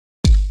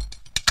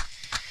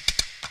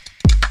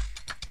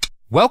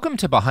Welcome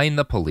to Behind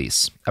the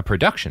Police, a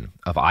production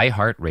of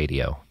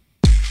iHeartRadio.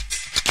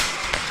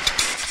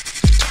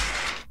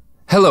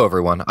 Hello,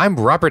 everyone. I'm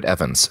Robert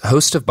Evans,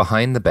 host of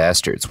Behind the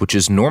Bastards, which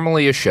is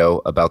normally a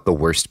show about the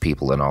worst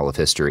people in all of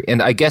history,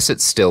 and I guess it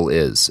still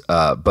is.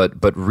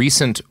 But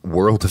recent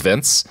world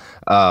events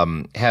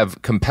have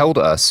compelled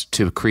us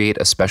to create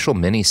a special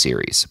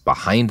mini-series,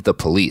 Behind the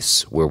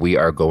Police, where we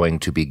are going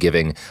to be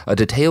giving a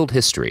detailed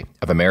history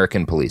of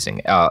American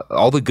policing,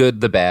 all the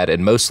good, the bad,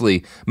 and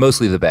mostly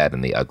the bad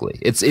and the ugly.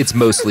 It's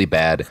mostly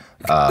bad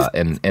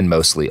and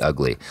mostly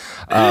ugly.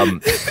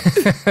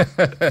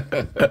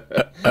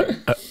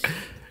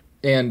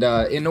 And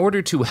in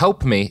order to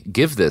help me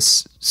give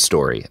this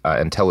story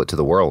and tell it to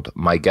the world,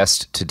 my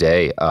guest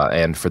today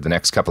and for the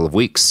next couple of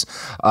weeks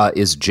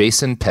is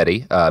Jason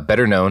Petty,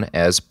 better known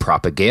as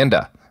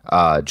Propaganda.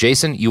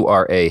 Jason, you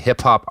are a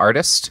hip-hop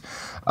artist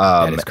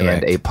and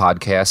a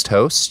podcast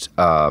host.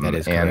 That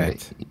is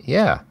correct.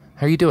 Yeah.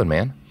 How are you doing,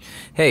 man?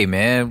 Hey,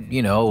 man,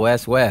 you know,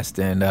 West,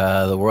 and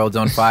the world's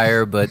on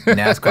fire, but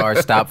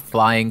NASCAR stopped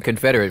flying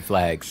Confederate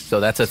flags. So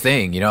that's a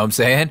thing, you know what I'm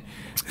saying?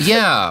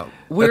 Yeah.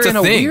 We're in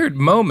a weird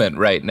moment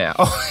right now.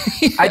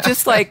 Yeah. I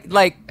just like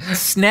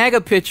snag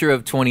a picture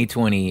of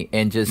 2020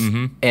 and just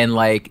and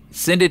like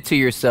send it to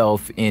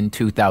yourself in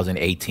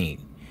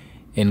 2018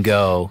 and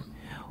go,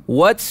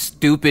 what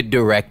stupid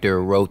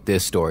director wrote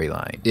this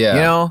storyline? Yeah.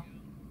 You know?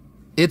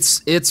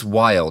 It's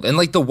wild. And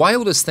like the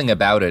wildest thing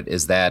about it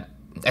is that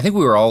I think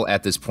we were all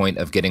at this point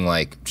of getting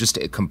like just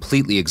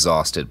completely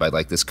exhausted by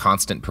like this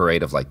constant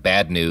parade of like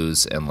bad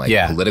news and like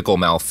political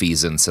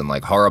malfeasance and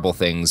like horrible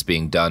things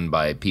being done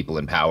by people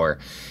in power,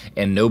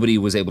 and nobody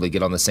was able to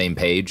get on the same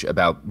page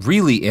about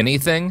really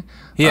anything.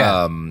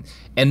 Yeah.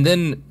 And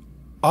then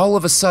all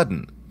of a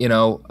sudden, you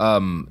know,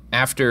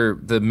 after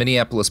the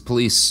Minneapolis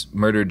police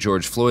murdered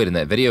George Floyd and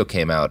that video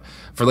came out,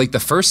 for like the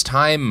first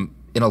time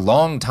in a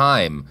long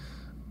time,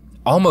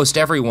 almost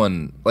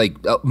everyone, like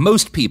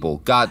most people,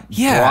 got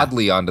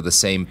broadly onto the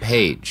same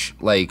page.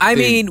 Like, I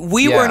mean,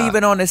 we weren't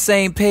even on the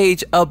same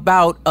page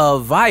about a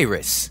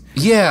virus.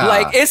 Yeah,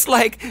 like it's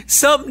like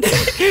some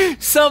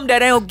that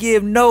don't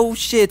give no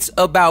shits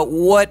about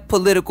what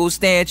political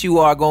stance you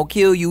are gonna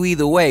kill you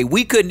either way.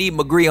 We couldn't even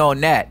agree on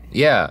that.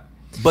 Yeah,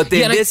 but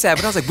then this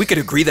happened. I was like, we could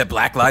agree that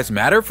Black Lives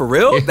Matter for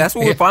real. That's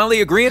what we're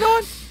finally agreeing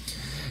on.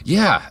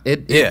 Yeah,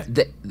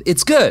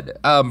 it's good.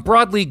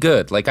 Broadly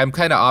good. Like I'm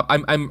kind of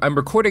I'm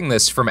recording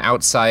this from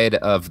outside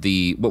of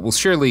the what will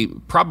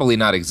probably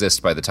not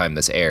exist by the time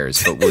this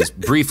airs, but was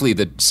briefly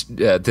the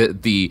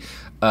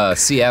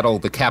Seattle,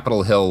 the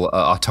Capitol Hill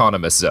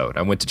autonomous zone.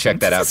 I went to check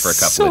that out for a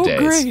couple of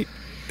days. Great.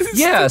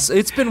 Yes,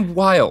 it's been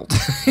wild.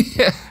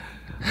 Yeah.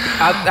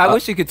 I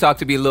wish you could talk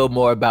to me a little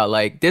more about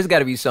like there's got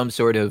to be some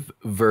sort of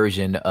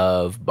version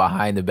of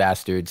Behind the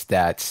Bastards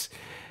that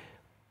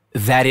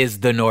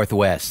is the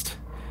Northwest.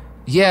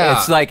 Yeah.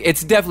 It's like,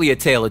 it's definitely a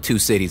tale of two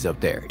cities up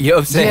there. You know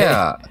what I'm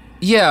saying?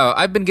 Yeah.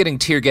 I've been getting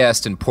tear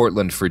gassed in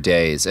Portland for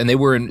days, and they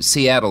were in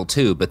Seattle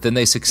too, but then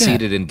they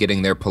succeeded in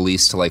getting their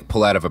police to like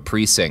pull out of a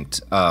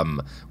precinct,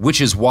 which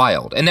is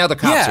wild. And now the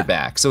cops are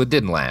back, so it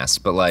didn't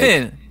last, but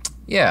like,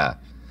 yeah.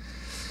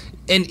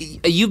 And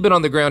you've been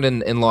on the ground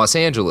in Los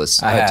Angeles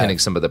attending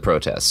some of the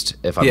protests,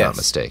 if I'm not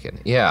mistaken.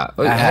 Yeah.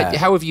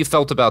 How have you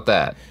felt about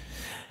that?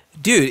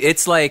 Dude,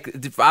 it's like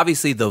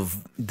obviously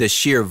the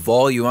sheer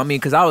volume. I mean,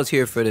 because I was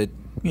here for the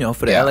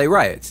LA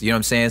riots. You know what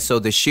I'm saying? So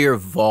the sheer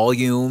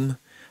volume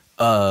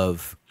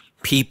of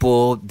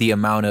people, the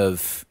amount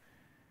of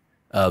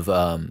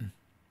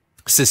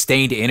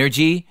sustained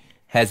energy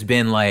has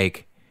been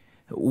like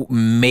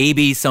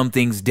maybe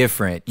something's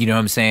different. You know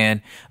what I'm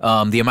saying?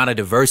 The amount of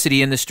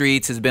diversity in the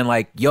streets has been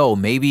like, yo,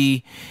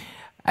 maybe.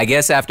 I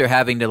guess after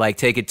having to like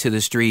take it to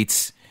the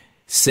streets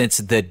since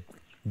the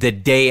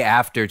day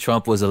after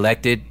Trump was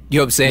elected, you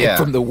know what I'm saying? Yeah.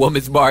 From the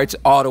Women's March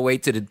all the way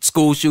to the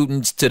school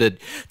shootings, to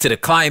the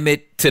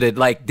climate, to the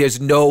like. There's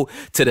no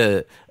to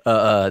the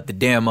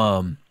damn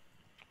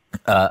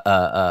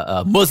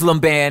Muslim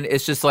ban.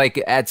 It's just like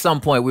at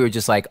some point we were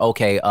just like,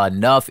 okay,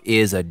 enough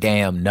is a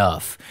damn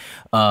enough.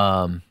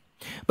 But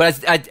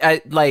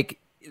I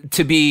like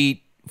to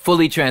be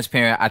fully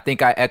transparent. I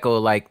think I echo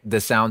like the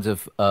sounds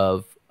of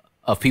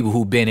people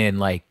who've been in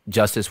like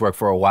justice work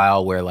for a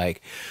while, where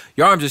like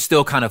your arms are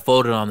still kind of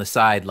folded on the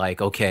side,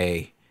 like,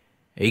 okay,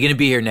 are you gonna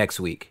be here next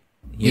week?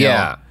 You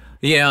know?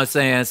 You know what I'm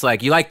saying? It's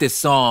like, you like this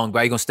song, but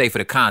are you gonna stay for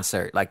the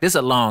concert? Like, this is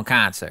a long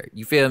concert.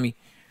 You feel me?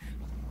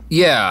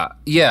 Yeah,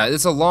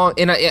 it's a long,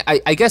 and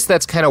I guess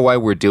that's kind of why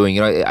we're doing,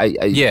 you know,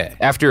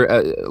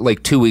 after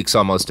like 2 weeks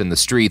almost in the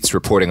streets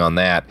reporting on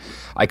that,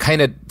 I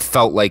kind of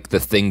felt like the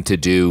thing to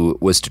do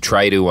was to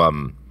try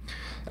to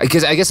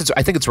because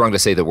I think it's wrong to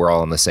say that we're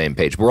all on the same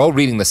page. We're all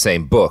reading the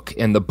same book,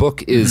 and the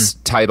book is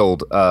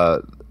titled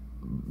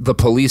 "The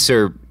Police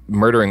Are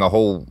Murdering a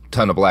Whole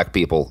Ton of Black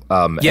People,"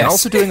 and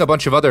also doing a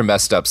bunch of other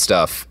messed up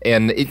stuff.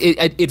 And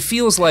it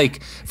feels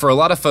like for a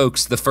lot of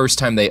folks, the first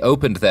time they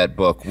opened that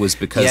book was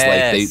because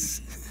like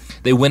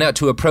they went out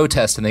to a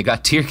protest and they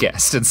got tear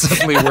gassed and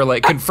suddenly were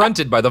like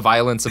confronted by the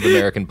violence of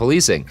American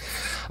policing.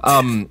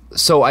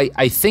 So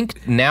I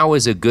think now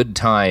is a good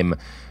time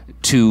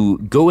to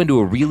go into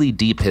a really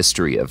deep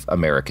history of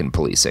American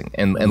policing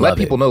and let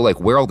people know like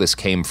where all this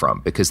came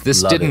from, because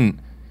this didn't.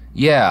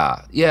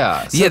 Yeah.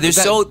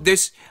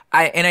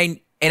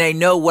 I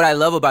know what I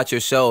love about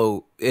your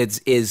show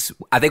is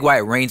I think why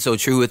it reigned so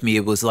true with me.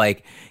 It was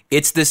like,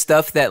 it's the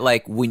stuff that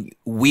like when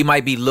we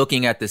might be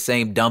looking at the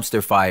same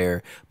dumpster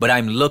fire, but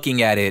I'm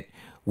looking at it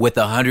with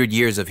 100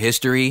 years of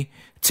history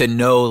to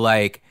know,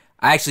 like,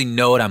 I actually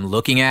know what I'm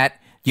looking at.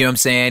 You know what I'm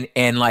saying?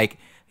 And like,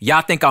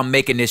 y'all think I'm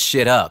making this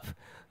shit up.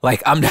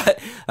 Like, I'm not,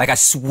 like, I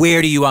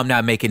swear to you, I'm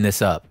not making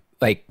this up.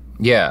 Like,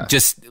 yeah,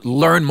 just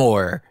learn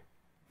more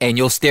and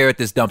you'll stare at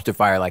this dumpster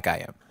fire like I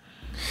am.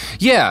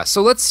 Yeah,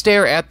 so let's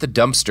stare at the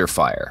dumpster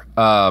fire,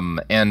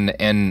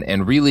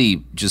 and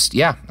really just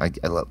I'll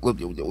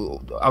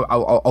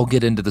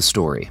get into the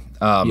story.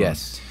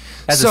 Yes.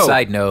 As a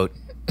side note,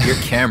 your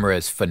camera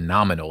is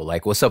phenomenal.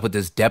 Like, what's up with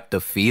this depth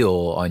of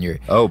field on your?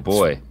 Oh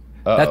boy,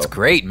 that's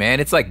great, man.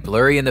 It's like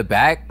blurry in the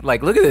back.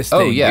 Like, look at this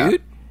thing,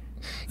 dude.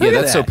 Yeah,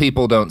 that's so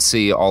people don't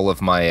see all of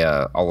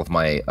my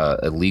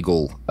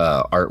illegal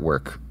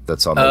artwork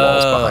that's on the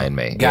walls behind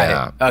me.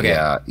 Got it.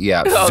 Okay.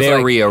 Yeah.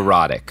 Very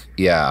erotic.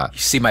 Yeah. You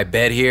see my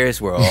bed here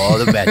is where all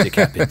the magic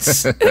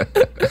happens.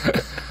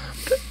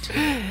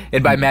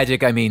 And by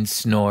magic, I mean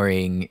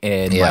snoring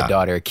and my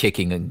daughter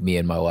kicking me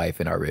and my wife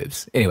in our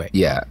ribs. Anyway.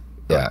 Yeah.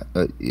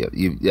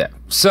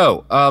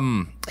 So,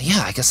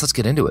 I guess let's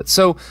get into it.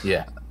 So,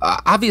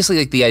 obviously,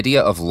 like the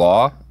idea of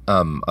law,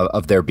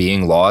 of there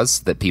being laws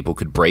that people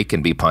could break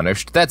and be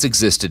punished, that's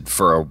existed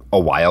for a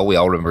while. We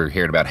all remember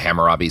hearing about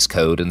Hammurabi's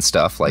Code and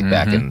stuff like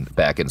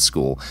back in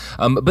school.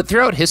 But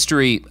throughout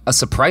history, a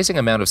surprising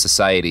amount of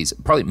societies,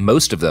 probably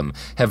most of them,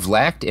 have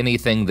lacked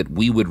anything that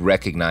we would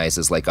recognize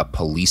as like a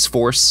police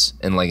force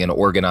in like an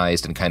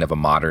organized and kind of a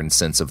modern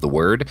sense of the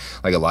word.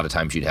 Like a lot of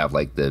times you'd have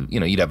like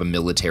you'd have a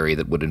military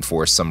that would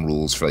enforce some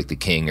rules for like the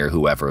king or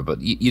whoever,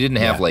 but you didn't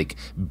have like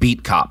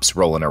beat cops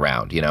rolling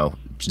around,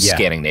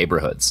 scanning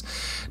neighborhoods.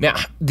 Now,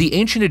 the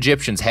ancient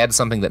Egyptians had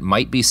something that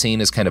might be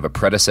seen as kind of a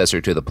predecessor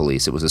to the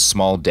police. It was a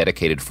small,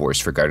 dedicated force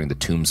for guarding the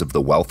tombs of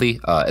the wealthy,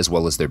 as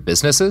well as their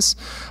businesses,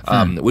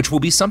 which will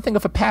be something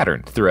of a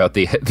pattern throughout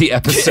the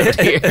episode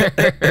here.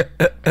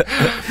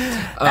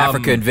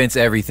 Africa invents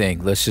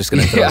everything. Let's just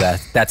going to throw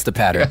that. That's the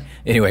pattern.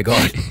 Anyway, go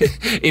on.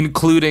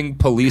 Including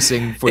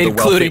policing for the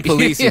wealthy. Including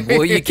policing.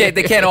 Well, they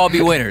can't all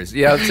be winners.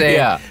 You know what I'm saying?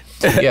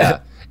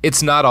 Yeah.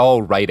 It's not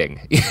all writing.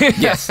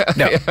 Yes.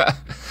 No.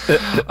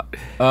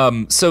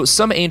 So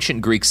some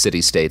ancient Greek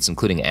city-states,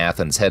 including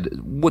Athens,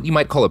 had what you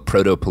might call a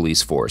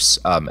proto-police force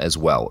as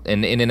well.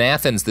 And in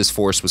Athens, this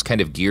force was kind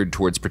of geared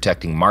towards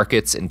protecting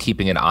markets and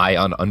keeping an eye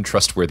on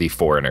untrustworthy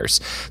foreigners.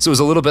 So it was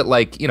a little bit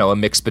like, a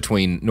mix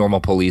between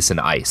normal police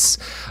and ICE.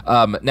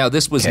 Now,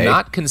 this was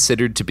not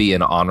considered to be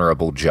an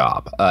honorable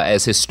job.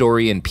 As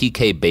historian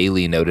P.K.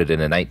 Bailey noted in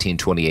a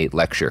 1928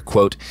 lecture,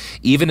 quote,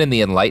 "Even in the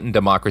enlightened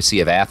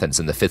democracy of Athens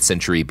in the 5th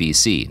century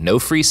BC, no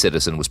free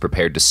citizen was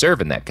prepared to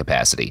serve in that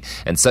capacity,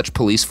 and such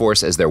police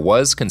force as there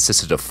was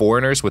consisted of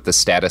foreigners with the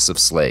status of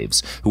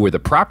slaves, who were the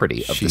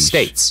property of the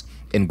states.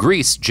 In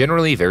Greece,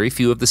 generally very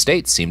few of the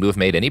states seem to have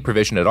made any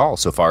provision at all,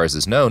 so far as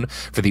is known,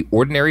 for the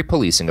ordinary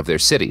policing of their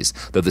cities,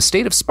 though the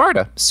state of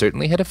Sparta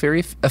certainly had a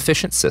very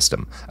efficient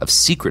system of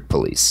secret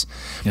police."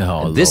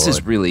 This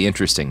is really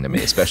interesting to me,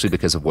 especially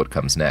because of what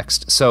comes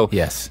next. So,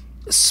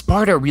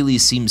 Sparta really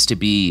seems to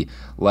be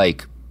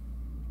like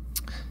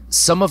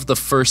some of the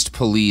first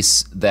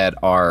police that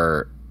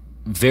are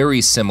very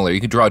similar. You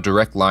can draw a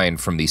direct line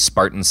from the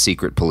Spartan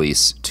secret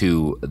police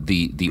to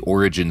the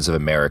origins of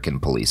American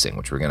policing,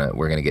 which we're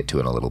gonna get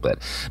to in a little bit,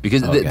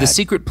 because the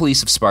secret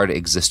police of Sparta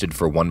existed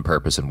for one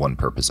purpose and one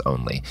purpose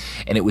only,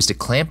 and it was to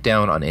clamp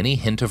down on any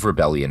hint of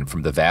rebellion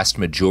from the vast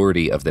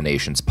majority of the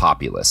nation's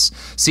populace.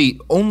 See,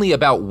 only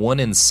about 1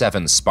 in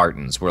 7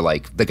 Spartans were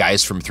like the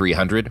guys from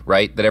 300,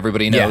 right? That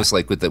everybody knows,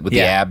 like with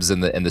the abs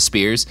and the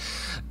spears.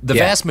 The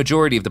vast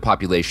majority of the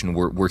population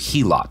were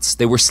helots.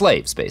 They were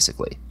slaves,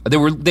 basically. They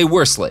were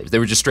slaves. They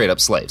were just straight up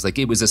slaves. Like,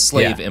 it was a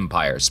slave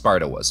empire,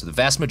 Sparta was. So the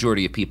vast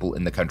majority of people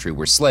in the country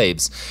were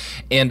slaves.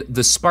 And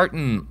the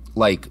Spartan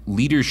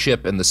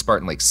leadership and the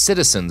Spartan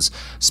citizens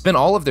spent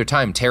all of their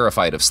time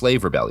terrified of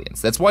slave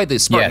rebellions. That's why the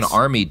Spartan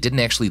army didn't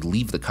actually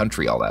leave the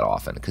country all that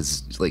often,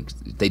 because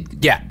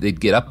they'd get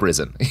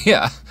uprisen.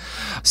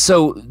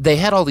 So they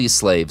had all these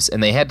slaves,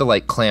 and they had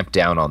to clamp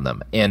down on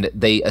them, and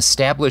they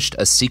established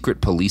a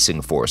secret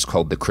policing force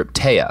called the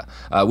Crypteia,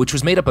 which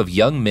was made up of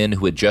young men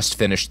who had just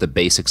finished the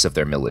basics of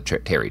their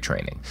military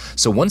training.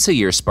 So once a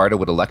year, Sparta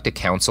would elect a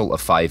council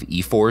of 5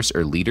 ephors,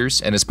 or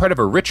leaders, and as part of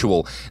a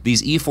ritual,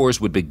 these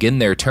ephors would begin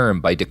their term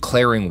by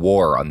declaring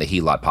war on the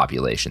helot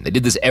population. They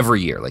did this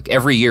every year.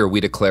 Every year we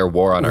declare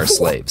war on our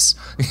slaves.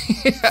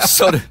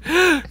 So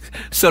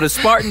the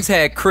Spartans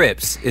had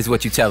Crips, is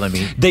what you're telling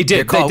me. They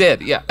did.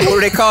 What were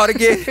they called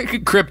again?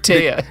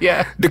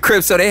 Crypteia. The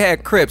Crips. So they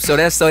had Crips. So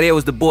it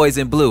was the boys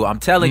in blue. I'm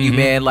telling you,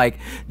 man,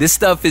 this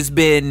stuff has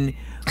been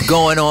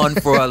going on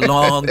for a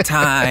long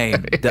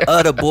time. The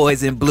other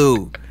boys in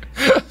blue.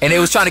 And they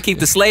was trying to keep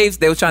the slaves.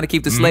 They was trying to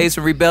keep the slaves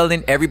from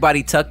rebelling.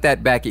 Everybody tuck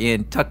that back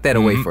in. Tuck that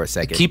away for a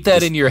second. Keep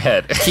that in your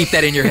head. Keep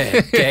that in your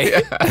head,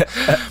 okay?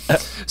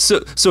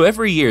 So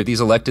every year, these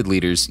elected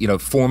leaders,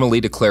 formally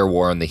declare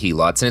war on the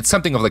helots, and it's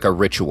something of like a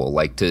ritual,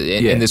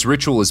 and this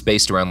ritual is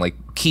based around like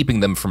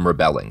keeping them from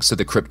rebelling. So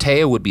the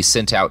Krypteia would be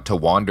sent out to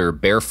wander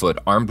barefoot,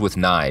 armed with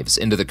knives,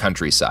 into the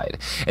countryside,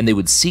 and they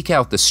would seek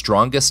out the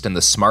strongest and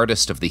the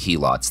smartest of the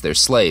helots, their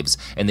slaves,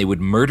 and they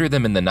would murder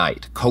them in the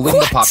night, culling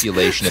the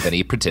population of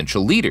any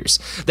potential leaders.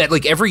 That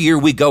like every year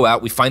we go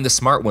out, we find the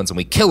smart ones, and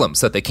we kill them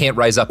so that they can't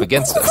rise up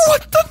against us.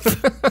 What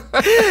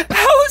the?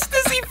 How is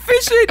this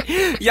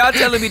efficient? Y'all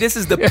telling me this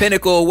is the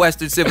pinnacle of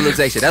Western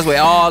civilization? That's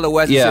where all the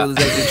Western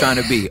civilization is trying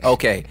to be.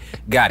 Okay,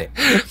 got it.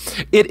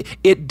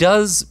 It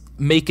does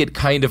make it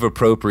kind of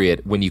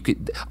appropriate when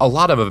a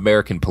lot of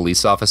American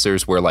police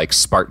officers wear like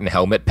Spartan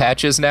helmet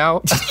patches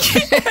now.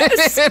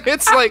 Yes.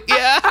 It's like,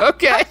 yeah,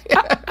 okay.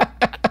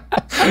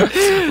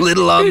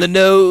 Little on the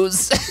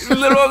nose.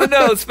 Little on the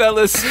nose,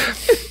 fellas.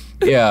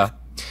 Yeah.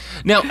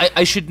 Now,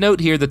 I should note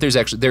here that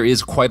there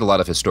is quite a lot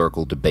of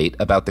historical debate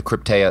about the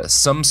Krypteia.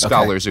 Some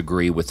scholars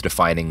agree with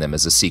defining them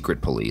as a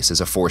secret police,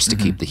 as a force to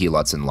keep the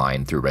helots in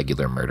line through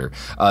regular murder.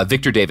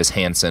 Victor Davis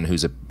Hansen,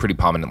 who's a pretty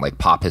prominent like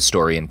pop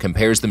historian,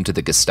 compares them to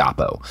the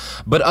Gestapo.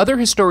 But other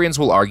historians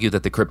will argue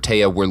that the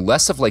Krypteia were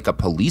less of like a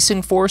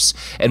policing force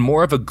and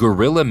more of a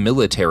guerrilla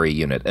military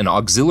unit, an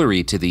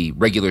auxiliary to the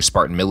regular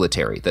Spartan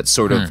military that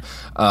sort of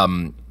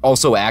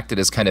also acted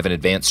as kind of an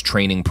advanced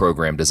training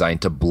program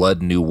designed to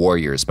blood new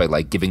warriors by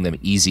like giving them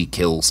easy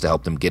kills to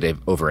help them get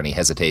over any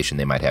hesitation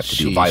they might have to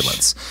do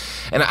violence.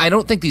 And I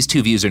don't think these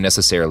two views are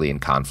necessarily in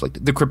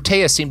conflict. The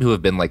Krypteia seem to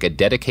have been like a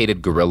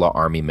dedicated guerrilla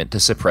army meant to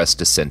suppress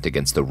dissent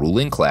against the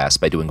ruling class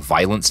by doing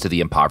violence to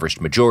the impoverished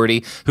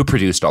majority who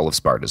produced all of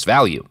Sparta's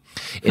value.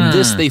 In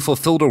this, they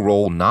fulfilled a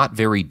role not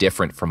very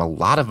different from a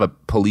lot of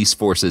police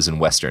forces in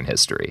Western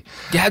history.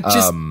 Yeah,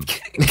 just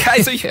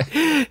guys,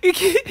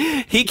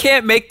 he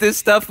can't make this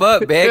stuff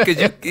up, man.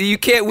 Because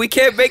we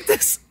can't make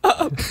this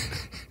up.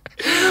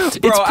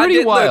 Bro, it's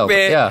pretty wild. Look,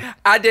 man, yeah.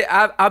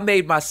 I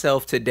made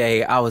myself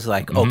today. I was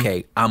like,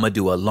 okay, I'm gonna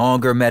do a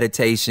longer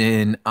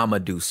meditation. I'm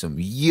gonna do some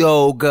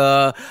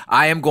yoga.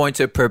 I am going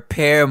to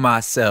prepare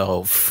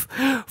myself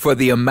for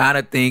the amount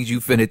of things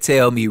you finna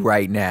tell me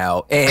right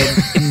now. And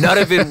none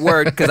of it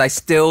worked because I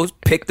still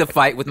picked a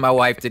fight with my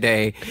wife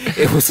today.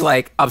 It was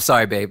like, I'm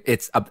sorry, babe.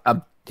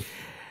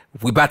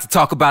 We about to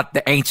talk about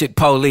the ancient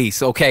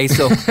police, okay?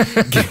 So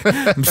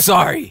I'm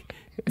sorry.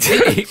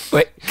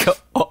 Wait, go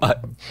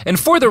on. And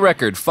for the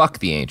record, fuck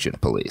the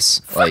ancient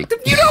police. Like,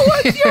 you know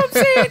what? You know what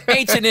I'm saying?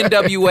 Ancient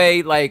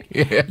NWA, like,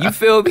 you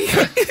feel me?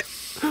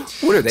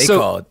 What are they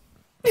called?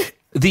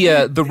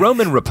 The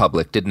Roman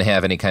Republic didn't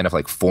have any kind of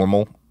like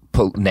formal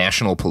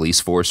national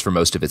police force for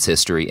most of its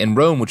history. And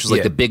Rome, which was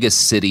like the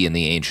biggest city in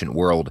the ancient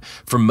world,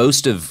 for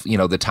most of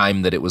the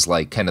time that it was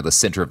like kind of the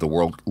center of the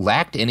world,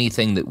 lacked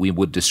anything that we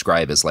would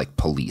describe as like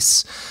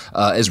police.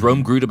 As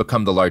Rome grew to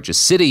become the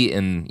largest city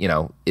in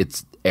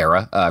its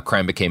era,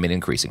 crime became an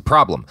increasing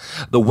problem.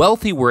 The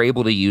wealthy were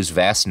able to use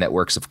vast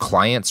networks of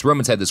clients.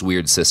 Romans had this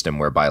weird system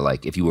whereby,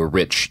 like, if you were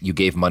rich, you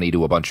gave money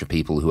to a bunch of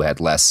people who had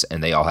less,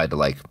 and they all had to,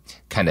 like,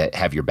 kind of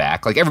have your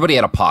back. Like, everybody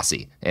had a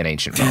posse in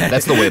ancient Rome.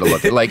 That's the way to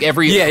look at it. Like, all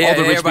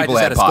the rich people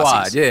had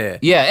posses.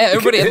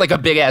 Everybody had, like, a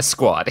big-ass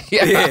squad.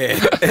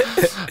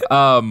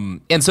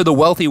 And so the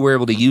wealthy were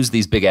able to use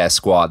these big-ass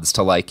squads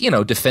to, like,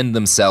 defend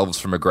themselves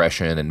from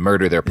aggression and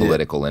murder their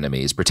political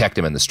enemies, protect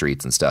them in the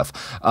streets and stuff.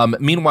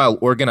 Meanwhile,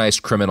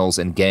 organized criminals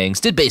and gangs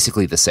did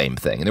basically the same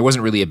thing. And there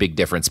wasn't really a big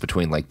difference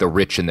between like the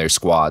rich and their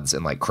squads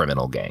and like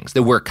criminal gangs.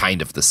 They were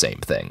kind of the same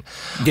thing.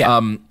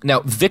 Yeah. Now,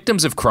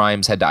 victims of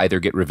crimes had to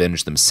either get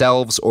revenge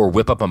themselves or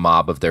whip up a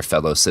mob of their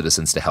fellow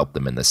citizens to help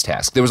them in this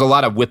task. There was a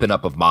lot of whipping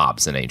up of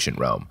mobs in ancient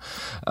Rome.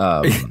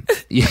 Why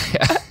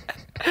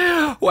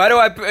do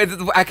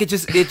I could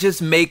just, it just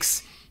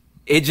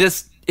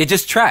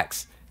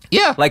tracks.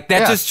 Yeah. Like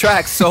that just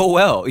tracks so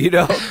well,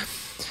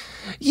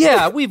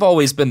 Yeah, we've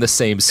always been the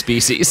same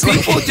species.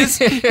 People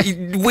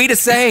we the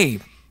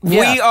same.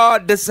 Yeah. We are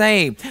the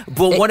same.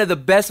 But one of the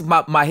best,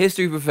 my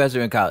history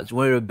professor in college,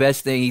 one of the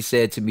best things he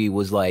said to me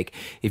was like,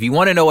 if you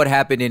want to know what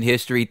happened in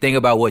history, think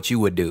about what you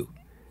would do.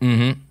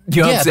 Mm-hmm.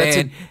 You know what I'm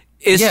saying?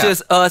 It's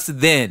just us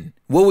then.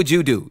 What would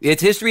you do?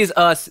 History is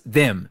us,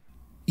 them.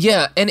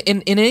 Yeah, and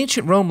in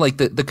ancient Rome, like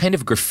the kind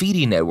of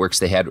graffiti networks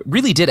they had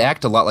really did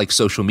act a lot like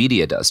social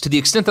media does, to the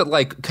extent that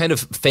like kind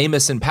of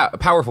famous and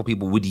powerful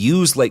people would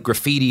use like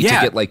graffiti to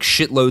get like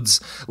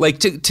shitloads, like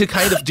to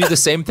kind of do the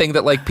same thing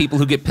that like people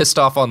who get pissed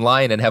off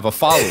online and have a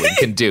following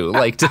can do,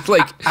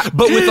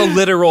 but with a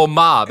literal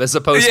mob as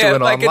opposed to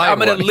an online I'm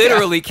going one. to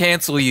literally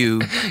cancel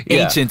you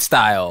ancient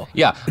style.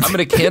 Yeah, I'm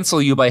going to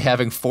cancel you by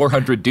having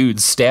 400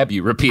 dudes stab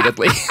you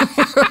repeatedly.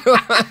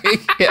 We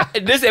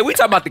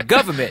talking about the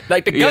government,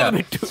 like the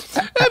government.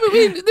 I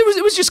mean,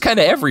 it was just kind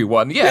of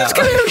everyone. Yeah, it was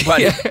kind of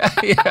everybody.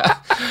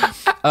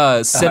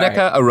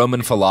 Seneca, a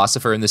Roman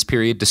philosopher in this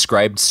period,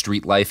 described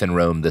street life in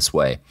Rome this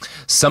way: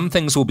 some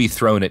things will be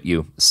thrown at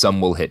you,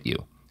 some will hit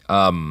you.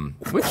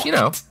 Which,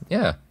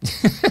 yeah.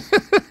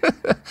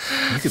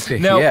 You could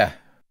pick, now, yeah.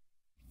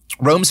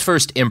 Rome's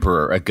first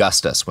emperor,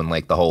 Augustus, when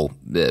the whole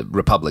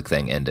Republic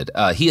thing ended,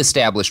 he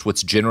established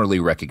what's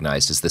generally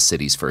recognized as the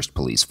city's first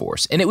police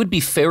force. And it would be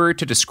fairer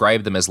to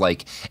describe them as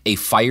a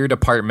fire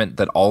department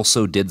that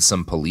also did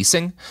some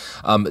policing.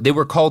 They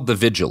were called the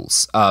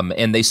Vigils,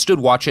 and they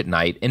stood watch at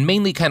night and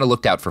mainly kind of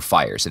looked out for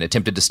fires and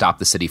attempted to stop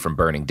the city from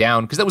burning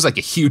down, because that was a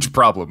huge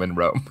problem in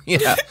Rome.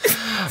 Yeah.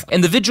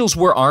 And the Vigils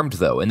were armed,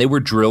 though, and they were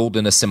drilled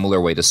in a similar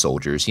way to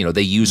soldiers.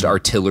 They used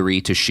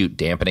artillery to shoot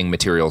dampening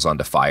materials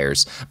onto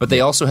fires, but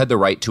they also had the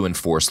right to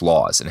enforce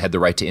laws and had the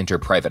right to enter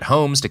private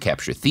homes to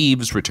capture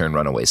thieves, return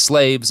runaway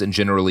slaves, and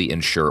generally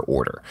ensure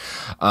order.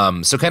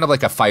 So kind of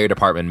like a fire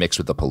department mixed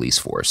with the police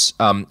force.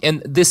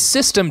 And this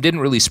system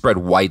didn't really spread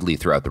widely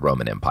throughout the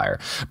Roman Empire,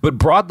 but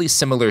broadly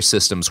similar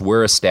systems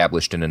were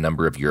established in a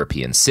number of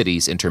European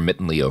cities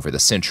intermittently over the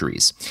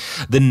centuries.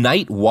 The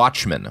night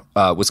watchman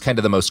was kind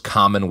of the most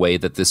common way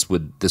that this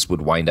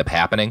would wind up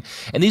happening.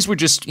 And these were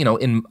just,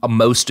 in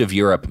most of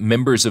Europe,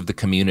 members of the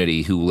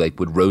community who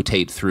would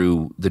rotate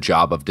through the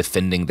job of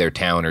defending their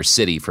town or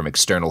city from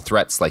external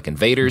threats like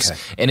invaders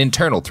and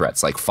internal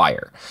threats like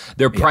fire.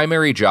 Their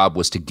primary job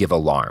was to give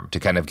alarm, to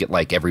kind of get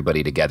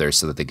everybody together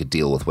so that they could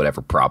deal with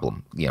whatever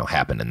problem,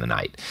 happened in the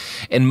night.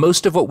 And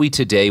most of what we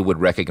today would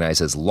recognize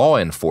as law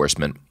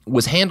enforcement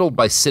was handled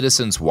by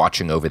citizens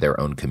watching over their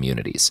own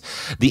communities.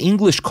 The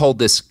English called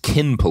this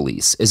kin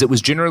police, as it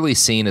was generally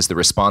seen as the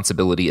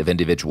responsibility of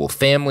individual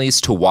families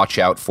to watch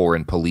out for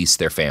and police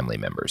their family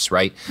members,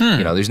 right?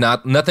 There's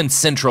nothing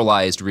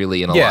centralized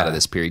really in a lot of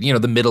this period.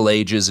 The Middle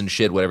Ages and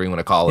shit, whatever you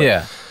want to call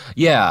it.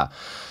 Yeah.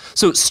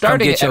 So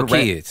starting Come get your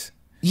kids.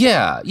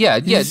 Yeah.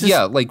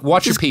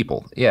 Watch your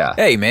people. Yeah.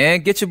 Hey, man,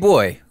 get your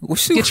boy.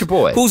 Get your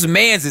boy. Whose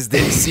man's is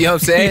this? You know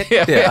what I'm saying?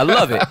 Yeah, I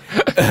love it.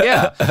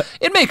 Yeah.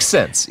 It makes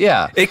sense.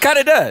 Yeah. It kind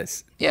of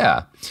does.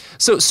 Yeah.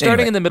 So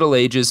starting in the Middle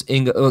Ages,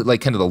 kind of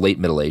the late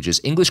Middle Ages,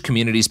 English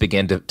communities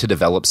began to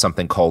develop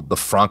something called the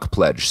Franc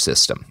Pledge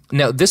system.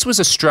 Now, this was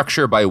a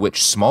structure by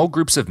which small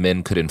groups of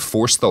men could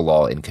enforce the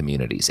law in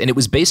communities, and it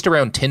was based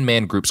around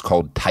 10-man groups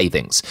called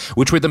tithings,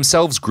 which were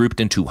themselves grouped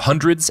into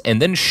hundreds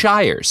and then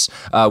shires,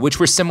 which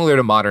were similar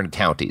to modern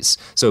counties.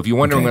 So if you're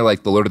wondering where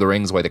the Lord of the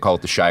Rings, why they call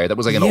it the shire, that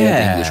was an old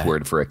English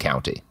word for a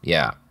county.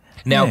 Yeah.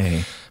 Now,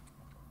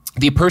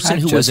 the person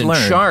who was in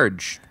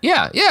charge,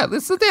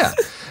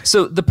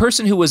 So the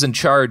person who was in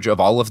charge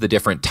of all of the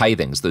different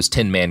tithings, those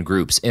 10-man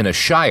groups in a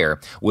shire,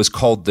 was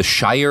called the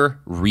shire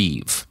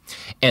reeve.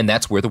 And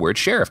that's where the word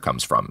sheriff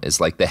comes from, is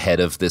the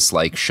head of this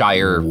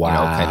shire,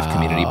 kind of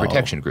community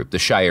protection group, the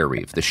shire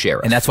reeve, the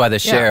sheriff. And that's why the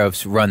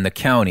sheriffs run the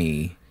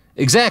county.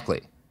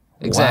 Exactly.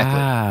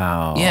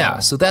 Wow. Yeah,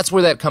 so that's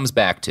where that comes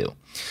back to.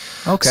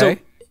 Okay. So,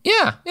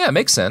 yeah,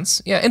 makes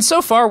sense. Yeah, and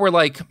so far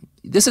we're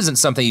this isn't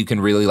something you can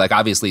really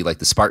obviously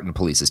the Spartan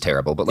police is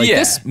terrible, but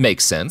this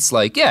makes sense.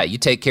 You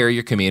take care of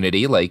your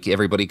community,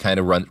 everybody kind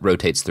of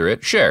rotates through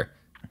it. Sure.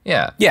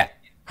 Yeah. Yeah.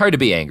 Hard to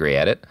be angry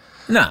at it.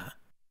 Nah.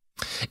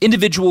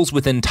 Individuals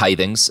within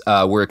tithings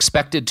were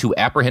expected to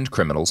apprehend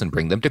criminals and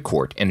bring them to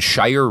court, and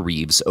shire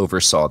reeves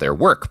oversaw their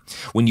work.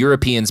 When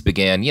Europeans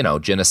began,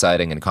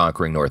 genociding and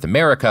conquering North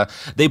America,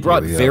 they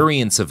brought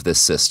variants of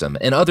this system,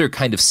 and other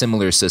kind of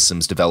similar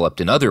systems developed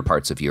in other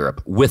parts of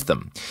Europe with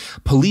them.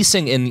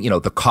 Policing in,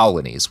 the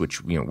colonies,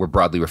 which, we're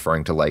broadly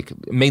referring to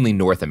mainly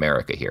North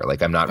America here.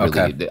 I'm not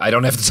really, I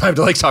don't have the time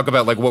to talk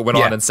about what went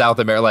on in South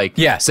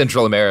America,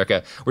 Central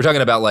America. We're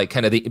talking about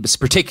kind of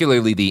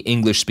particularly the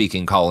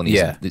English-speaking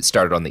colonies that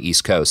started on the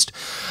East Coast.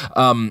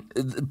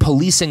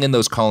 Policing in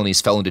those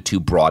colonies fell into two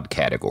broad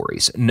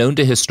categories, known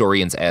to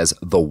historians as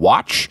the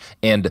Watch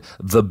and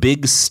the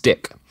Big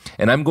Stick.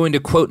 And I'm going to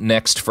quote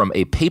next from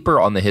a paper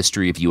on the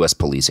history of U.S.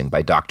 policing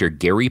by Dr.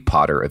 Gary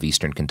Potter of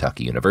Eastern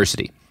Kentucky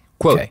University.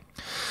 Quote,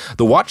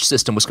 the watch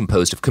system was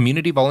composed of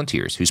community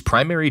volunteers whose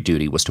primary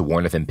duty was to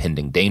warn of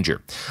impending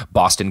danger.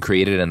 Boston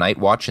created a night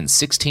watch in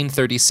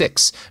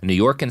 1636, New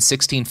York in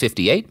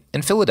 1658,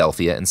 and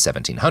Philadelphia in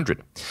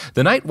 1700.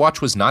 The night watch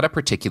was not a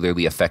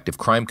particularly effective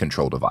crime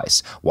control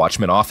device.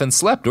 Watchmen often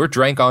slept or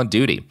drank on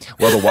duty.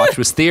 While the watch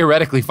was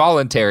theoretically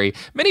voluntary,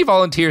 many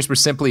volunteers were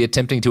simply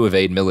attempting to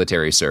evade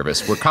military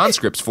service, were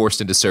conscripts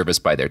forced into service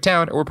by their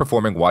town, or were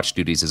performing watch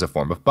duties as a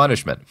form of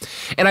punishment.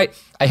 And I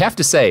have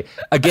to say,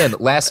 again,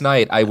 last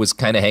night I was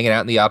kind of hanging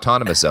out in the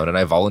autonomous zone, and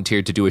I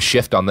volunteered to do a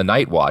shift on the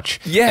night watch.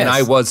 Yes. And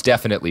I was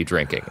definitely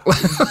drinking.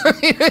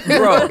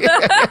 Bro.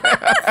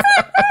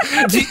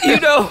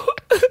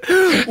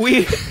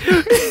 we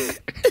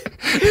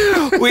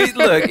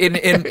look in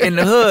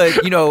the hood,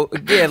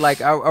 again,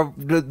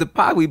 the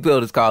pod we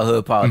build is called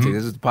Hood Politics.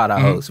 This is the pod I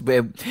host.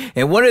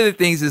 And one of the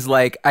things is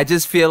I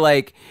just feel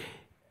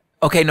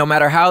okay, no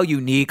matter how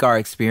unique our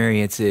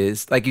experience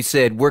is, like you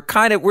said,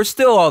 we're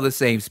still all the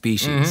same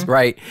species,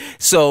 right?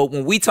 So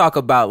when we talk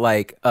about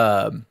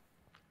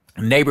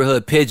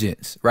neighborhood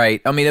pigeons,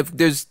 right? I mean, if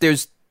there's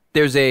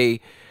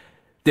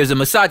there's a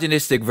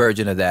misogynistic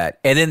version of that.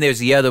 And then there's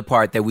the other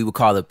part that we would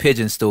call a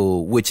pigeon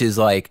stool, which is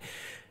like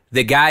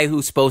the guy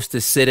who's supposed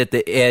to sit at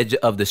the edge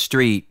of the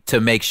street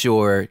to make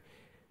sure,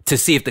 to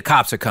see if the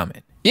cops are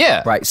coming.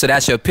 Yeah. Right. So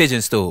that's your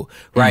pigeon stool,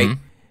 right?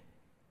 Mm-hmm.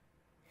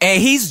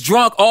 And he's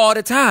drunk all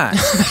the time.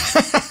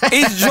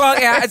 He's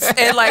drunk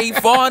and like he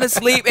falling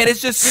asleep, and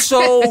it's just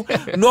so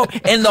normal.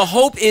 And the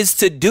hope is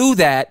to do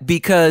that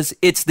because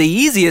it's the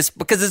easiest,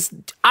 because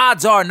it's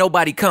odds are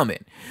nobody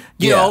coming.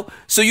 You know,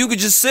 so you could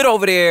just sit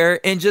over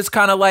there and just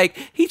kind of like,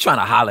 he trying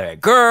to holler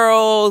at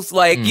girls,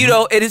 like, you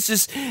know, and it's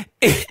just,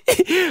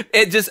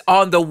 it just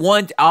on the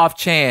one off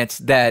chance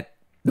that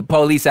the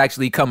police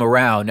actually come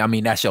around. I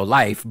mean, that's your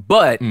life,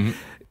 but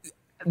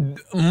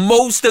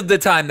most of the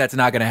time that's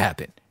not going to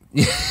happen.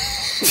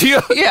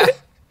 Yeah.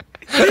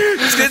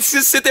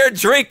 Just sit there and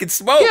drink and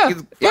smoke.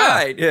 It's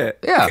fine.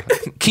 Yeah.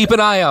 Keep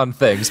an eye on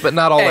things, but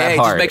not all that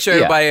hard. Just make sure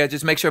everybody,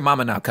 just make sure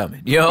mama not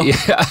coming, you know?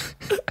 Yeah.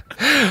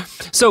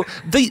 So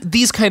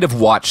these kind of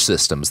watch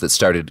systems that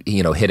started,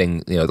 hitting,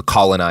 the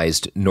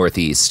colonized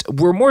Northeast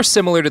were more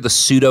similar to the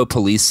pseudo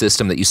police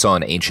system that you saw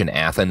in ancient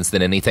Athens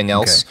than anything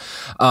else.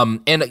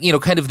 Okay.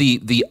 And kind of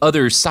the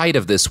other side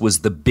of this was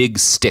the big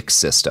stick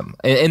system.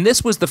 And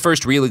this was the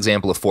first real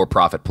example of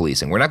for-profit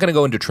policing. We're not going to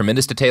go into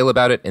tremendous detail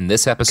about it in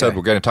this episode. Okay.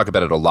 We're going to talk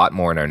about it a lot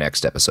more in our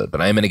next episode,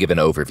 but I am going to give an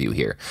overview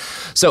here.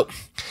 So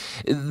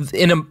when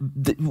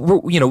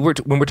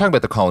we're talking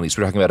about the colonies,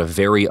 we're talking about a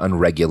very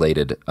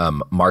unregulated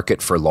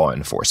market for law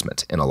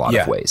enforcement in a lot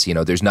of ways.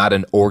 There's not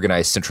an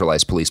organized,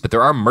 centralized police, but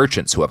there are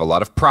merchants who have a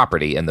lot of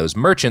property, and those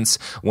merchants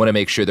want to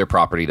make sure their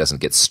property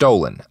doesn't get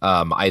stolen,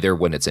 either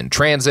when it's in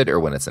transit or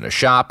when it's in a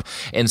shop.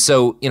 And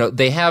so,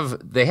 they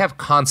have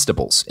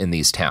constables in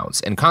these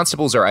towns, and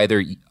constables are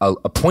either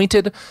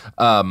appointed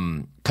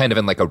kind of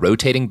in like a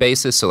rotating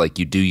basis. So like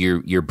you do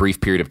your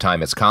brief period of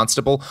time as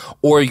constable,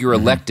 or you're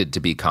elected to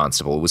be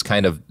constable. It was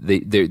kind of, they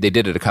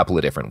did it a couple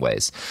of different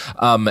ways.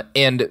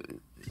 And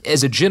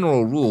as a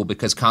general rule,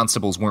 because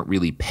constables weren't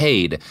really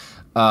paid,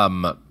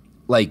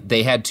 like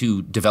they had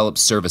to develop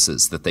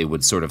services that they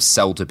would sort of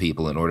sell to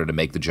people in order to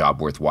make the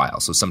job worthwhile.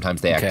 So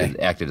sometimes they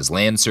acted as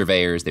land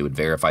surveyors. They would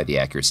verify the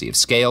accuracy of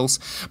scales,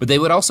 but they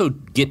would also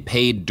get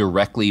paid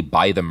directly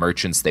by the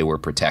merchants they were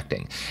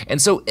protecting. And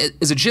so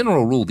as a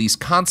general rule, these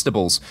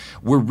constables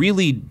were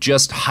really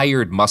just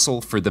hired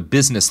muscle for the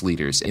business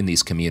leaders in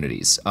these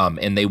communities.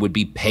 And they would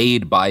be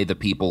paid by the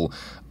people.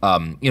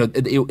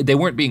 They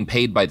weren't being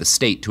paid by the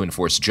state to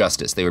enforce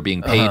justice. They were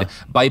being paid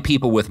by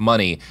people with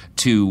money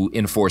to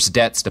enforce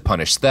debts, to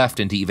punish theft,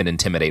 and to even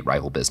intimidate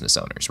rival business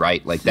owners,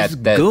 right? Like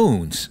that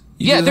goons.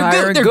 Yeah,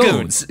 they're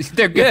goons.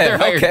 They're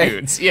hired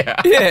goons. Yeah.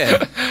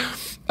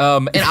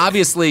 And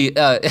obviously,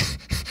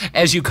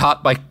 as you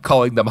caught by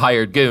calling them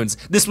hired goons,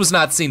 this was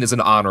not seen as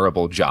an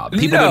honorable job.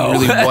 People didn't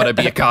really want to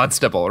be a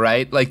constable,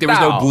 right? Like there was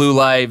no blue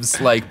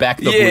lives, like back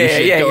the blue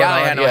shit going on.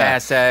 Y'all had no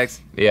hashtags.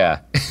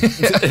 Yeah.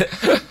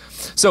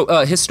 So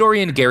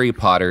historian Gary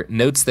Potter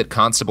notes that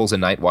constables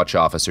and night watch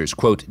officers,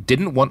 quote,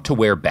 didn't want to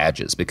wear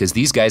badges because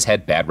these guys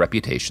had bad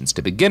reputations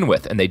to begin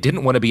with, and they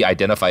didn't want to be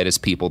identified as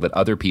people that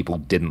other people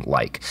didn't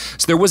like.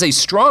 So there was a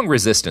strong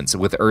resistance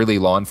with early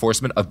law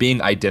enforcement of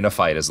being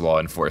identified as law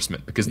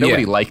enforcement because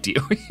nobody liked you.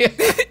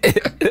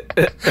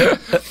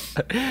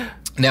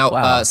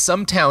 Now,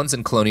 some towns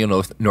in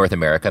colonial North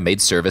America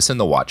made service in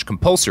the watch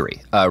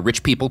compulsory.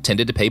 Rich people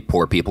tended to pay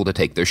poor people to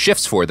take their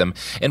shifts for them,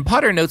 and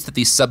Potter notes that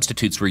these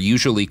substitutes were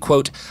usually,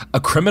 quote, a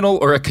criminal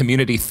or a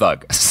community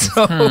thug.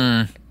 So,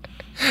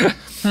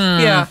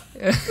 yeah.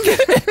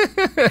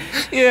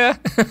 Yeah.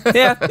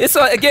 It's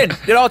again,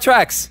 it all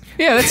tracks.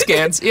 Yeah, that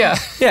scans. Yeah.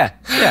 Yeah.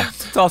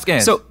 It's all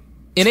scans. So,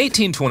 in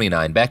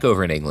 1829, back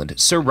over in England,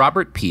 Sir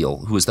Robert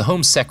Peel, who was the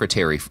Home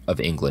Secretary of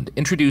England,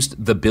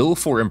 introduced the Bill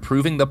for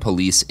Improving the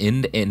Police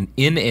in and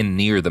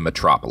near the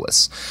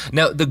metropolis.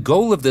 Now, the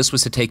goal of this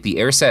was to take the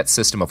AirSat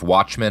system of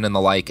watchmen and the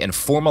like and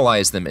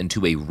formalize them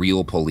into a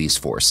real police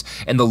force.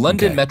 And the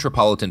London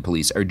Metropolitan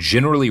Police are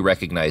generally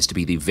recognized to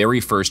be the very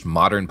first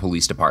modern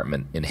police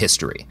department in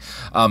history.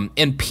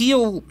 And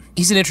Peel,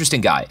 he's an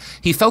interesting guy.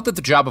 He felt that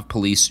the job of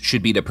police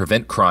should be to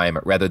prevent crime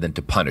rather than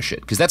to punish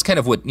it, because that's kind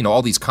of what,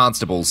 all these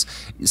constables,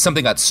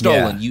 something got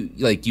stolen,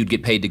 you'd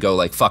get paid to go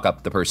like fuck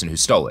up the person who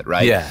stole it,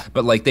 right? Yeah.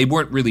 But like they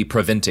weren't really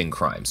preventing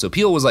crime. So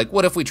Peel was like,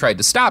 what if we tried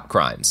to stop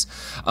crimes?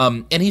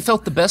 And he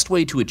felt the best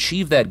way to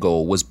achieve that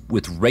goal was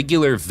with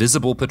regular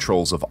visible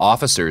patrols of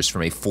officers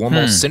from a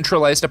formal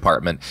centralized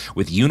department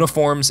with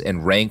uniforms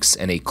and ranks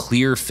and a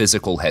clear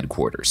physical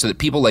headquarters, so that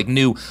people like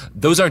knew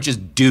those aren't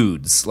just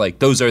dudes, like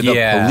those are the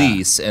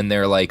police and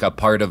they're like a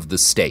part of the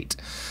state.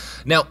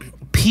 Now,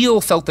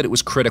 Peel felt that it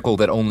was critical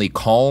that only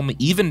calm,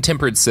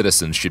 even-tempered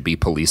citizens should be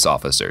police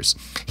officers.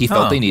 He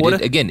felt they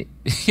needed,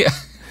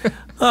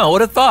 Huh,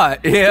 what a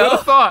thought. Yeah. What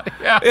a thought.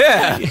 Yeah.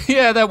 Yeah.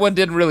 Yeah, that one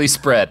didn't really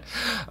spread.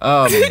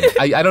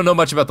 I don't know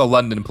much about the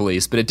London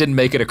police, but it didn't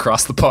make it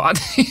across the pond.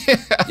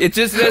 It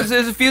just there's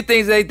a few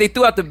things they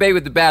threw out the baby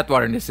with the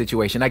bathwater in this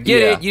situation. I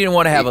get it. You didn't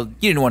want to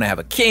have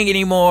a king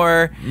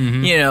anymore.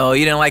 Mm-hmm. You know,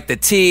 you didn't like the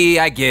tea.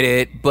 I get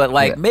it.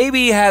 But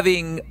maybe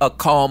having a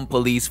calm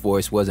police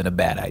force wasn't a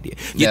bad idea.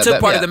 You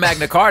took part of the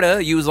Magna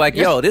Carta. You was like,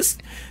 yo, this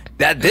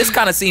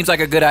kind of seems like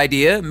a good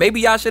idea.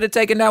 Maybe y'all should have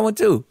taken that one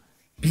too.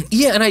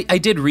 Yeah, and I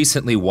did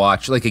recently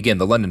watch, again,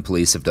 the London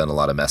police have done a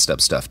lot of messed up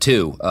stuff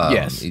too,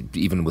 yes.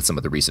 Even with some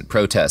of the recent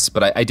protests.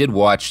 But I did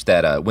watch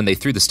that when they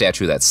threw the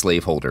statue of that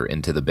slaveholder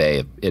into the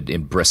bay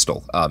in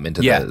Bristol,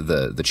 into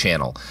the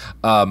channel.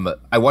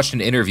 I watched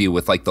an interview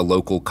with the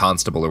local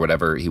constable or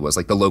whatever he was,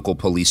 the local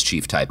police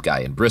chief type guy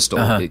in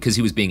Bristol, because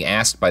he was being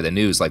asked by the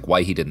news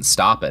why he didn't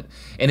stop it.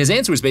 And his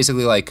answer was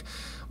basically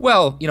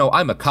well,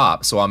 I'm a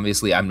cop, so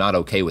obviously I'm not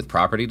okay with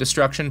property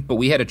destruction, but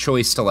we had a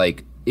choice to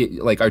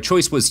our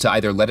choice was to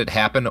either let it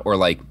happen or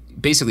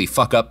basically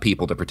fuck up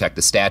people to protect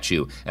the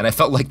statue, and I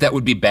felt like that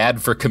would be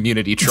bad for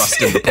community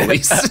trust in the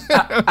police.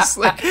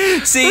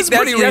 See, that's a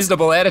pretty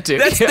reasonable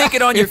attitude. That's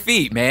thinking on your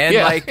feet, man.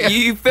 Yeah.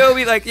 You feel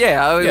me?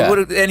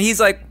 And he's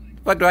like,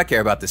 "Fuck, do I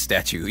care about this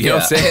statue?" You know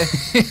what I'm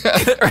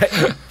saying?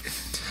 Right.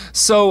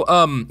 So,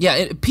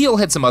 Peel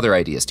had some other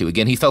ideas, too.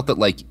 Again, he felt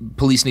that,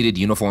 police needed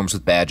uniforms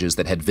with badges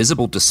that had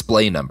visible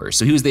display numbers.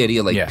 So he was the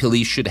idea,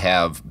 police should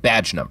have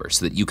badge numbers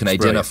so that you can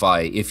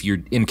identify, if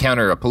you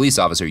encounter a police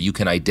officer, you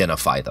can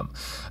identify them.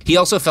 He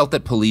also felt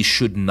that police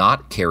should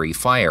not carry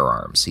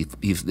firearms.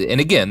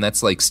 And again,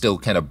 that's still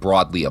kind of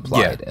broadly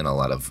applied in a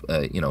lot of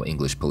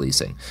English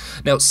policing.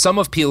 Now, some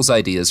of Peel's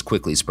ideas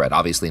quickly spread.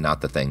 Obviously, not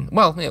the thing.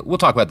 Well, we'll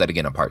talk about that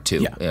again in part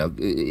 2. Yeah.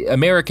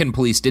 American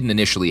police didn't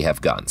initially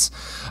have guns.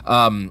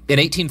 In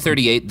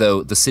 1838,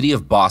 though, the city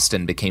of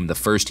Boston became the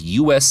first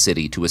U.S.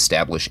 city to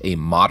establish a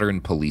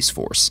modern police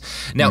force.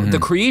 Now, the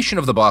creation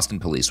of the Boston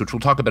Police, which we'll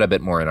talk about a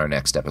bit more in our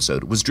next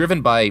episode, was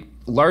driven by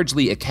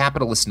largely a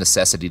capitalist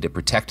necessity to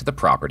protect the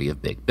property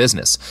of big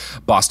business.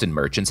 Boston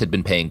merchants had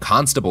been paying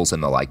constables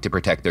and the like to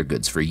protect their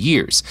goods for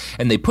years,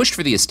 and they pushed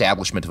for the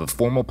establishment of a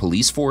formal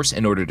police force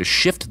in order to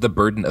shift the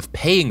burden of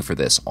paying for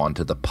this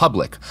onto the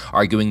public,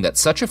 arguing that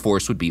such a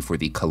force would be for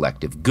the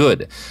collective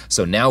good.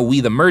 So now we,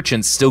 the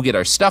merchants, still get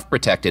our stuff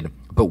protected,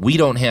 but we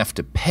don't have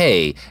to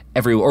pay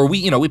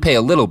we pay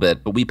a little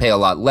bit, but we pay a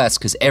lot less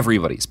because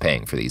everybody's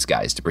paying for these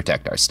guys to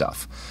protect our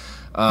stuff.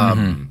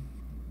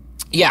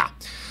 Yeah.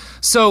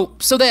 So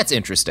that's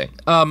interesting.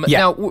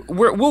 Now,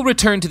 we'll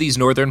return to these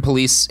northern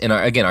police.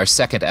 Our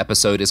second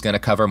episode is going to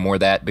cover more of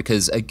that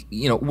because,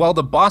 while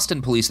the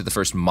Boston police are the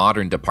first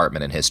modern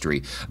department in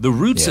history, the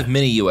roots of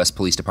many U.S.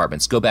 police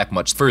departments go back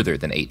much further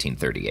than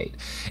 1838.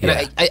 And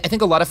I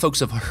think a lot of folks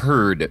have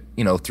heard,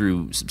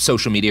 through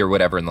social media or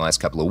whatever in the last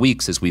couple of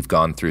weeks as we've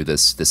gone through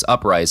this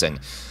uprising,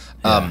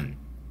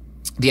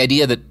 the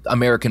idea that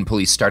American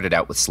police started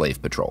out with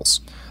slave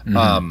patrols.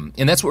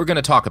 And that's what we're going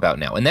to talk about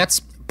now. And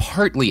that's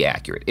partly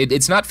accurate.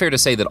 It's not fair to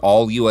say that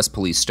all U.S.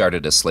 police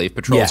started as slave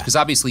patrols because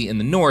obviously in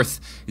the North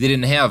they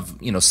didn't have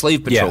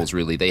slave patrols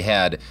really. They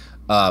had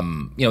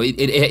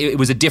it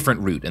was a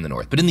different route in the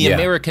North. But in the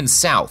American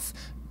South,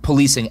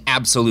 policing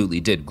absolutely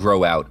did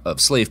grow out of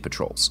slave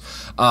patrols.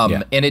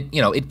 And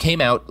it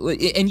came out,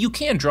 and you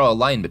can draw a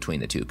line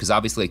between the two because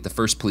obviously the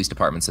first police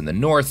departments in the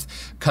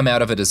North come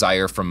out of a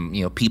desire from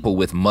people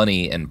with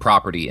money and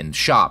property and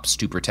shops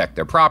to protect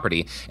their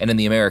property, and in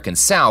the American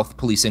South,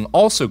 policing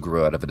also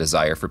grew out of a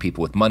desire for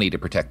people with money to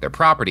protect their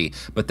property,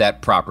 but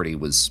that property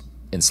was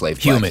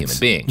enslaved by human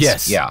beings.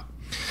 Yes.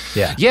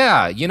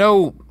 Yeah.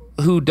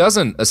 Who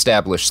doesn't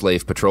establish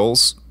slave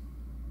patrols?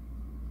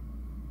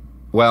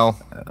 Well,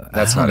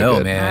 that's not know,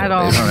 good. Man. I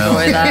don't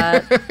enjoy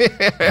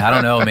that. I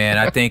don't know, man.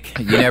 I think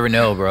you never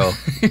know, bro.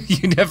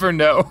 You never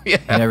know. Yeah.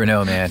 You never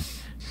know, man.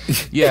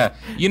 Yeah.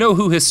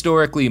 Who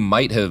historically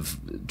might have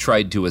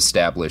tried to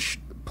establish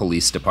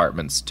police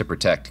departments to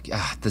protect?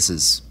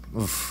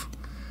 Oof.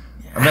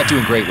 I'm not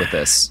doing great with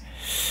this.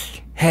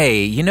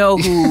 Hey, you know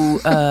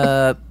who?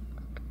 I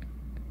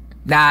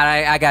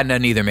got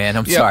none either, man.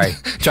 I'm sorry.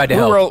 Tried to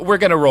help. We're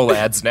going to roll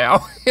ads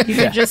now. You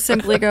could just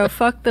simply go,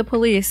 fuck the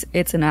police.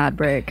 It's an ad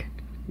break.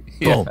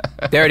 Boom.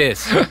 There it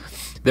is.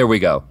 There we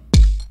go.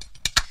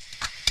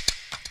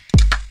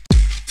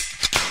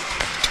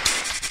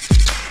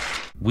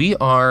 We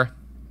are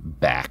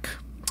back.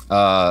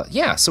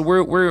 So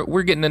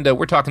we're getting into,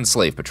 we're talking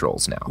slave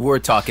patrols now. We're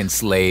talking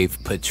slave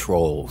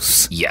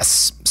patrols.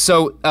 Yes.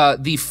 So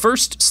the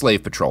first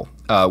slave patrol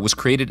was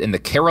created in the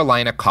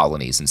Carolina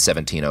colonies in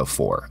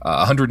 1704,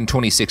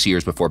 126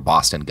 years before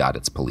Boston got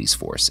its police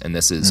force. And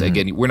this is,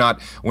 again, we're not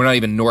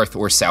even North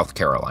or South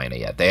Carolina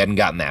yet. They hadn't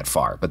gotten that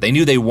far, but they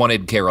knew they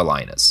wanted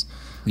Carolinas.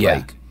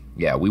 Yeah.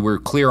 We were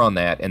clear on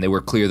that, and they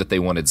were clear that they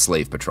wanted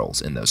slave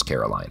patrols in those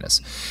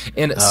Carolinas.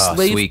 And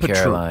sweet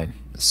Caroline.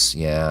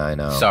 Yeah, I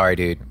know. Sorry,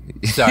 dude.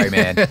 Sorry,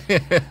 man.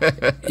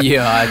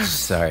 I'm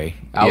sorry.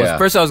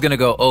 First I was gonna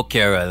go, oh,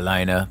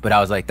 Carolina, but I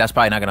was like, that's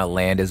probably not gonna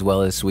land as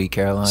well as Sweet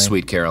Carolina.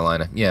 Sweet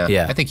Carolina.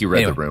 Yeah. I think you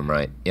read the room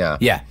right.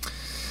 Yeah.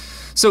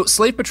 So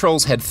slave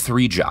patrols had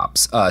three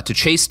jobs: to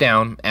chase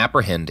down,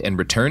 apprehend, and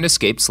return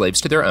escaped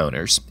slaves to their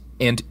owners,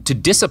 and to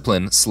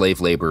discipline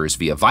slave laborers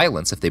via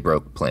violence if they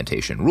broke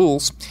plantation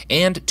rules,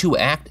 and to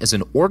act as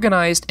an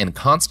organized and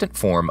constant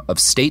form of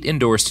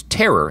state-endorsed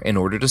terror in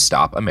order to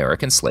stop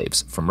American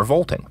slaves from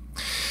revolting.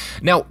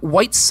 Now,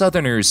 white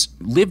Southerners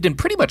lived in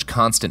pretty much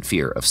constant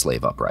fear of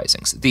slave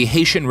uprisings. The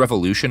Haitian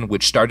Revolution,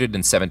 which started in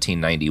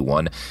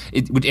 1791,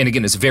 and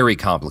again, is very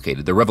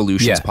complicated. The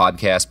Revolutions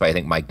podcast by, I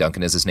think, Mike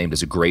Duncan is his name,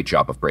 does a great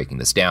job of breaking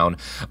this down.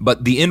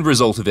 But the end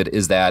result of it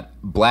is that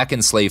black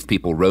enslaved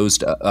people rose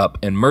up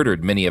and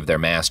murdered many of their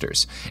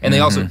masters. And they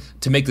also,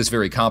 to make this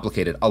very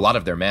complicated, a lot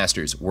of their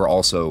masters were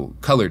also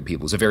colored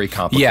people. It's a very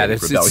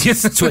complicated rebellion.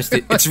 It's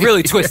twisted. It's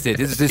really twisted.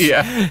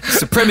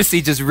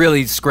 Supremacy just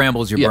really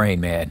scrambles your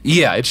brain, man.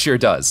 Yeah, it sure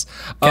does.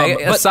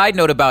 A side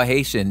note about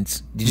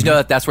Haitians. Did you know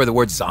that that's where the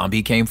word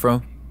zombie came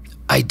from?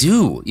 I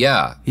do,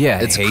 yeah. Yeah,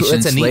 Haitian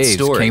it's a neat slaves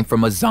story. came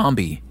from a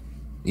zombie.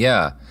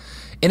 Yeah.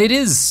 And it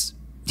is,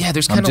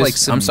 there's kind of like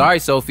some... I'm sorry,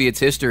 Sophie, it's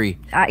history.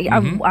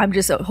 I'm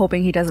just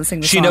hoping he doesn't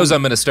sing the song. She knows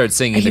I'm going to start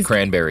singing the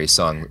Cranberries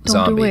song,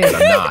 Zombie, but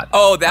I'm not.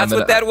 Oh, that's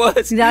what that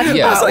was? That's what I was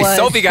that like, was.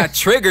 Sophie got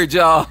triggered,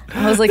 y'all.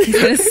 I was like,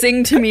 he's going to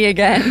sing to me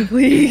again,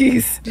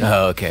 please.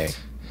 Oh, okay.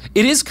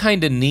 It is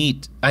kind of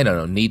neat. I don't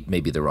know, neat may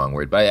be the wrong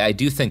word, but I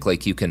do think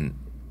like you can...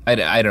 I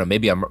don't know,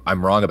 maybe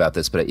I'm wrong about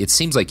this, but it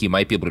seems like you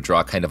might be able to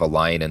draw kind of a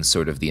line and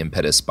sort of the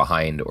impetus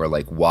behind, or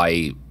like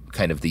why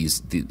kind of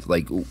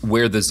like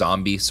where the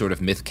zombie sort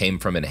of myth came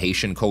from in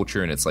Haitian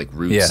culture, and it's like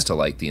roots to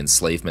like the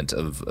enslavement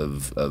of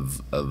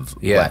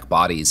black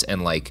bodies,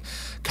 and like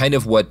kind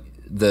of what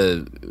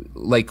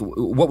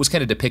what was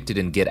kind of depicted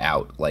in Get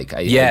Out. Like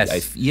It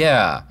is.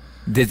 Yeah.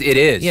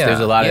 There's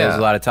a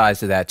lot of ties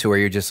to that, to where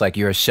you're just like,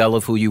 you're a shell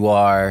of who you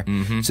are.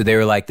 So they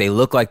were like, they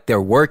look like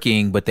they're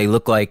working, but they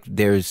look like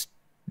there's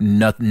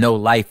no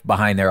life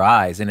behind their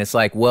eyes. And it's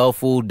like, well,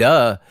 fool,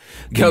 duh.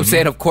 You know what I'm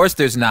saying? Of course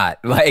there's not.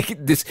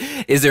 Like, this,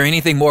 is there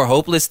anything more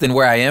hopeless than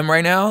where I am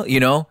right now?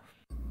 You know?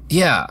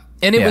 Yeah.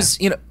 And it was,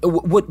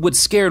 what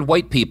scared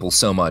white people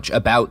so much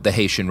about the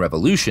Haitian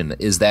Revolution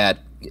is that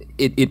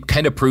it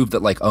kind of proved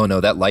that, like, oh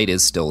no, that light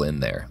is still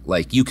in there.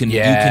 Like, you can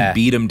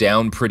beat them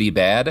down pretty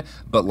bad,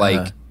 but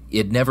like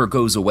it never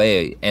goes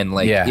away. And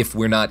like if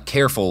we're not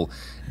careful,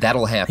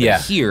 that'll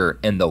happen here,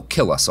 and they'll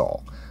kill us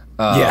all.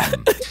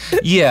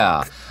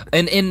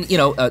 And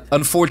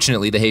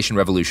unfortunately, the Haitian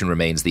Revolution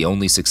remains the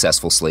only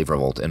successful slave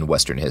revolt in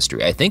Western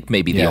history. I think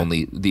maybe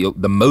the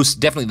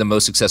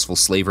most successful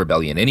slave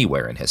rebellion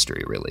anywhere in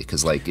history, really,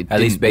 because like at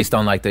least based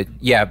on like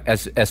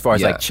as far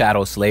as like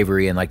chattel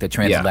slavery and like the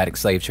transatlantic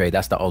slave trade,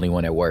 that's the only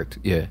one that worked.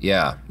 Which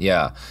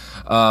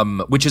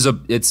is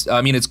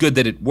it's good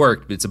that it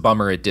worked. It's a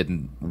bummer it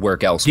didn't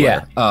work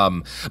elsewhere.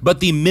 But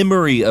the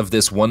memory of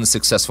this one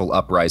successful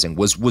uprising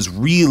was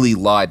really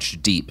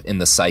lodged deep in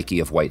the psyche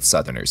of white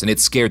Southerners, and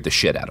it scared the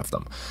shit out of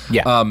them.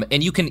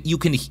 And you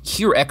can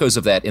hear echoes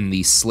of that in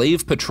the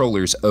Slave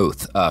Patroller's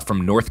Oath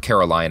from North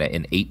Carolina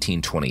in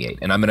 1828,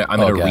 and I'm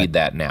gonna read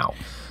that now.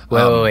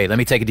 Wait, let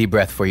me take a deep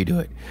breath before you do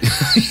it.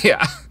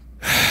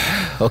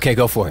 Okay,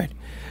 go for it.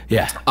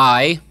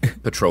 I,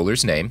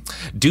 patroller's name,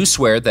 do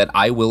swear that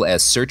I will,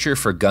 as searcher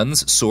for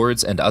guns,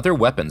 swords, and other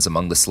weapons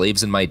among the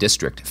slaves in my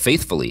district,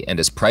 faithfully and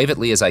as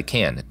privately as I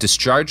can,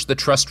 discharge the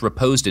trust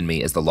reposed in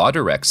me as the law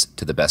directs,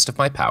 to the best of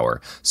my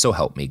power, so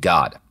help me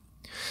God.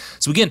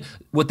 So again,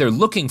 what they're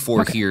looking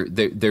for here,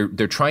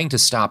 they're trying to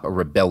stop a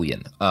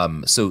rebellion.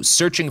 So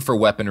searching for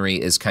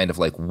weaponry is kind of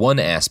like one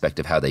aspect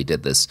of how they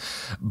did this,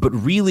 but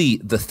really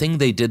the thing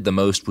they did the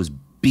most was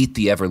beat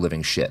the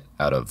ever-living shit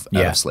out of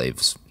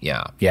slaves.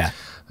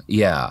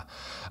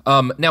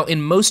 Now,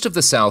 in most of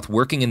the South,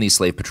 working in these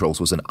slave patrols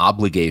was an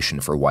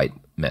obligation for white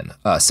men,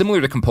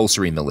 similar to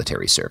compulsory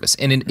military service.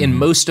 And in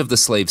most of the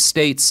slave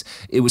states,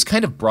 it was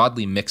kind of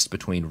broadly mixed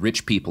between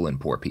rich people and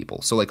poor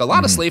people. So like a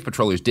lot of slave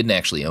patrollers didn't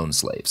actually own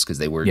slaves because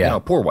they were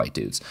poor white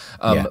dudes.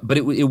 But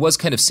it was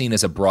kind of seen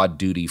as a broad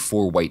duty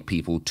for white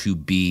people to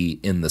be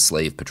in the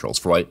slave patrols,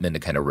 for white men to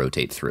kind of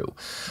rotate through.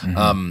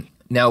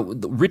 Now,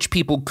 rich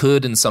people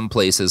could, in some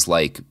places,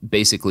 like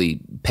basically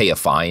pay a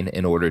fine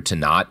in order to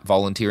not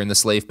volunteer in the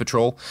slave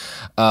patrol.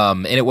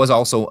 And it was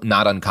also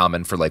not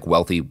uncommon for like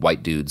wealthy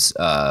white dudes,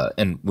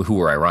 and who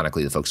were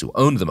ironically the folks who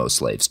owned the most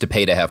slaves, to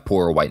pay to have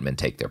poorer white men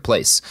take their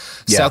place.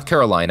 South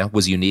Carolina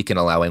was unique in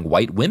allowing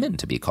white women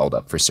to be called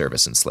up for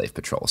service in slave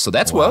patrol. So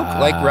that's woke,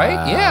 like,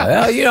 right? Yeah.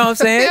 Well, you know what I'm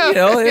saying?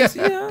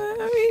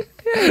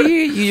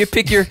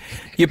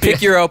 You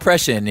pick your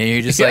oppression, and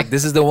you're just like,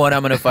 this is the one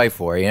I'm going to fight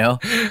for, you know?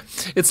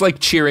 It's like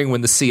cheering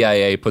when the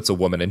CIA puts a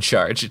woman in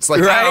charge. It's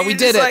like, right? Oh, we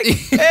did it. Like,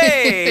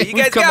 hey, you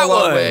guys got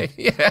one. Way.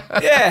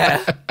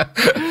 Yeah.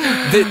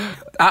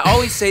 I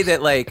always say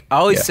that, like,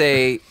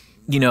 say,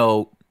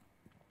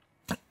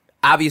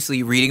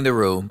 obviously reading the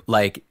room,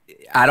 like,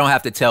 I don't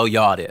have to tell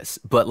y'all this,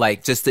 but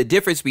like just the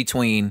difference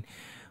between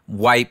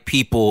white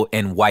people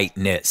and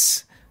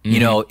whiteness,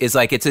 is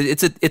like, it's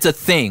a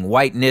thing.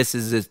 Whiteness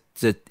is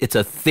it's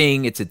a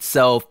thing. It's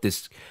itself.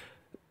 It's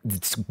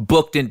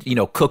booked in,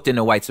 cooked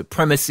into white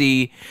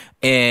supremacy.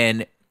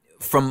 And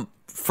from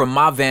from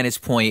my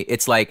vantage point,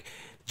 it's like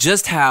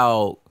just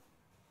how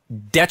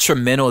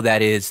detrimental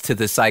that is to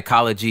the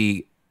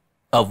psychology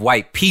of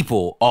white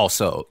people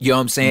also. You know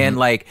what I'm saying?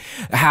 Like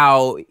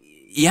how,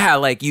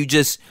 like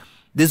this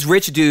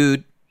rich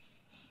dude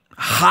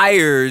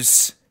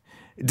hires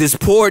this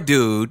poor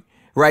dude,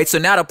 right? So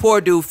now the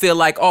poor dude feel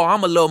like, oh,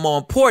 I'm a little more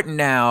important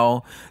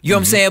now. You know what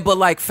I'm saying? But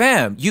like,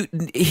 fam,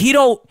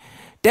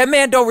 that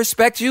man don't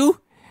respect you.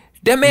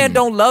 That man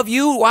don't love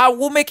you. Why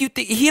will make you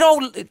think he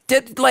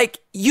don't like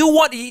you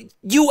want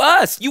you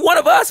us? You one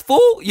of us, fool.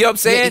 You know what I'm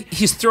saying? Yeah,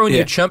 he's throwing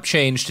you chump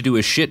change to do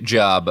a shit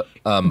job.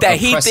 That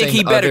he think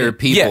he better other than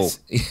people.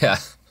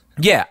 Yes.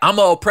 Yeah, I'm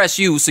gonna oppress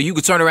you so you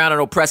can turn around and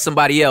oppress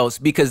somebody else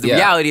because the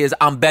reality is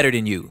I'm better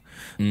than you.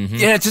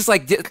 Yeah, it's just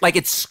like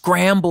it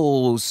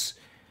scrambles.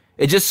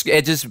 It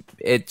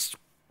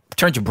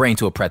turns your brain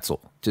to a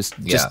pretzel. Just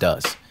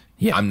does.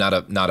 Yeah, I'm not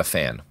a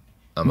fan.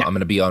 I'm going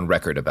to be on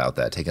record about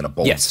that, taking a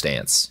bold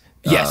stance.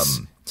 Yes.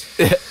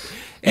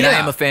 And I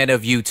am a fan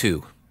of you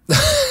too.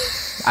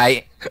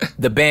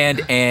 The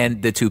band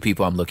and the two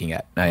people I'm looking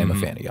at. I am a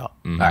fan of y'all.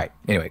 All right.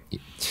 Anyway.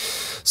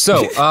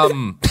 So,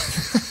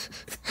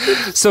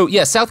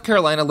 South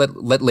Carolina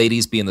let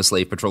ladies be in the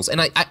slave patrols,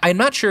 and I'm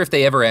not sure if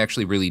they ever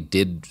actually really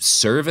did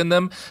serve in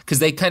them because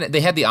they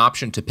had the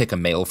option to pick a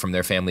male from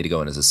their family to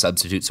go in as a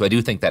substitute. So I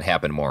do think that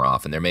happened more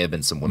often. There may have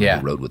been some women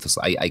who rode with us.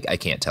 I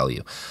can't tell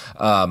you,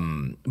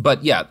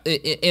 but yeah,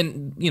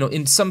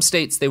 in some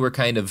states they were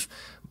kind of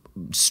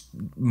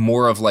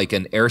more of like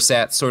an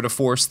airsat sort of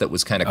force that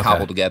was kind of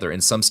cobbled together. In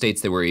some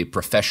states, they were a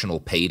professional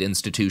paid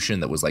institution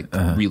that was like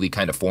really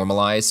kind of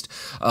formalized.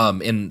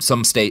 In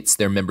some states,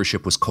 their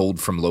membership was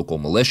culled from local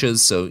militias.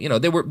 So,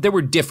 they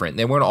were different.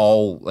 They weren't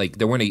all like,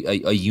 they weren't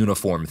a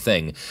uniform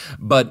thing,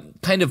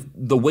 but kind of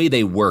the way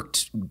they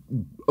worked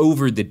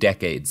over the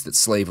decades that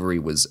slavery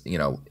was,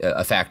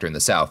 a factor in the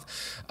South,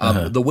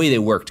 the way they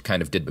worked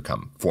kind of did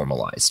become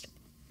formalized.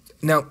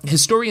 Now,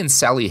 historian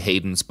Sally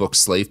Hayden's book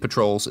Slave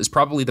Patrols is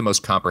probably the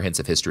most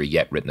comprehensive history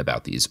yet written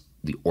about the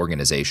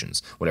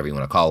organizations, whatever you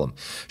want to call them.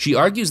 She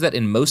argues that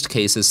in most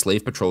cases,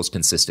 slave patrols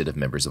consisted of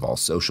members of all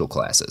social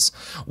classes.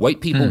 White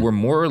people were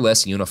more or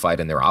less unified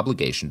in their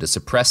obligation to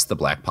suppress the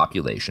black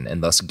population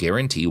and thus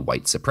guarantee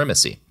white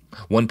supremacy.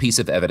 One piece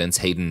of evidence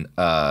Haddon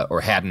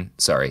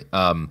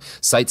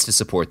cites to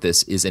support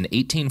this is an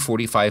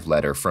 1845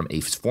 letter from a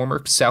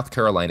former South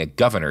Carolina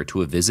governor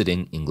to a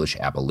visiting English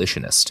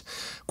abolitionist.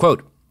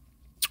 Quote,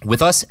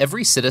 "With us,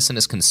 every citizen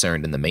is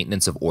concerned in the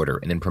maintenance of order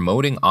and in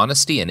promoting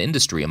honesty and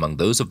industry among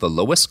those of the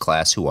lowest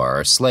class who are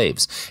our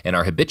slaves, and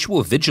our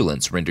habitual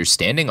vigilance renders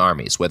standing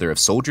armies, whether of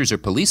soldiers or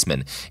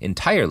policemen,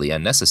 entirely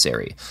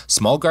unnecessary.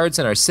 Small guards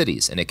in our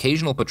cities and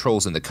occasional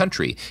patrols in the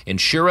country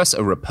ensure us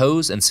a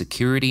repose and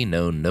security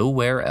known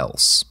nowhere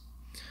else."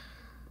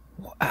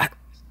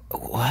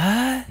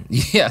 What?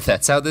 Yeah,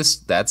 that's how this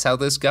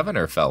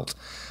governor felt.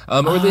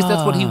 Or at least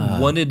that's what he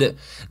wanted.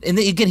 And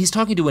again, he's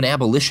talking to an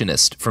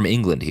abolitionist from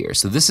England here.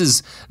 So this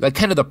is like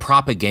kind of the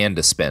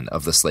propaganda spin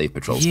of the slave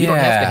patrols. We don't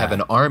have to have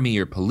an army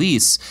or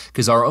police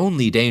because our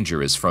only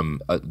danger is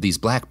from these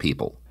black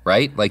people,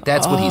 right? Like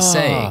that's what he's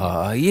saying.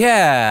 Oh,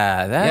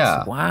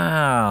 yeah.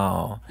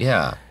 Wow.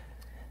 Yeah.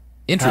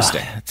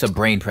 Interesting. It's a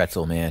brain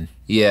pretzel, man.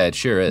 Yeah, it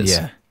sure is.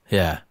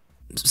 Yeah.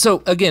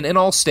 So, again, in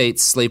all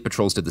states, slave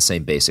patrols did the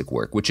same basic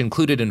work, which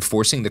included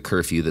enforcing the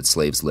curfew that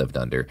slaves lived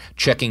under,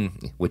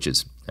 checking, which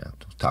is,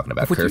 talking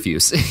about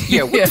curfews.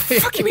 What the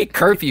fuck you mean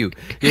curfew?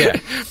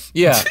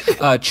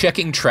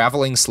 Checking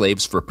traveling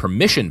slaves for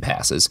permission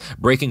passes,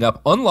 breaking up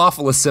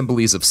unlawful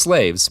assemblies of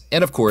slaves,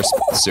 and, of course,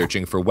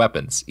 searching for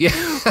weapons. Yeah.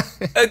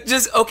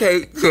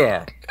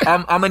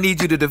 I'm gonna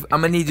need you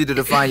to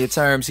define your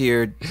terms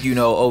here,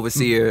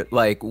 overseer.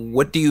 Like,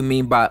 what do you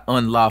mean by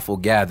unlawful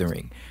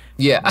gathering?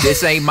 Yeah.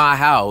 This ain't my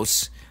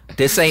house.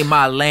 This ain't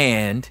my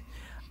land.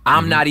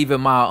 I'm not even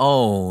my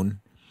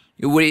own.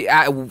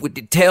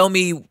 Tell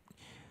me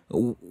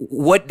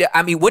what do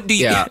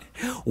you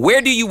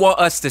where do you want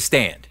us to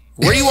stand?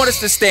 Where do you want us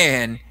to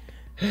stand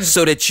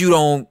so that you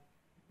don't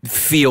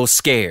feel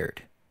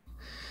scared?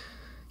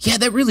 Yeah,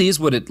 that really is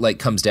what it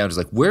comes down to. Is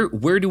like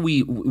where do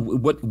we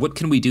what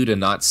can we do to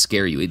not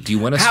scare you? Do you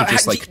want us to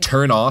just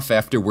turn off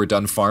after we're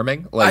done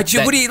farming? What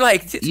do you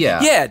like?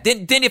 Yeah.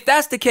 Then if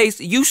that's the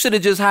case, you should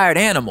have just hired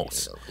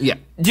animals. Yeah.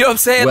 You know what I'm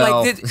saying?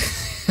 Well,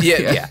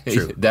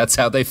 True. That's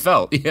how they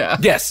felt. Yeah.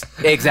 Yes,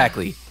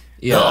 exactly.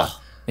 Yeah.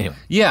 Ugh. Anyway.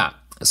 Yeah.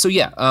 So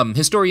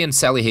historian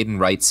Sally Hayden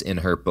writes in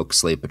her book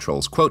Slave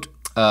Patrols, quote,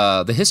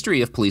 "The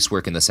history of police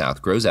work in the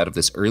South grows out of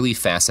this early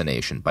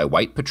fascination by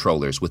white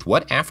patrollers with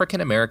what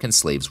African-American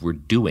slaves were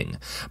doing.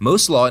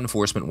 Most law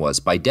enforcement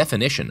was, by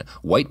definition,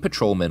 white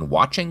patrolmen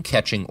watching,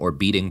 catching, or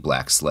beating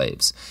black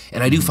slaves."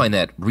 And I do find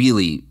that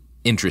really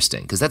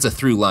interesting because that's a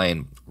through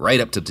line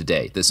right up to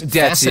today. This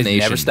fascination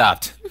never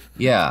stopped.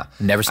 Yeah.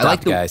 Never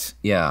stopped, guys.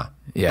 Yeah.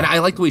 And I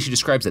like the way she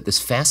describes it, this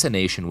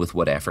fascination with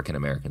what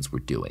African-Americans were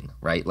doing,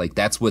 right? Like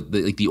that's what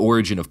the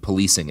origin of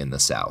policing in the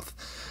South.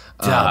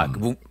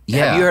 Dog.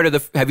 Have you heard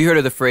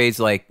of the phrase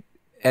like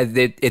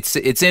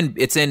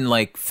it's in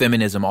like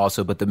feminism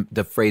also, but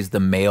the phrase the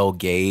male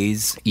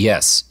gaze.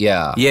 Yes,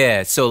 yeah.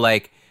 Yeah, so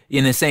like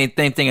in the same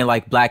thing in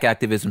like black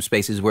activism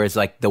spaces where it's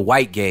like the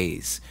white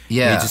gaze.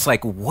 Yeah. And it's just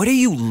like, what are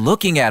you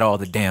looking at all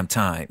the damn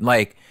time?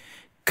 Like,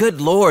 good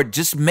Lord,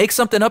 just make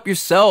something up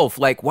yourself.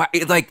 Like, why?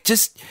 Like,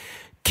 just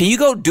can you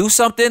go do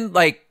something?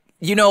 Like,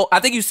 you know, I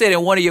think you said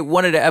in one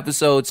of the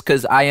episodes,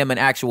 because I am an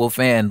actual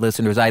fan,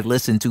 listeners, I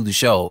listened to the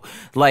show,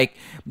 like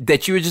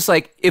that you were just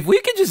like, if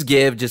we could just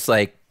give just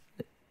like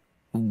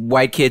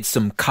white kids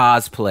some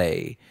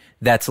cosplay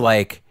that's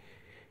like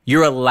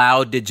you're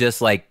allowed to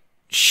just like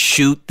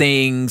shoot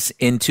things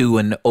into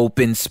an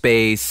open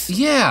space.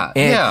 Yeah,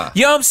 and, yeah.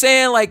 You know what I'm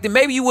saying? Like, then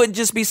maybe you wouldn't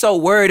just be so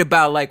worried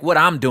about like what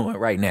I'm doing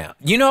right now.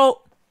 You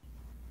know?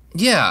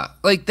 Yeah,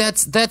 like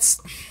that's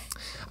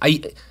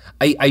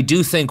I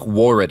do think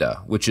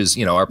Warrida, which is,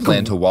 you know, our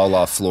plan to wall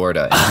off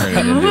Florida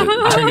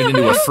and turn it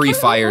into a free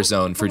fire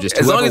zone for just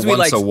whoever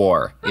wants a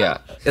war. Yeah.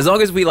 As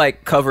long as we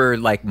like cover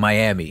like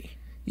Miami.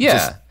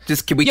 Yeah.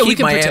 Just can we keep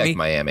Miami? Protect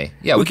Miami.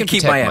 Yeah, we can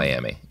keep protect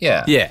Miami.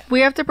 Yeah. Yeah.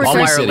 We have to All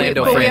my protect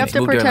Orlando but we friends have to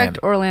moved protect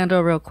Orlando.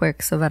 Orlando real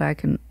quick so that I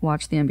can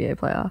watch the NBA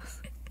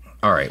playoffs.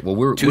 All right. Well,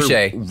 we're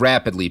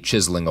rapidly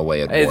chiseling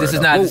away at Hey, Warrida. this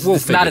is not we'll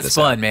it's not as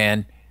fun, out.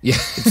 Man. Yeah.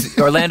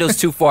 Orlando's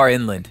too far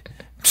inland.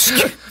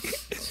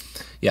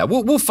 Yeah,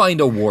 we'll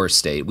find a war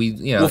state.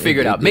 We'll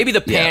figure it out. Maybe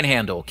the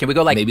Panhandle. Can we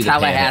go like maybe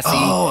Tallahassee?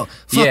 Oh,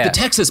 fuck the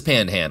Texas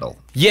Panhandle.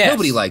 Yes.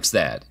 Nobody likes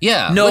that.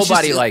 Yeah,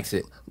 nobody likes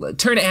it.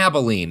 Turn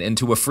Abilene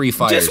into a free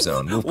fire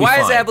zone. We'll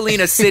why is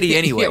Abilene a city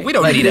anyway? Yeah, we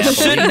don't need Abilene. It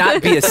should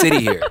not be a city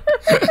here.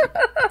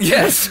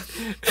 Yes.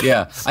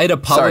 Yeah, I'd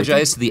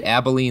apologize to the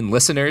Abilene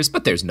listeners,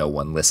 but there's no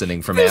one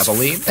listening from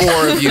Abilene.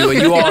 4 of you,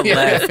 and you all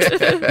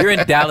left. You're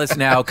in Dallas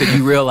now because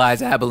you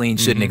realize Abilene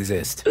shouldn't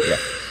exist. Yeah.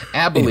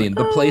 Abilene,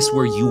 the place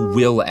where you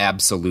will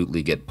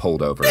absolutely get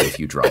pulled over if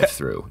you drive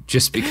through,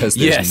 just because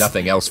there's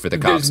nothing else for the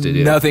cops to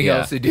do. Nothing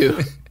else to do.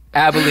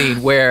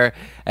 Abilene, where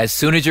as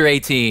soon as you're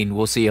 18,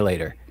 we'll see you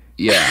later.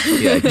 Yeah,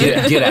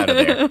 get out of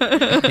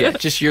there. Yeah,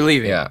 just you're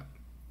leaving. Yeah.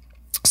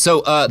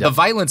 So the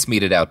violence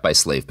meted out by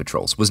slave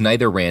patrols was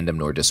neither random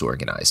nor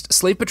disorganized.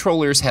 Slave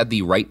patrollers had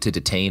the right to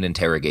detain,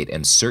 interrogate,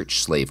 and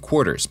search slave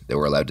quarters. They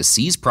were allowed to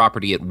seize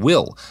property at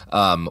will,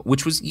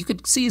 which was, you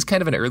could see, as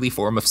kind of an early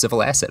form of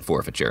civil asset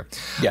forfeiture.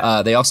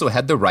 Yeah. They also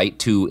had the right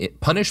to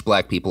punish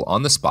black people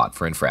on the spot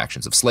for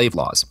infractions of slave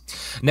laws.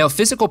 Now,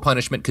 physical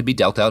punishment could be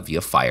dealt out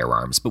via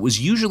firearms, but was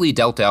usually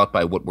dealt out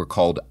by what were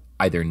called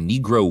either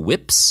Negro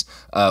whips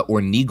or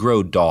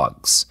Negro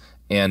dogs.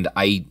 And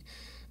I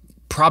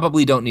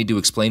probably don't need to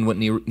explain what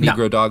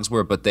Negro dogs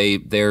were, but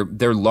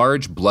they're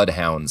large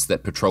bloodhounds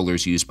that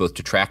patrollers used both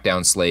to track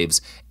down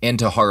slaves and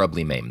to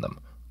horribly maim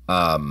them.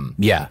 And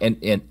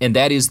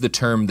that is the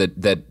term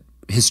that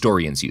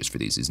historians use for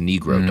these, is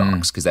Negro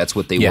dogs, because that's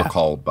what they were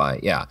called by.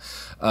 Yeah.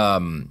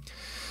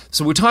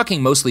 So we're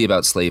talking mostly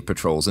about slave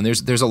patrols, and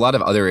there's a lot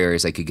of other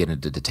areas I could get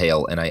into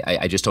detail, and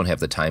I just don't have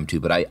the time to.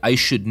 But I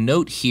should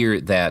note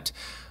here that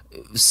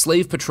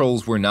slave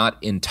patrols were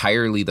not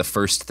entirely the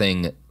first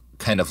thing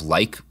kind of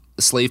like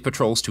slave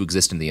patrols to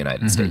exist in the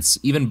United States.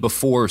 Even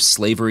before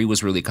slavery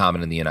was really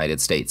common in the United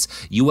States,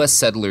 U.S.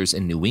 settlers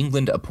in New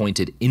England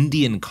appointed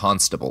Indian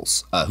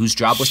constables whose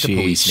job was to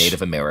police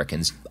Native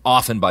Americans,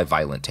 often by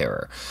violent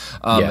terror.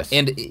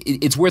 And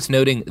it's worth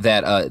noting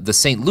that the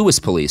St. Louis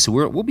police, who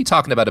we'll be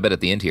talking about a bit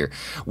at the end here,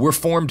 were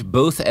formed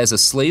both as a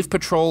slave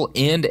patrol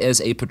and as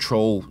a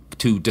patrol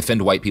to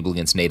defend white people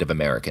against Native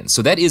Americans.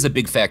 So that is a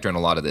big factor in a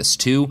lot of this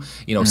too.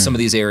 You know, some of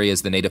these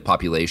areas, the Native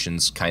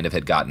populations kind of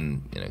had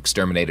gotten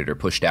exterminated or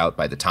pushed out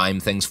by the time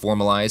things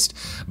formalized.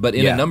 But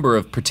in a number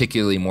of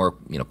particularly more,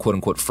 quote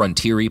unquote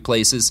frontier-y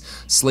places,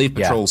 slave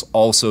patrols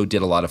also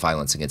did a lot of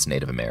violence against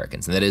Native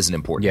Americans. And that is an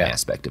important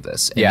aspect of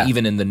this. And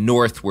even in the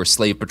North, where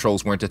slave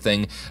patrols weren't a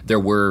thing, there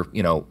were,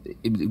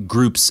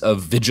 groups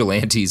of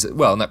vigilantes,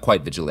 well, not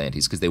quite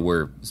vigilantes, because they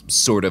were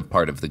sort of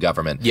part of the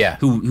government,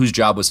 whose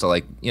job was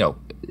to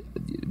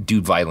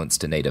do violence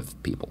to Native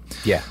people.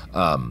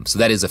 So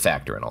that is a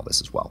factor in all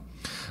this as well.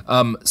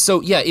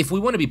 If we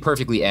want to be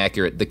perfectly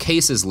accurate, the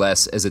case is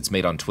less, as it's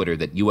made on Twitter,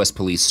 that U.S.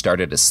 police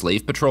started as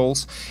slave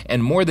patrols,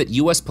 and more that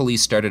U.S.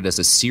 police started as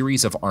a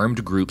series of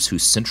armed groups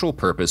whose central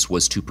purpose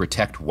was to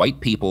protect white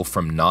people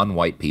from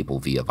non-white people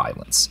via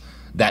violence.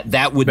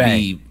 That would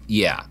be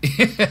that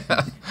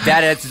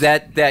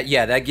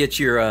gets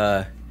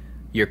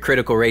your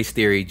critical race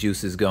theory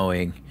juices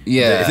going.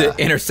 The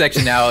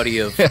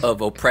intersectionality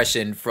of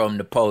oppression from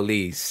the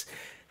police.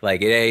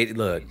 Like, it ain't,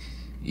 look,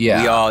 we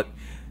all,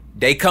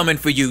 they coming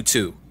for you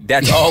too.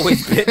 That's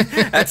always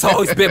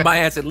been my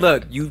answer.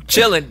 Look, you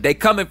chilling, they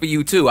coming for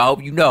you too. I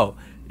hope you know.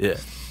 Yeah.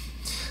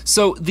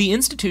 So the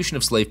institution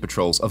of slave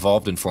patrols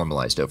evolved and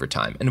formalized over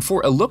time. And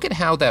for a look at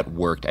how that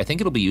worked, I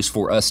think it'll be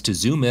useful for us to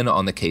zoom in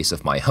on the case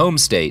of my home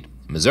state,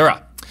 Missouri.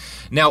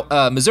 Now,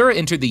 Missouri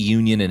entered the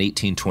Union in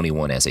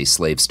 1821 as a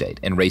slave state,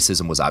 and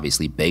racism was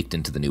obviously baked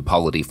into the new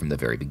polity from the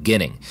very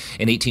beginning.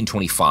 In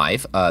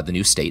 1825, the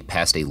new state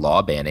passed a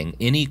law banning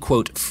any,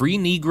 quote, free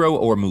Negro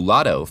or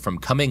mulatto from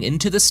coming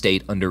into the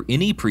state under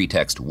any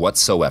pretext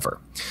whatsoever.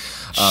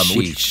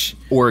 Which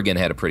Oregon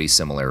had a pretty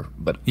similar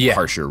but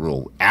harsher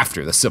rule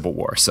after the Civil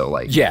War. So,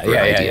 an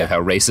idea of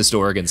how racist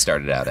Oregon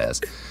started out as.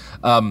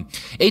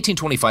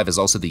 1825 is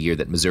also the year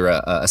that Missouri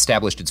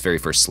established its very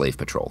first slave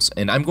patrols.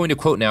 And I'm going to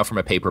quote now from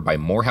a paper by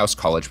Morehouse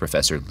College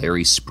professor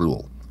Larry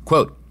Spruill.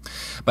 Quote,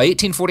 by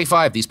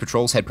 1845, these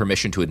patrols had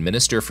permission to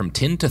administer from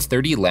 10 to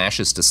 30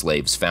 lashes to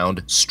slaves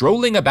found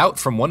strolling about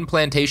from one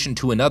plantation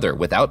to another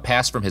without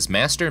pass from his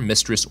master,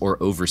 mistress,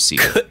 or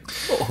overseer.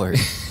 Lord.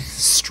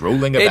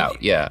 Strolling about,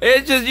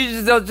 It's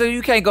just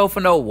you can't go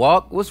for no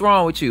walk. What's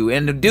wrong with you?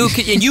 And the dude,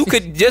 and you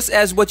could just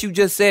as what you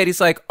just said.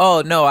 He's like,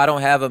 oh no, I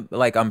don't have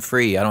I'm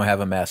free. I don't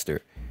have a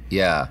master.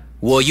 Yeah.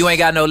 Well, you ain't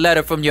got no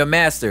letter from your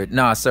master.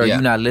 Nah, sir,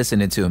 you're not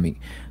listening to me.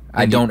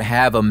 I don't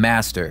have a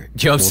master.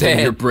 You know what I'm saying?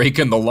 You're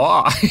breaking the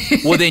law.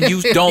 Well, then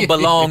you don't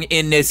belong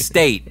in this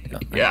state.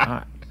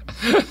 Yeah.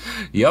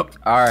 Yep.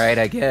 All right,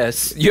 I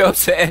guess. You know what I'm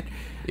saying?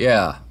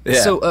 Yeah.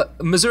 So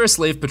Missouri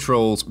slave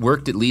patrols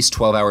worked at least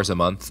 12 hours a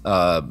month,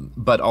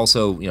 but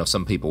also,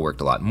 some people worked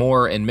a lot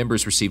more, and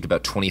members received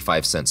about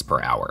 25 cents per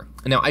hour.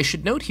 Now, I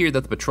should note here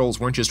that the patrols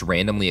weren't just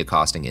randomly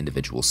accosting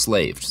individual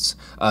slaves.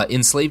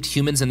 Enslaved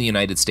humans in the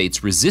United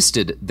States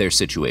resisted their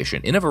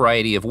situation in a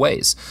variety of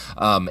ways.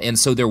 And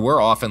so there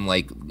were often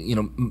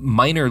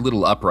minor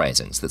little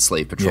uprisings that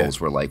slave patrols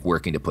were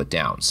working to put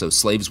down. So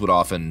slaves would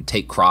often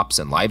take crops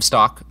and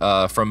livestock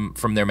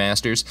from their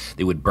masters.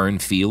 They would burn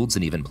fields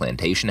and even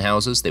plantation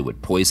houses. They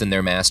would poison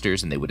their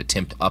masters, and they would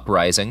attempt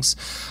uprisings.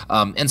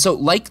 And so,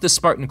 like the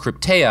Spartan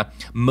Crypteia,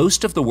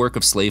 most of the work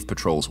of slave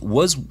patrols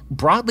was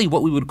broadly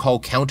what we would call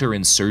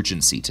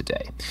counterinsurgency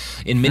today.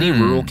 In many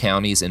rural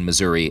counties in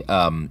Missouri,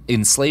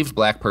 enslaved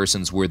black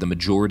persons were the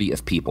majority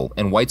of people,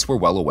 and whites were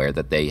well aware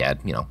that they had,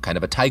 kind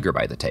of a tiger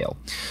by the tail.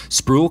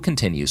 Spruill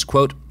continues,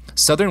 quote,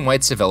 Southern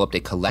whites developed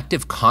a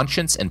collective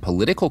conscience and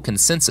political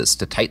consensus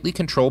to tightly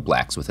control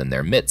blacks within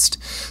their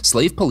midst.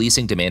 Slave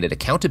policing demanded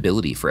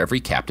accountability for every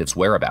captive's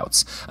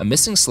whereabouts. A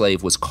missing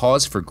slave was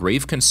cause for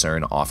grave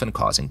concern, often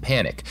causing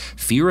panic.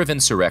 Fear of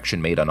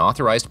insurrection made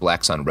unauthorized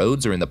blacks on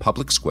roads or in the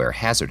public square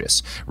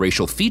hazardous.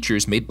 Racial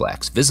features made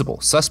blacks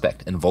visible,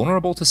 suspect, and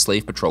vulnerable to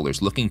slave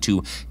patrollers looking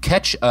to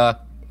catch a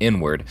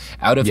inward,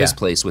 out of his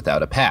place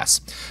without a pass.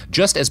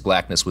 Just as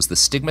blackness was the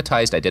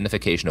stigmatized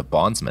identification of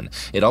bondsmen,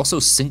 it also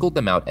singled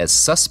them out as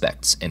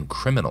suspects and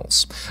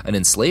criminals. An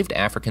enslaved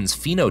African's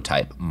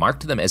phenotype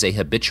marked them as a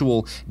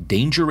habitual,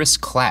 dangerous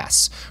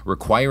class,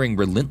 requiring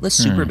relentless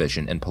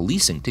supervision and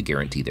policing to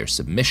guarantee their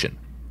submission.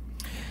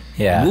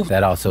 Yeah,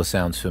 that also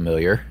sounds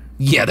familiar.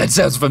 Yeah, that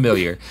sounds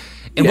familiar.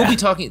 And we'll be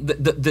talking,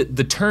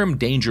 the term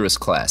dangerous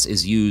class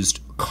is used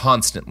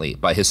constantly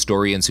by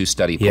historians who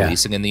study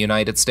policing in the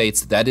United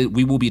States. That is,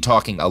 we will be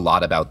talking a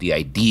lot about the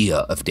idea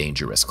of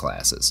dangerous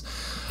classes.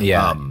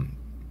 Yeah.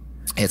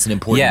 It's an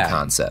important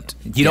concept.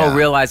 You don't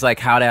realize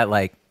how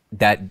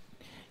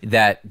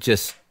that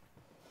just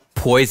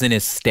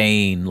poisonous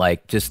stain,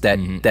 just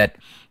that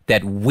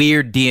that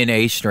weird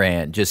DNA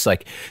strand just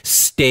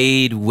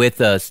stayed with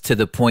us to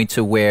the point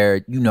to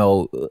where, I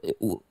know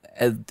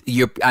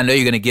you're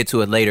going to get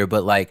to it later,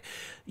 but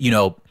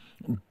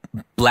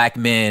black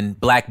men,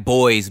 black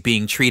boys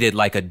being treated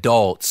like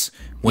adults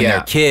when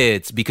they're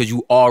kids because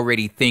you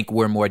already think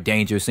we're more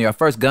dangerous. And our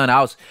first time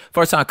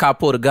a cop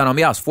pulled a gun on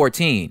me, I was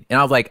 14. And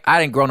I was like, I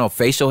didn't grow no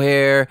facial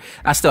hair.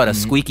 I still had a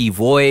squeaky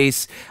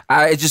voice.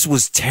 I just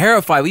was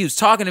terrified. He was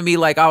talking to me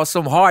like I was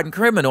some hardened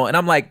criminal. And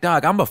I'm like,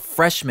 dog, I'm a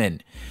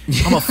freshman.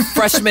 I'm a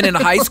freshman in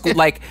high school.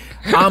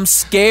 I'm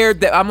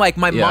scared that my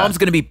mom's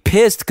going to be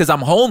pissed because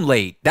I'm home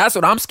late. That's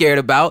what I'm scared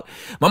about.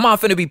 My mom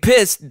finna be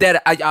pissed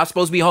that I'm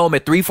supposed to be home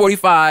at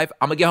 3:45.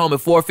 I'm going to get home at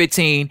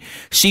 4:15.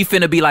 She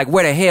finna be like,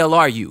 where the hell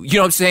are you? You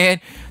know what I'm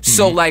saying?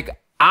 So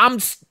I'm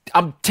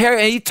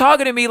terrified. And he's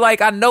talking to me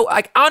like I know,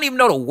 I don't even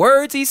know the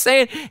words he's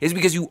saying. It's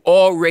because you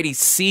already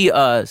see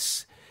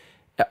us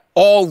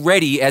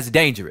already as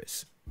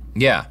dangerous.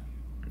 Yeah.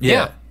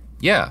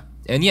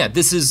 And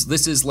this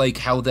is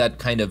how that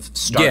kind of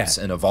starts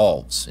and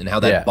evolves, and how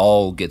that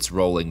ball gets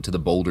rolling to the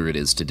boulder it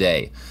is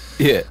today.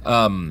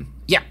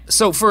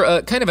 So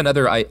for kind of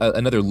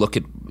another look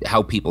at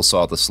how people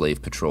saw the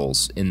slave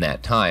patrols in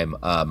that time,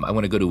 I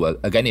want to go to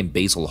a guy named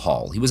Basil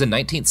Hall. He was a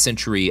 19th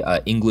century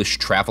English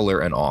traveler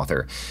and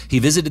author. He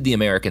visited the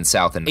American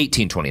South in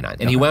 1829,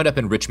 and he wound up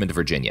in Richmond,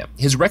 Virginia.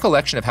 His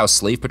recollection of how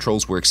slave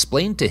patrols were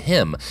explained to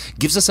him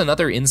gives us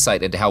another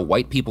insight into how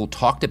white people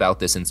talked about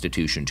this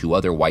institution to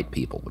other white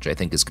people, which I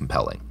think is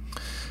compelling.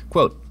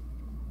 Quote,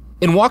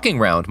 in walking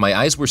round, my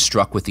eyes were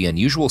struck with the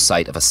unusual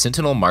sight of a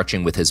sentinel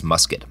marching with his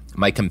musket.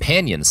 My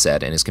companion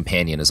said, and his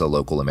companion is a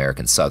local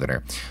American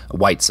Southerner, a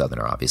white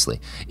Southerner, obviously,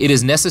 "It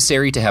is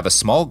necessary to have a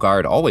small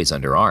guard always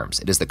under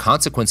arms. It is the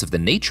consequence of the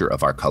nature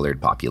of our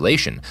colored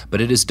population, but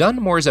it is done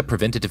more as a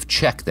preventative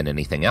check than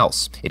anything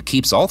else. It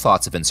keeps all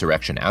thoughts of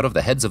insurrection out of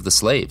the heads of the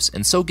slaves,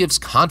 and so gives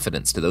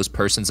confidence to those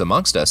persons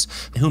amongst us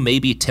who may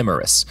be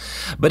timorous.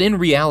 But in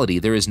reality,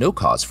 there is no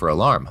cause for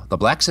alarm. The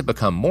blacks have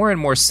become more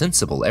and more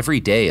sensible every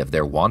day of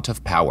their want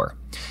of power."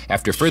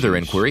 After further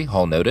inquiry,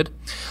 Hall noted,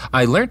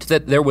 "I learnt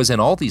that there was in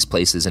all these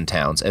places and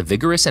towns a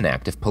vigorous and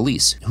active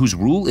police, whose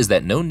rule is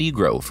that no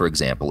Negro, for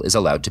example, is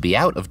allowed to be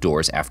out of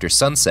doors after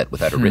sunset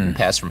without a written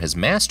pass from his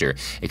master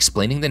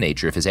explaining the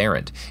nature of his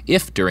errand.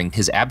 If, during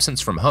his absence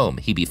from home,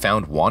 he be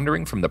found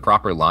wandering from the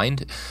proper line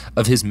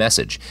of his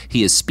message,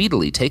 he is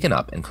speedily taken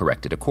up and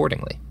corrected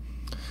accordingly."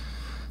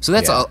 So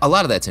that's a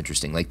lot of that's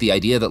interesting. Like the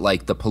idea that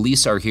like the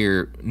police are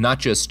here not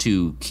just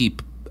to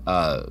keep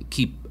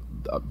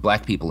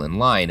black people in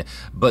line,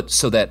 but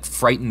so that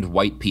frightened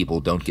white people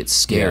don't get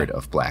scared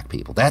of black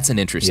people. That's an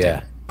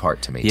interesting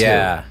part to me too.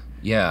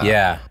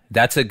 Yeah.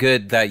 That's a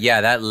good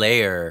that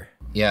layer.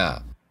 Yeah,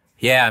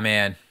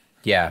 man.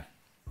 Yeah.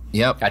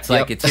 Yep. That's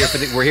like it's here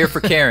for we're here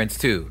for Karens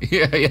too.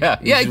 Yeah,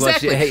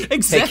 exactly. Hey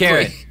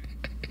Karen.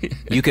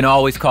 You can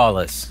always call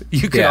us.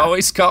 You can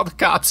always call the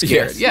cops,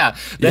 Karen. Yes. Yeah,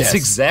 that's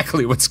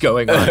exactly what's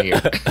going on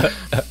here.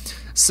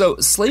 So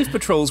slave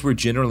patrols were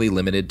generally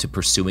limited to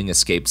pursuing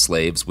escaped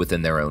slaves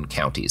within their own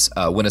counties.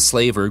 When a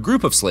slave or a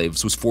group of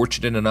slaves was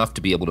fortunate enough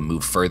to be able to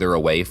move further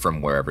away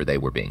from wherever they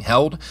were being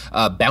held,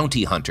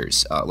 bounty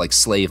hunters, like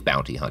slave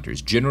bounty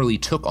hunters, generally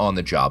took on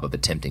the job of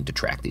attempting to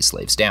track these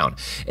slaves down.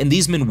 And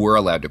these men were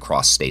allowed to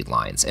cross state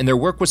lines, and their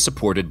work was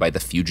supported by the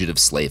Fugitive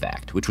Slave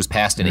Act, which was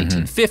passed in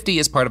 1850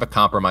 as part of a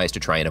compromise to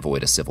try and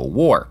avoid a civil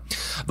war.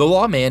 The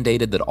law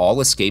mandated that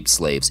all escaped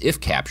slaves, if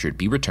captured,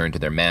 be returned to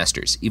their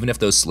masters, even if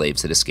those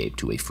slaves had escaped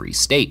to a free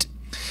state.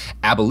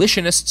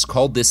 Abolitionists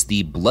called this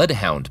the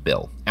Bloodhound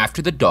Bill,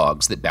 after the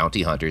dogs that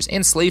bounty hunters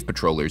and slave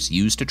patrollers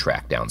used to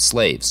track down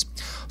slaves.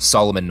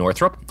 Solomon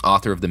Northrop,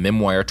 author of the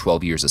memoir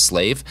 12 Years a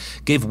Slave,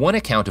 gave one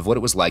account of what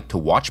it was like to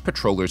watch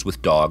patrollers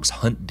with dogs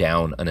hunt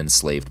down an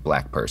enslaved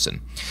black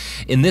person.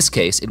 In this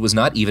case, it was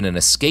not even an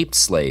escaped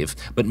slave,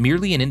 but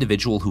merely an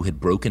individual who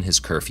had broken his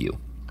curfew.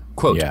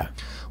 Quote,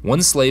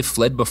 "One slave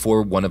fled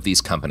before one of these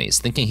companies,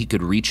 thinking he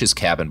could reach his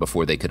cabin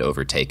before they could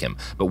overtake him.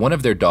 But one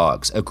of their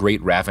dogs, a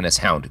great ravenous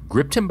hound,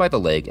 gripped him by the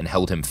leg and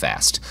held him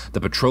fast.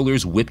 The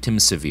patrollers whipped him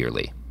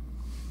severely."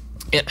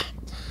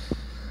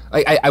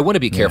 I want to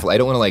be careful. I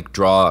don't want to like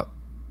draw,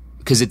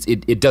 because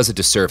it does a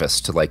disservice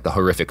to like the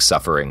horrific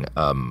suffering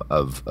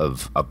of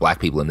black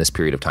people in this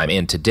period of time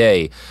and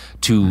today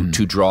to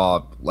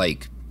draw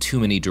like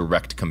too many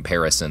direct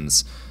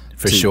comparisons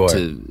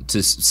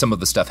to some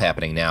of the stuff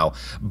happening now.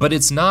 But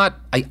it's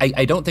not,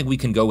 I don't think we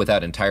can go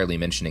without entirely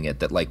mentioning it,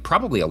 that like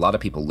probably a lot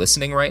of people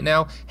listening right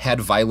now had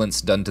violence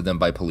done to them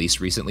by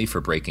police recently for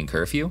breaking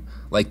curfew.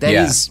 Like that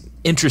is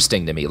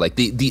interesting to me. Like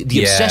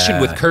the obsession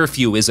with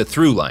curfew is a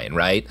through line,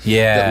 right?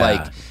 That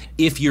like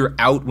if you're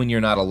out when you're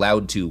not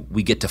allowed to,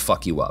 we get to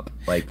fuck you up.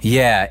 Like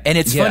and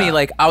it's funny,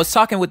 like I was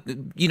talking with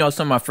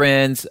some of my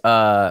friends,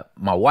 my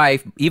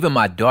wife, even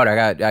my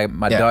daughter.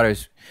 My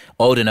daughter's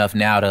old enough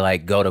now to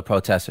like go to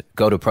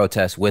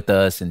protest with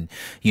us, and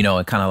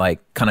and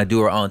kind of do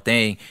her own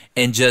thing,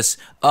 and just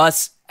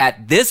us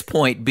at this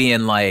point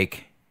being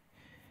like,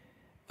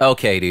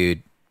 okay,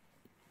 dude,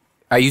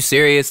 are you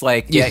serious?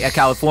 Like, at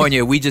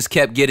California, we just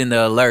kept getting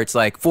the alerts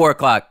like 4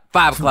 o'clock,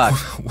 5 o'clock,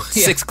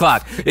 6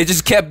 o'clock. It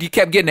just you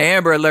kept getting the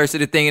Amber Alerts to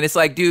the thing, and it's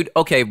like, dude,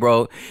 okay,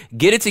 bro,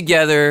 get it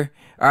together,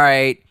 all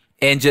right,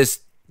 and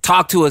just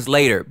talk to us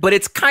later. But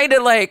it's kind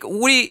of like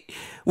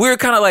we're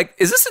kind of like,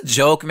 is this a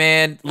joke,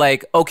 man?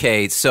 Like,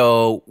 okay,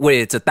 so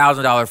it's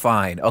 $1,000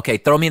 fine. Okay,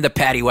 throw me in the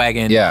paddy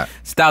wagon. Yeah.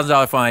 It's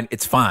 $1,000 fine.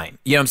 It's fine.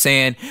 You know what I'm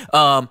saying?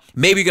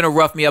 Maybe you're going to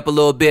rough me up a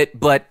little bit,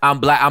 but I'm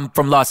black. I'm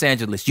from Los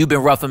Angeles. You've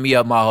been roughing me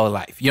up my whole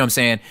life. You know what I'm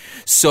saying?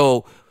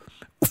 So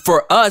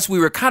for us, we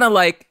were kind of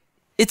like,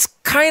 it's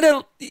kind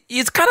of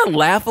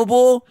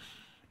laughable.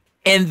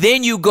 And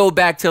then you go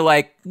back to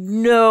like,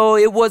 no,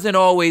 it wasn't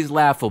always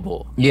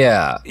laughable.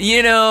 Yeah.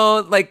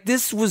 Like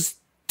this was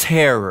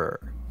terror.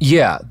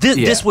 Yeah,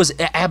 this was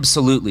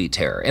absolutely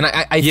terror. And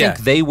I think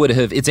they would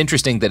have, it's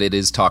interesting that it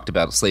is talked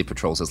about slave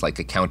patrols as like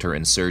a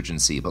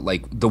counterinsurgency, but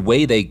like the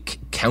way they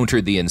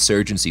countered the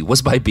insurgency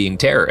was by being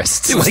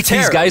terrorists. Like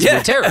these guys were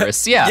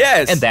terrorists,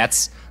 Yes. And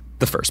that's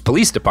the first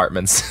police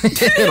departments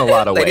in a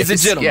lot of ways. Ladies and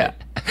gentlemen.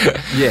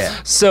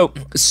 So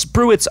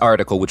Spruitt's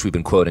article, which we've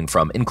been quoting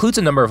from, includes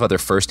a number of other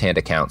firsthand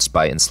accounts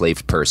by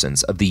enslaved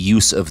persons of the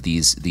use of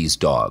these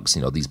dogs,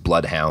 these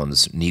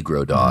bloodhounds,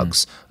 Negro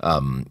dogs.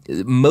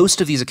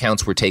 Most of these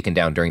accounts were taken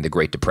down during the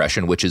Great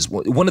Depression, which is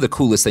one of the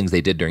coolest things they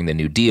did during the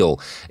New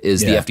Deal.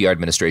 Is the FDR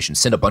administration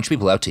sent a bunch of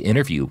people out to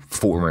interview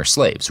former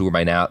slaves who were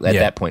by now at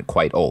that point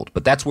quite old.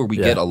 But that's where we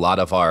get a lot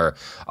of our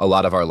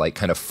like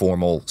kind of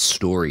formal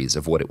stories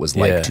of what it was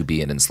like to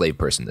be an enslaved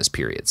person this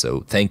period.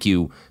 So thank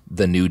you,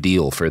 the New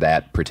Deal, for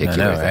that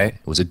particular thing. Right?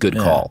 It was a good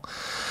call.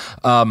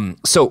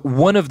 So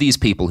one of these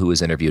people who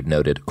was interviewed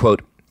noted,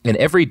 quote, In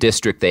every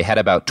district, they had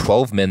about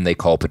 12 men they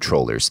call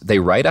patrollers. They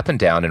ride up and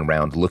down and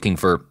round looking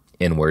for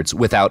inwards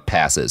without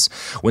passes.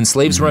 When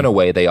slaves run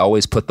away, they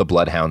always put the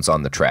bloodhounds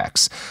on the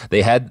tracks.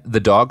 They had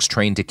the dogs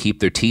trained to keep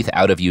their teeth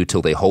out of you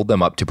till they hold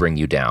them up to bring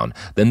you down.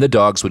 Then the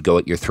dogs would go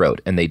at your throat,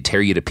 and they'd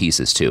tear you to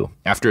pieces too.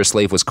 After a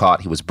slave was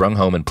caught, he was brung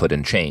home and put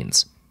in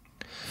chains.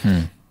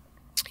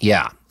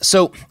 Yeah.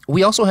 So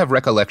we also have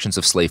recollections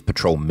of slave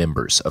patrol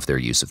members of their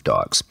use of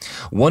dogs.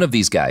 One of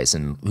these guys,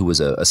 who was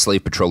a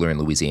slave patroller in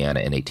Louisiana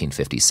in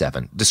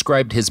 1857,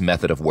 described his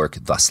method of work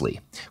thusly.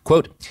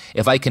 Quote,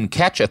 "If I can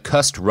catch a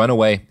cussed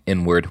runaway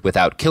inward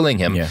without killing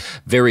him,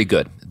 very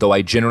good, though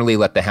I generally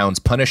let the hounds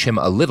punish him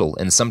a little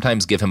and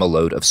sometimes give him a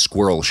load of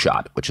squirrel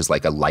shot, which is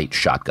like a light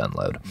shotgun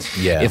load.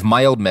 If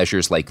mild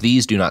measures like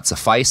these do not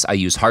suffice, I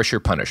use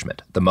harsher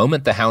punishment. The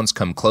moment the hounds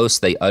come close,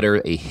 they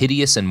utter a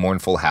hideous and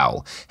mournful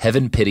howl.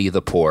 Heaven pity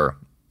the poor."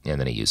 And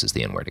then he uses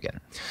the N-word again.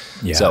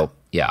 So,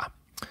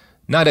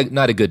 not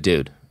a good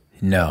dude.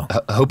 No.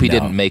 Hope he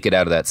didn't make it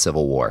out of that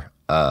Civil War.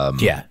 I'll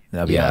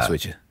be honest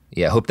with you.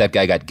 Yeah, hope that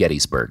guy got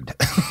Gettysburged.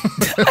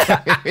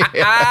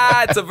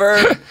 It's a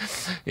verb.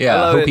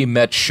 Yeah, hope he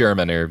met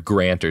Sherman or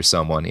Grant or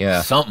someone.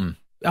 Yeah. Something.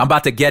 I'm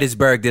about to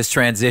Gettysburg this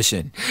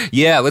transition.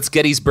 Yeah, let's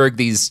Gettysburg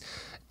these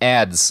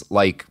ads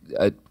like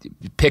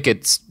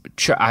Pickett's.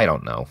 I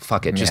don't know.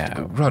 Fuck it. Just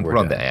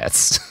run the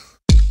ads.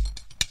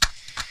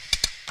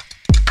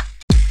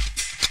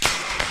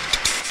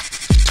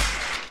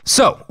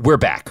 So, we're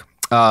back,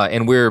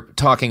 and we're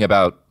talking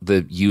about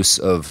the use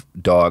of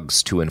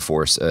dogs to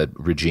enforce a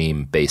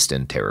regime based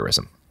in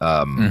terrorism,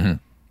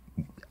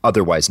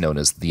 otherwise known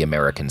as the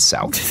American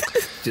South.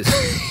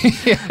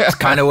 That's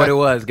kind of what it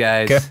was,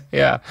 guys.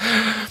 Yeah.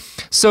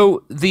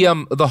 So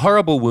the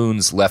horrible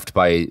wounds left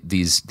by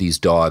these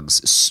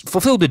dogs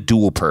fulfilled a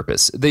dual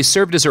purpose. They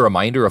served as a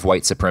reminder of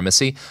white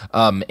supremacy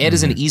and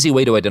as an easy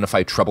way to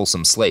identify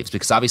troublesome slaves,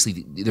 because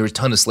obviously there were a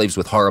ton of slaves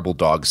with horrible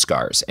dog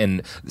scars.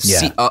 And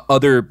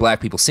other black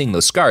people seeing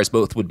those scars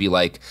both would be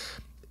like,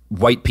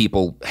 white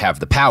people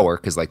have the power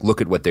because, like, look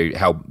at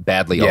how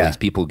badly all these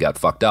people got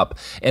fucked up,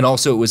 and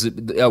also it was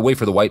a way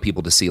for the white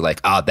people to see,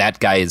 like, that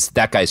guy's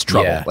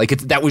trouble. Yeah. Like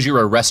that was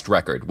your arrest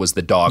record, was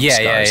the dog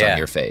scars on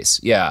your face.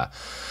 Yeah,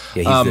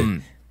 he's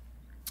the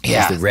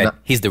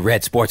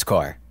red sports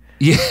car.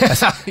 Yeah,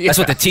 that's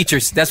what the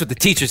teachers. That's what the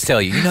teachers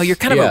tell you. You know, you're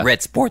kind of a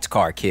red sports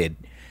car kid.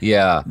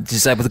 Yeah,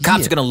 just like, well, the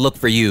cops are gonna look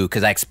for you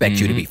because I expect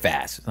you to be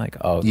fast. Like,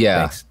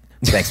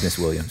 thanks, Miss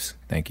Williams.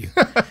 Thank you.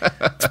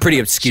 It's a pretty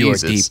obscure,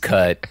 deep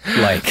cut,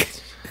 like,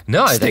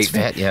 no, that's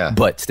fat,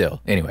 but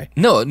still, anyway.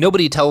 No,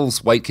 nobody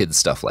tells white kids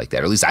stuff like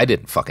that, or at least I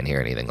didn't fucking hear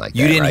anything like that.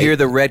 You didn't hear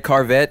the red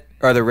Corvette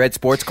or the red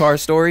sports car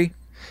story?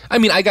 I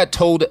mean, I got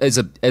told as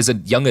a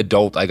young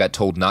adult, I got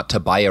told not to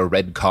buy a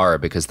red car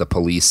because the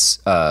police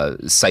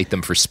cite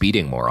them for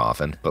speeding more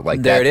often. But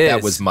like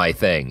that was my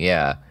thing.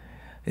 Yeah.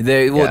 It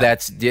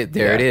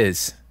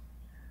is.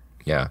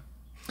 Yeah.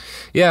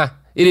 Yeah.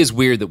 It is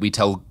weird that we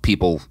tell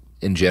people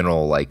in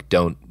general, like,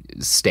 don't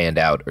stand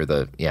out, or I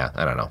don't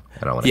know.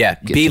 I don't want to.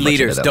 Be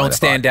leaders. Don't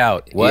stand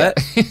out.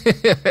 What?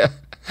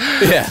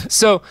 Yeah.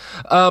 So,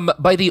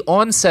 by the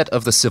onset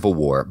of the Civil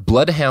War,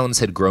 bloodhounds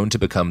had grown to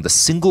become the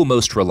single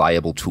most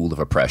reliable tool of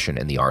oppression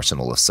in the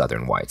arsenal of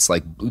Southern whites.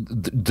 Like,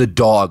 the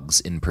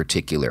dogs in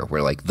particular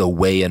were like the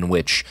way in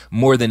which,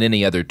 more than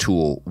any other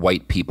tool,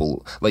 white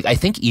people, like, I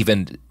think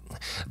even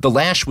the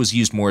lash was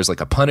used more as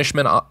like a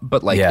punishment,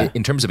 but like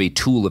in terms of a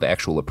tool of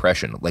actual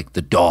oppression, like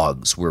the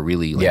dogs were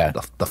really like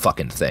the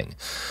fucking thing.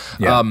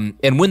 Yeah.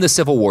 And when the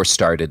Civil War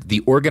started, the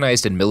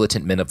organized and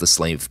militant men of the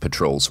slave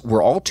patrols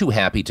were all too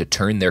happy to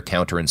turn their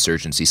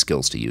counterinsurgency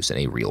skills to use in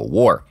a real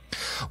war.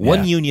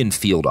 One Union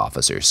field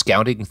officer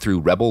scouting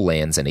through rebel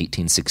lands in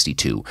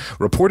 1862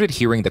 reported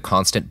hearing the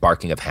constant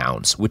barking of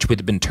hounds, which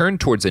had been turned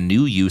towards a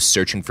new use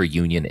searching for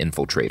Union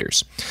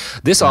infiltrators.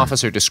 This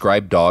officer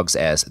described dogs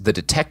as the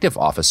detective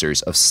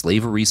officers of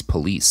slavery's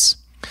police.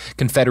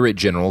 Confederate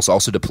generals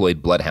also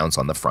deployed bloodhounds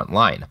on the front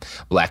line.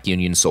 Black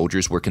Union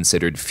soldiers were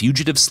considered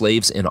fugitive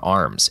slaves in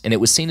arms, and it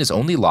was seen as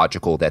only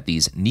logical that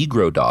these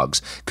Negro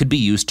dogs could be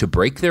used to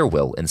break their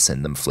will and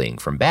send them fleeing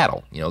from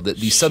battle. You know,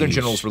 these Southern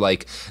generals were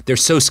like, they're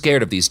so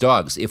scared of these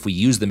dogs, if we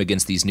use them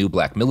against these new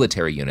black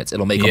military units,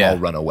 it'll make them all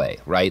run away,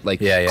 right? Like,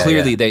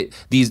 clearly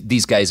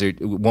these guys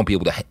won't be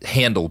able to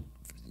handle,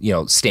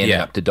 standing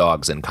up to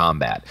dogs in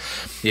combat.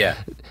 Yeah.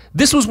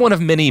 This was one of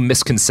many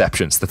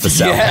misconceptions that the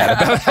South had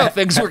about how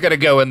things were going to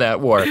go in that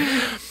war.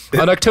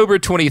 On October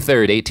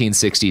 23rd,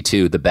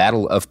 1862, the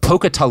Battle of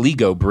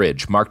Pocataligo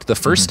Bridge marked the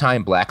first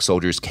time black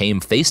soldiers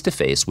came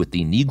face-to-face with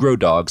the Negro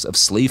dogs of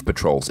slave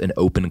patrols in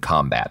open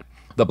combat.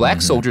 The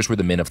black soldiers were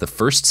the men of the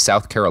 1st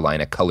South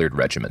Carolina Colored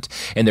Regiment,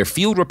 and their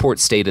field report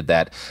stated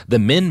that the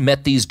men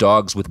met these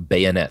dogs with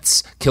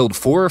bayonets, killed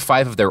 4 or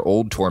 5 of their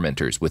old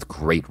tormentors with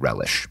great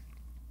relish.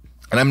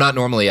 And I'm not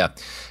normally a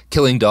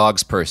killing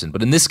dogs person,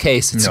 but in this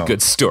case, it's a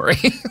good story.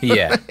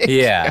 Yeah.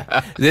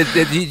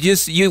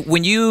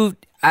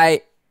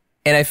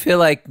 I feel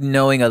like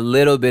knowing a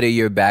little bit of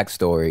your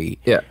backstory,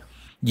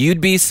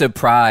 you'd be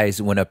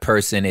surprised when a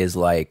person is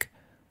like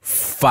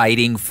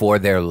fighting for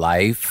their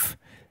life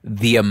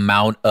the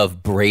amount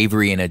of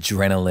bravery and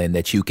adrenaline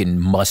that you can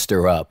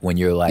muster up when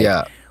you're like,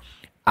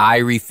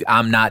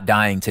 I'm not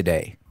dying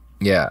today.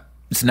 Yeah.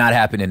 It's not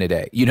happening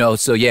today. You know,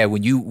 so yeah,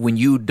 when you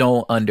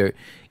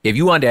if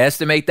you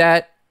underestimate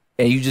that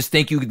and you just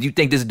think you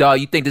think this dog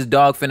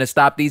finna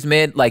stop these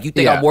men, like you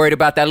think I'm worried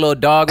about that little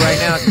dog right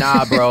now?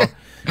 Nah, bro.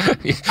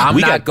 I'm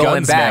not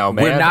going back. Now,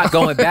 man. We're not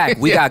going back.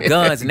 We got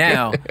guns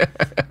now.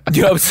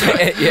 You know what I'm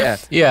saying? Yeah.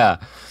 Yeah.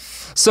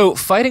 So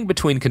fighting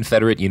between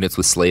Confederate units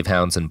with slave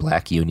hounds and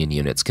black Union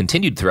units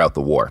continued throughout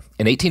the war.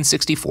 In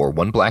 1864,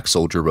 one black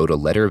soldier wrote a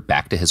letter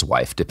back to his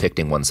wife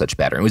depicting one such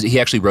battle. He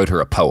actually wrote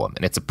her a poem,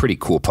 and it's a pretty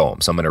cool poem,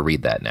 so I'm going to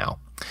read that now.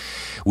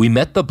 We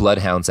met the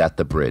bloodhounds at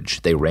the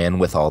bridge. They ran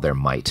with all their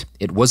might.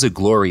 It was a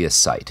glorious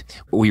sight.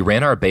 We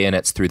ran our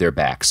bayonets through their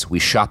backs. We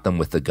shot them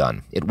with the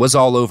gun. It was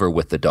all over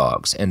with the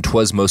dogs, and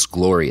 'twas most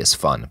glorious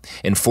fun.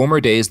 In former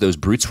days those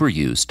brutes were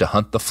used to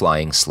hunt the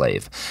flying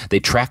slave. They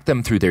tracked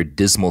them through their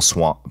dismal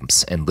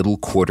swamps, and little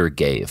quarter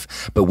gave.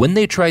 But when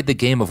they tried the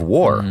game of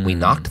war, we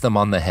knocked them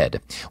on the head.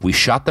 We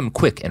shot them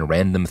quick and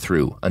ran them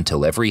through,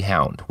 until every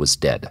hound was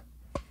dead.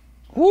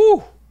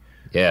 Woo!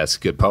 Yeah, it's a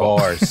good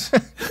poem.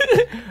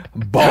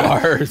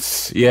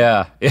 Bars.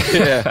 Yeah.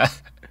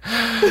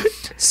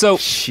 So,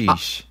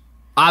 sheesh.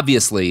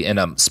 Obviously,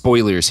 and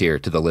spoilers here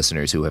to the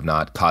listeners who have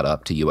not caught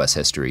up to U.S.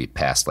 history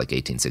past like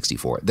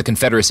 1864, the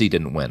Confederacy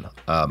didn't win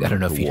I don't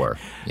know the war.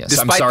 Yes.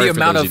 Despite the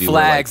amount of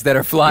flags that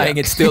are flying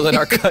and still in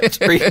our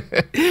country,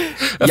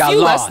 y'all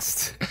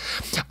lost.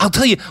 I'll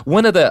tell you,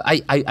 one of the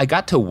I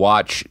got to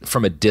watch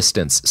from a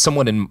distance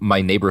someone in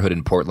my neighborhood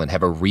in Portland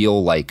have a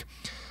real like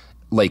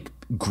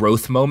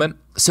growth moment.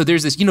 So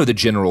there's this, the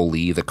General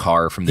Lee, the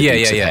car from the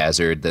Dukes of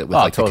Hazzard with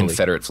the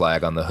Confederate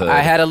flag on the hood. I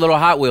had a little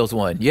Hot Wheels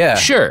one. Yeah.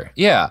 Sure.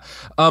 Yeah.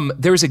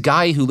 There's a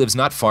guy who lives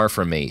not far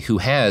from me who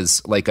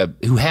has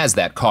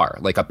that car,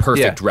 like a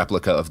perfect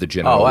replica of the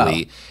General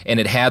Lee, and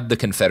it had the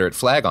Confederate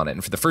flag on it.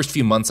 And for the first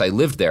few months I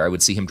lived there, I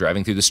would see him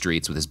driving through the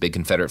streets with his big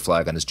Confederate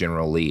flag on his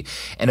General Lee.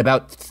 And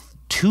about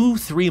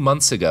 2-3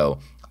 months ago,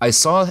 I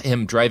saw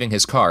him driving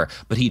his car,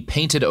 but he'd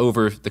painted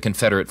over the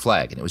Confederate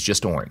flag, and it was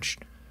just orange.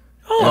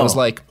 And I was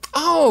like,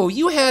 "Oh,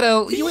 you had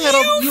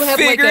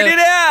figured it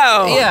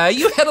out. Yeah,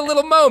 you had a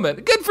little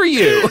moment. Good for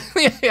you.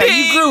 Yeah,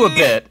 you grew a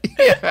bit.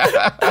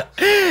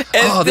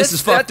 Yeah. This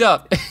is fucked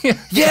up."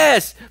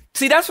 Yes.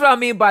 See, that's what I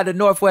mean by the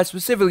Northwest,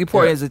 specifically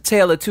Portland, is a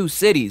tale of two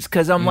cities.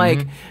 Because I'm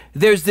like,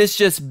 there's this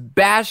just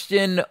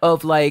bastion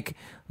of like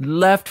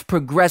left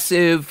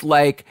progressive,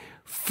 like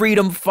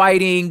freedom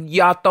fighting,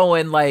 y'all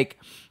throwing like,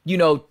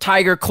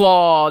 Tiger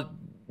Claw,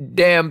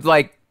 damn,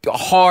 like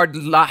hard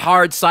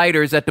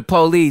ciders at the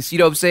police, you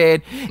know what I'm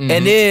saying?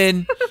 And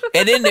then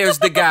there's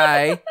the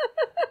guy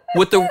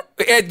with the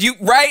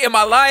am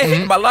I lying?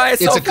 Am I lying?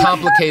 It's a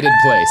complicated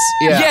place.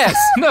 Yeah. Yes.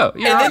 No,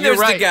 there's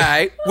right. the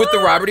guy with the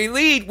Robert E.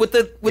 Lee with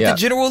the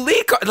General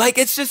Lee car. Like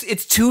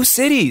it's two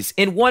cities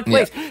in one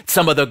place. Yeah.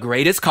 Some of the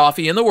greatest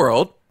coffee in the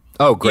world.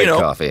 Oh, great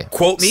coffee.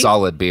 Quote me.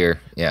 Solid beer.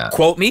 Yeah.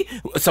 Quote me.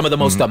 Some of the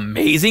most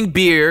amazing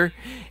beer.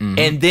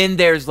 And then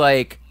there's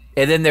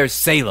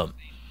Salem.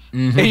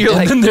 And you're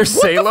like, then there's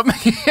Salem.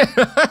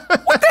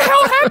 What the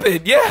hell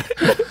happened?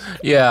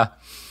 Yeah.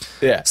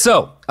 Yeah.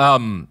 So,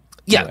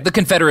 the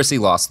Confederacy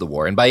lost the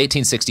war, and by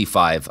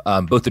 1865,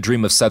 both the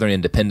dream of Southern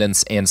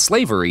independence and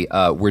slavery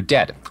were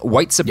dead.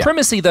 White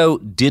supremacy, though,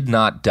 did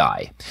not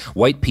die.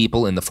 White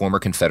people in the former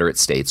Confederate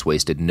states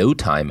wasted no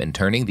time in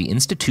turning the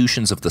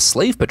institutions of the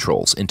slave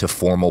patrols into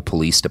formal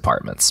police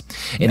departments.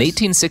 In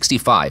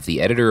 1865,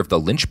 the editor of the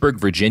Lynchburg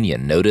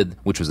Virginian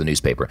which was a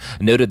newspaper,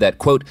 noted that,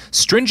 quote,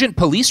 stringent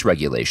police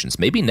regulations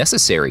may be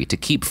necessary to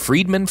keep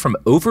freedmen from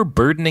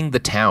overburdening the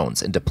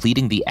towns and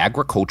depleting the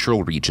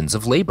agricultural regions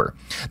of labor.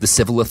 The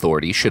civil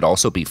authorities should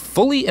also be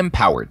fully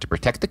empowered to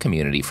protect the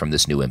community from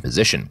this new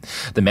imposition.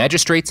 The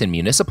magistrates and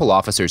municipal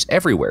officers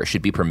everywhere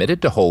should be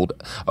permitted to hold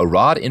a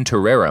rod in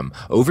terrorem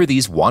over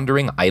these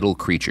wandering idle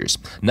creatures.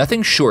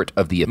 Nothing short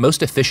of the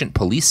most efficient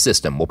police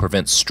system will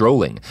prevent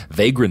strolling,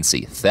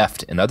 vagrancy,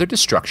 theft, and other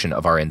destruction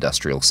of our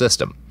industrial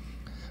system.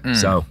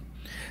 So,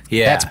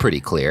 that's pretty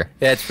clear.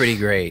 That's pretty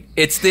great.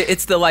 It's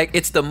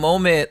the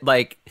moment,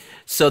 like,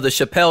 so the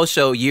Chappelle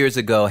Show years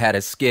ago had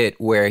a skit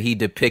where he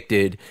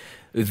depicted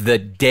the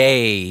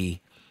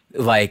day,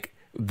 like,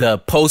 the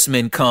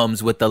postman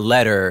comes with the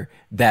letter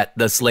that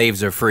the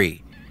slaves are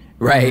free,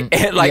 right?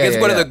 And like, it's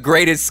one of the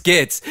greatest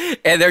skits.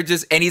 And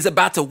and he's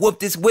about to whip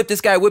this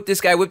guy.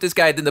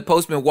 Then the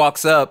postman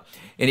walks up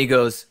and he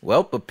goes,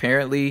 "Well,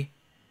 apparently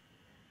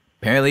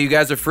you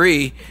guys are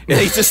free." And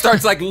he just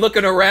starts like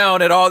looking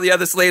around at all the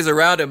other slaves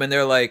around him, and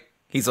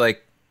he's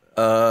like,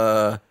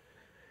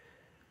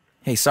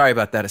 "Hey, sorry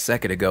about that a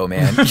second ago,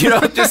 man."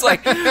 Just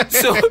like,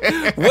 so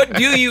what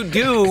do you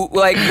do?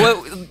 Like,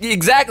 what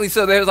exactly?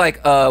 So they're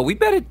like, we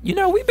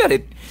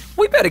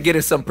better get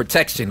us some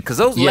protection, because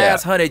those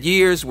last 100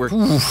 years were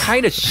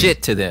kind of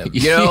shit to them,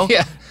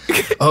 Yeah.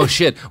 Oh,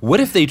 shit.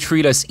 What if they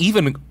treat us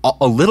even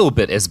a little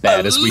bit as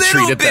bad as we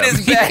treated them? A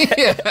little bit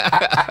as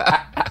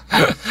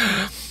bad.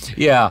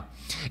 Yeah.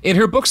 In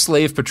her book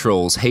Slave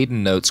Patrols,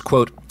 Hayden notes,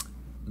 quote,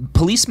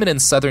 Policemen in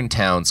southern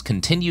towns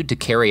continued to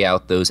carry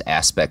out those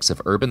aspects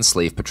of urban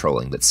slave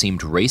patrolling that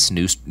seemed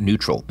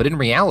race-neutral, but in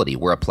reality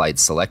were applied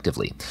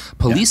selectively.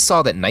 Police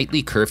saw that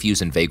nightly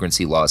curfews and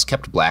vagrancy laws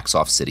kept blacks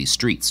off city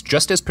streets,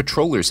 just as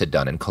patrollers had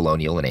done in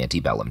colonial and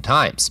antebellum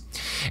times.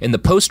 In the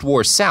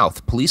post-war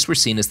South, police were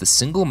seen as the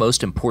single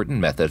most important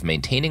method of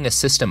maintaining a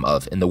system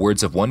of, in the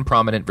words of one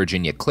prominent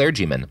Virginia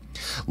clergyman,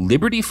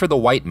 liberty for the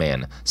white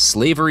man,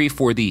 slavery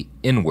for the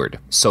inward,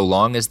 so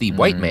long as the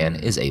white man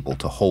is able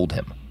to hold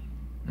him.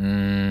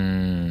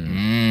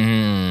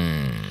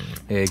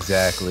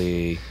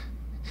 Exactly.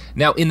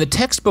 Now, in the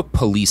textbook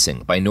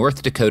Policing by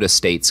North Dakota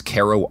State's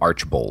Caro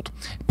Archbold,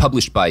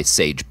 published by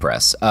Sage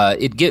Press,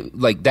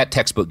 that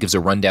textbook gives a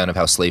rundown of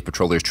how slave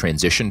patrollers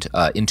transitioned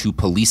into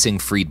policing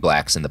freed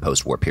blacks in the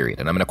post-war period.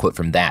 And I'm going to quote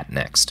from that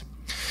next.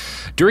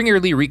 During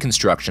early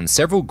Reconstruction,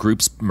 several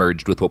groups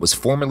merged with what was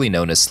formerly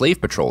known as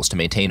slave patrols to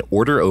maintain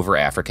order over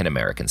African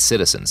American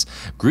citizens.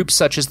 Groups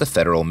such as the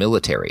federal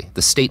military,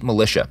 the state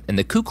militia, and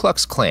the Ku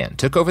Klux Klan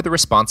took over the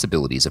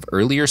responsibilities of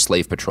earlier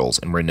slave patrols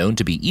and were known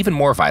to be even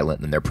more violent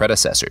than their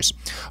predecessors.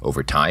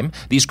 Over time,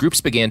 these groups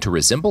began to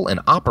resemble and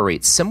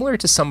operate similar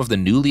to some of the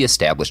newly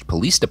established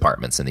police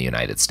departments in the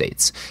United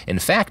States. In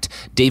fact,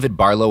 David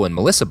Barlow and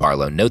Melissa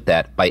Barlow note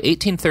that by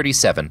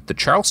 1837, the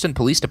Charleston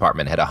Police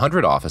Department had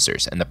 100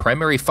 officers, and the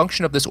primary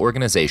function of this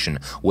organization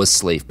was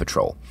slave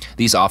patrol.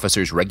 These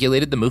officers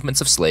regulated the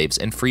movements of slaves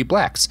and free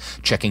blacks,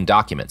 checking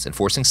documents,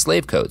 enforcing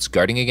slave codes,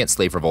 guarding against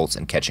slave revolts,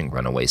 and catching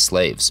runaway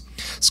slaves.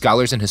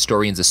 Scholars and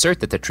historians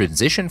assert that the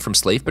transition from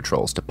slave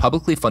patrols to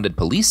publicly funded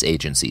police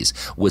agencies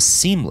was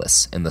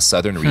seamless in the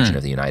southern region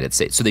of the United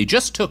States. So they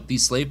just took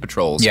these slave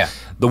patrols. Yeah.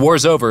 The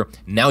war's over.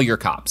 Now you're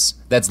cops.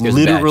 That's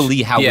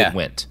literally how it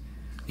went.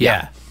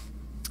 Yeah.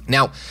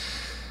 Now,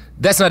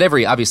 that's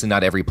obviously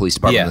not every police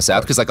department in the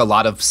South, because like a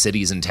lot of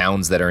cities and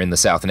towns that are in the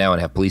South now and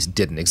have police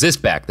didn't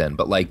exist back then.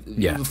 But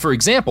for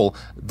example,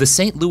 the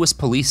St. Louis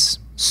Police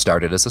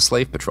started as a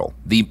slave patrol.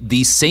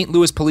 The St.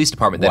 Louis Police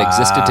Department that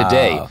existed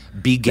today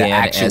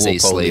began as a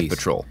slave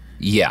patrol.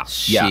 Yeah.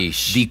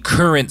 Sheesh. The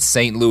current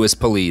St. Louis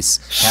Police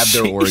have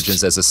their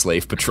origins as a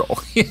slave patrol.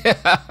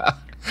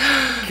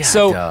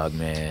 Dog,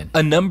 man.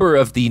 A number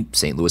of the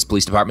St. Louis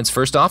Police Department's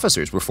first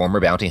officers were former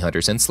bounty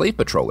hunters and slave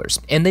patrollers,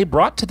 and they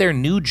brought to their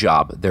new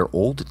job their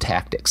old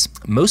tactics,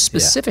 most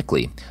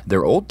specifically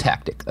their old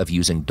tactic of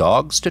using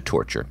dogs to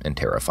torture and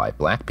terrify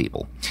black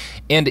people.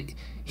 And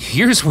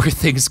here's where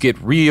things get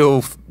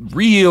real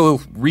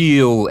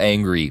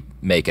angry,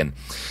 Macon,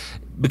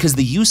 because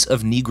the use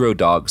of Negro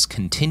dogs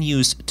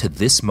continues to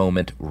this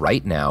moment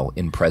right now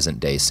in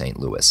present-day St.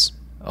 Louis.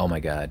 Oh, my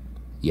God.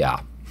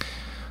 Yeah.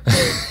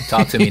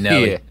 Talk to me,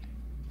 Nelly.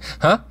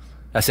 Huh?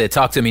 I said,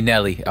 talk to me,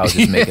 Nelly. I was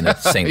just making a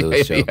St.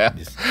 Louis joke.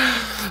 Just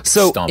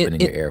stomping in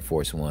your Air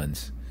Force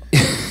Ones.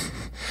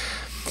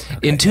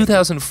 In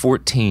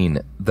 2014,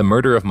 the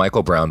murder of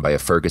Michael Brown by a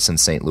Ferguson,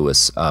 St.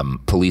 Louis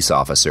police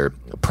officer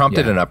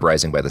prompted an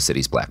uprising by the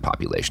city's black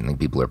population. I think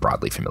people are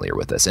broadly familiar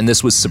with this. And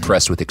this was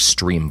suppressed with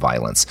extreme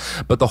violence.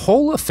 But the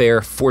whole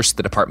affair forced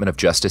the Department of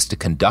Justice to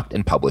conduct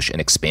and publish an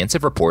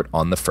expansive report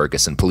on the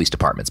Ferguson Police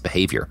Department's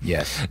behavior.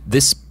 Yes.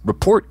 This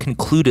report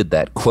concluded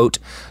that, quote,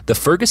 the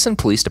Ferguson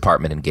Police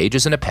Department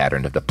engages in a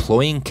pattern of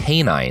deploying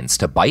canines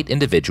to bite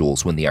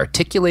individuals when the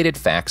articulated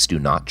facts do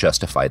not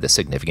justify the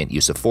significant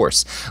use of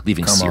force,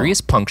 leaving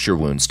serious puncture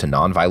wounds to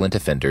nonviolent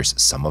offenders,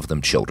 some of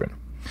them children.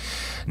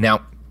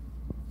 Now,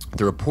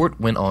 the report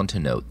went on to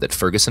note that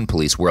Ferguson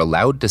police were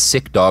allowed to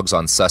sick dogs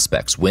on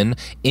suspects when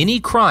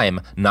any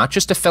crime, not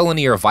just a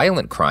felony or a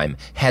violent crime,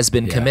 has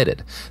been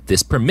committed.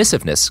 This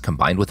permissiveness,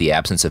 combined with the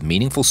absence of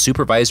meaningful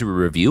supervisory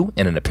review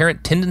and an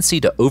apparent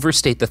tendency to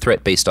overstate the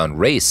threat based on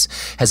race,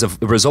 has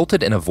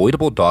resulted in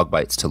avoidable dog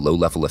bites to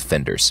low-level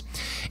offenders.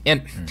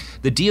 And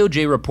the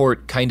DOJ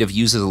report kind of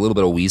uses a little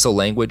bit of weasel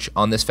language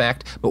on this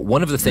fact, but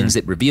one of the things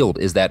it revealed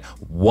is that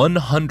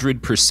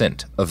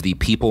 100% of the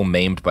people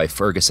maimed by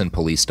Ferguson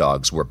police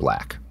dogs were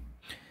black.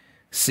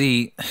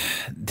 See,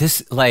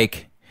 this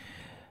what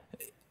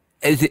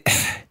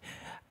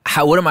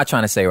am I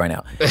trying to say right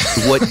now?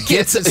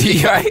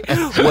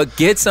 What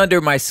gets under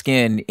my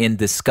skin in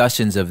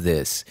discussions of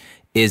this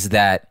is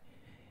that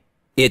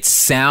it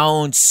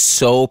sounds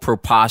so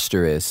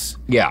preposterous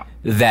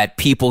that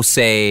people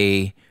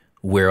say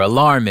we're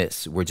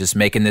alarmists, we're just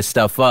making this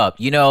stuff up.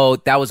 You know,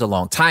 that was a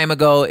long time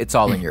ago. It's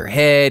all in your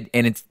head,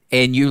 and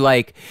you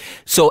like,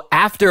 so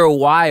after a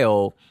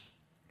while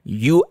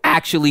you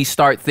actually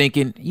start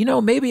thinking, you know,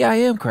 maybe I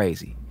am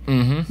crazy.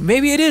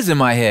 Maybe it is in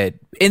my head.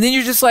 And then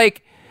you're just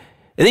like,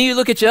 and then you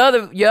look at your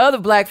other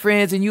black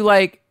friends and you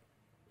like,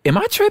 am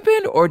I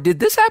tripping or did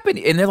this happen?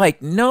 And they're like,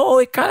 no,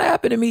 it kind of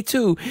happened to me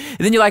too. And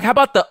then you're like, how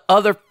about the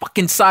other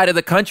fucking side of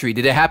the country?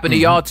 Did it happen to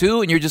y'all too?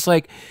 And you're just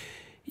like,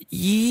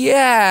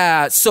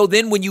 yeah. So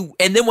then when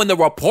the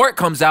report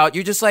comes out,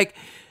 you're just like,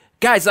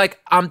 guys, like,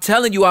 I'm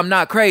telling you, I'm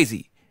not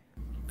crazy.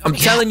 I'm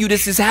telling you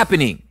this is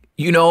happening,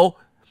 you know?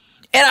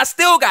 And I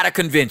still got to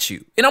convince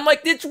you. And I'm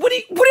like, how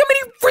many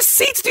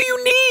receipts do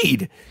you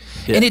need?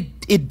 And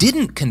it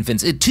didn't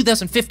convince. In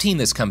 2015,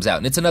 this comes out,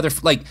 and it's another,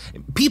 like,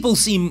 people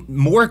seem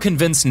more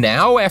convinced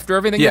now after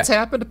everything that's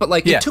happened, but,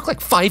 like, it took,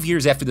 like, 5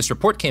 years after this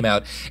report came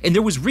out, and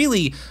there was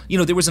really,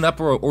 there was an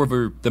uproar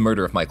over the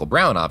murder of Michael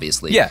Brown,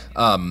 obviously. Yeah.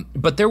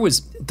 But there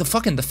was the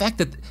fact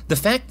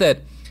that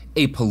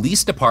a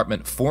police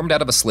department formed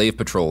out of a slave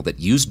patrol that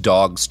used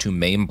dogs to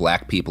maim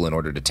black people in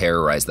order to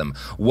terrorize them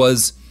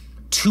was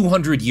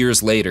 200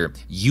 years later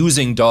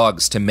using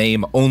dogs to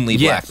maim only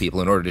black people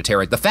in order to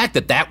terrorize. The fact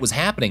that was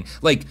happening,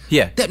 like,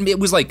 that it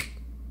was like,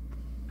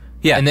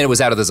 and then it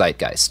was out of the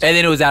zeitgeist. And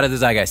then it was out of the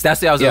zeitgeist.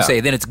 That's what I was gonna say.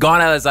 Then it's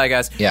gone out of the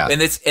zeitgeist. Yeah.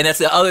 And that's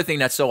the other thing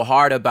that's so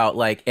hard about,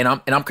 like, and I'm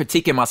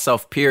critiquing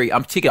myself, period.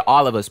 I'm critiquing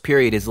all of us,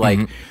 period, is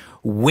like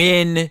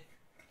when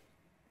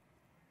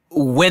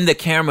the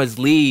cameras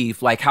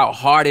leave, like, how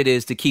hard it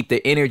is to keep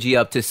the energy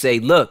up to say,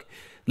 look,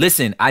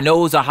 listen, I know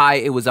it was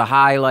a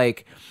high,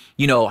 like,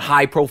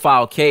 high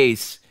profile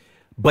case,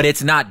 but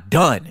it's not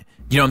done.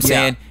 You know what I'm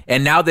saying?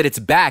 And now that it's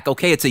back,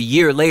 okay, it's a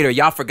year later.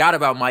 Y'all forgot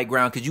about Mike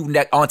Brown because you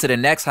on to the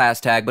next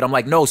hashtag. But I'm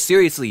like, no,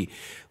 seriously,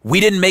 we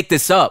didn't make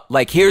this up.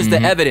 Like, here's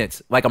the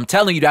evidence. Like, I'm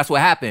telling you, that's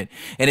what happened.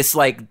 And it's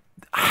like,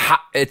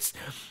 it's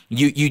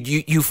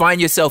you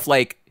find yourself,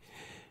 like,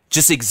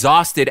 just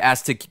exhausted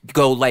as to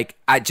go, like,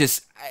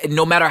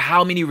 no matter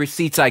how many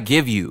receipts I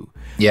give you,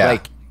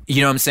 like,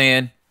 you know what I'm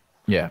saying?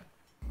 Yeah.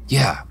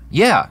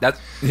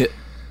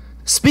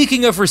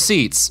 Speaking of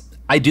receipts,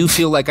 I do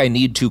feel like I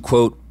need to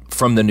quote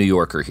from the New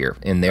Yorker here.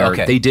 And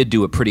they did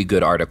do a pretty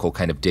good article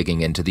kind of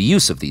digging into the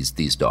use of these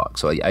dogs.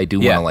 So I do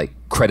want to, like,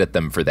 credit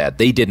them for that.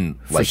 They didn't,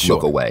 like,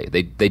 look away.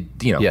 They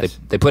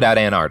put out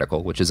an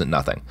article, which isn't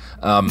nothing.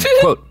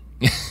 Quote,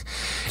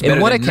 in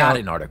one account, not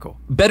an article.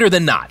 Better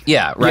than not.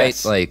 Yeah, right?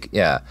 Yes. Like,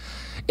 yeah.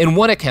 In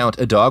one account,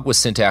 a dog was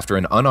sent after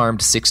an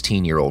unarmed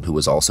 16-year-old who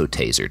was also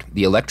tasered.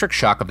 The electric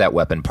shock of that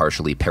weapon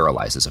partially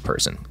paralyzes a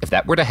person. If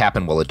that were to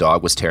happen while a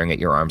dog was tearing at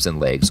your arms and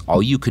legs,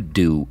 all you could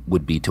do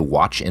would be to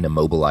watch in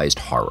immobilized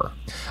horror.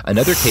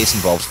 Another case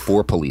involved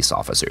 4 police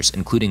officers,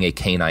 including a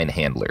canine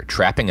handler,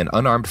 trapping an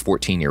unarmed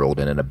 14-year-old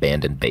in an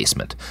abandoned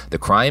basement. The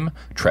crime?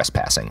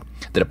 Trespassing.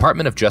 The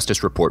Department of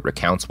Justice report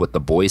recounts what the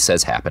boy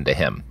says happened to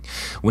him.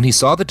 When he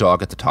saw the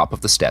dog at the top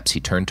of the steps,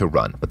 he turned to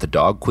run, but the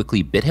dog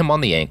quickly bit him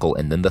on the ankle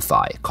and then the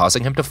thigh,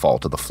 causing him to fall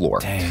to the floor.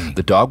 Dang.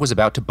 The dog was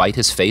about to bite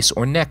his face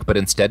or neck, but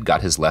instead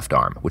got his left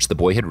arm, which the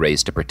boy had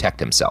raised to protect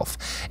himself.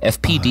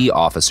 FPD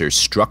officers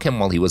struck him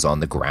while he was on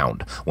the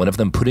ground, one of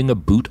them putting a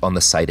boot on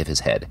the side of his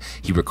head.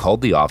 He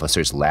recalled the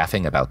officers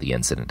laughing about the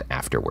incident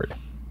afterward.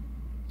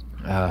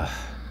 The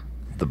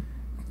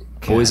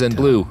boys in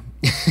blue.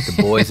 The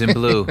boys in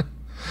blue.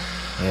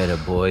 Yeah, the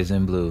boys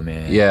in blue,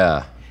 man.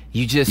 Yeah.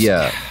 You just,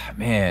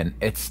 man,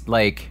 it's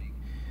like,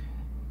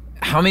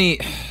 how many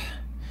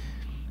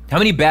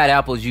bad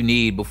apples you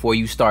need before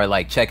you start,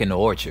 like, checking the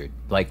orchard?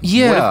 Like,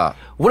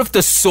 what if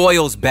the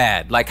soil's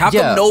bad? Like, how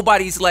come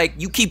nobody's like,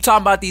 you keep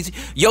talking about these,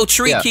 your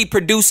tree keep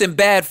producing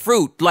bad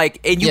fruit, like,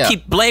 and you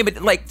keep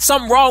blaming, like,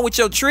 something wrong with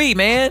your tree,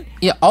 man.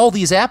 Yeah, all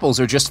these apples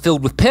are just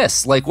filled with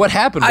piss. Like, what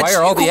happened? Why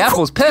are all the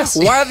apples piss?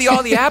 Why are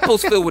all the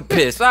apples filled with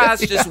piss?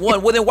 It's just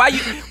one. Well, then why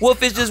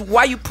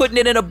you putting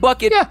it in a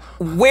bucket? Yeah.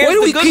 Why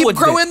do we keep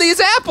growing these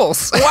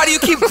apples? Why do you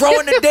keep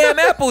growing the damn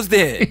apples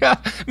then? Yeah,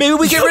 maybe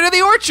we get rid of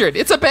the orchard.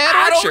 It's a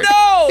bad orchard.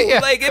 I don't know.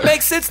 Like, it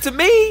makes sense to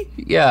me.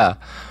 Yeah.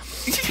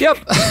 Yep.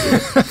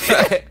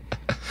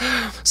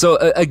 So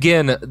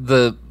again,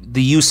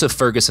 the use of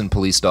Ferguson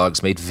police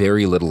dogs made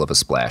very little of a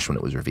splash when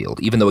it was revealed,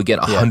 even though, again,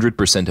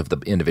 100% of the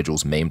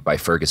individuals maimed by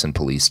Ferguson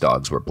police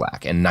dogs were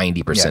black, and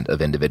 90%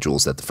 of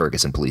individuals that the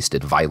Ferguson police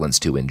did violence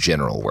to in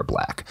general were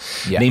black.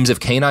 Yeah. Names of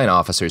canine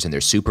officers and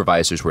their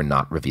supervisors were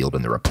not revealed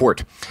in the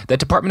report. That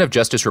Department of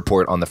Justice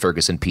report on the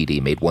Ferguson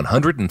PD made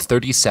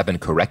 137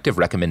 corrective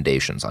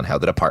recommendations on how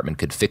the department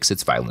could fix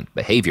its violent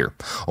behavior.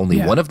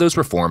 Only one of those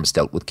reforms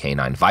dealt with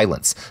canine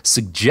violence,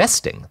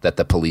 suggesting that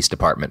the police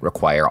department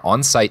require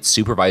on-site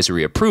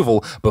supervisory approval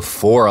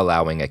before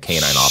allowing a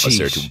canine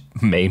officer to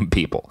maim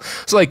people.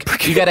 So, like,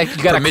 you gotta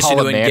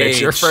call a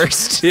manager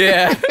first.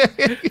 Yeah.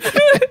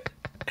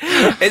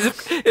 Is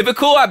it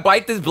cool I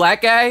bite this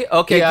black guy?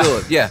 Okay,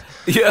 good. Yeah.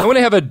 I want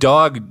to have a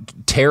dog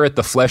tear at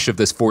the flesh of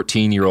this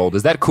 14-year-old.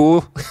 Is that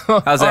cool?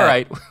 How's that? All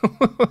right.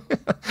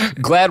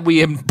 Glad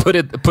we put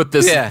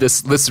this I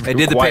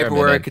did the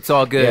paperwork. It's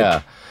all good.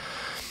 Yeah.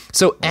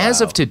 So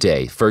as of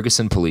today,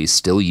 Ferguson police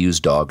still use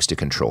dogs to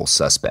control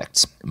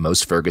suspects.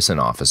 Most Ferguson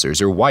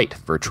officers are white.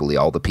 Virtually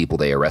all the people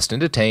they arrest and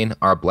detain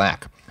are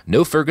black.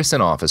 No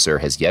Ferguson officer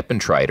has yet been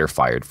tried or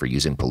fired for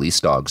using police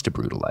dogs to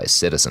brutalize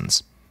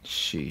citizens.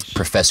 Sheesh.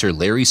 Professor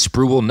Larry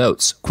Spruill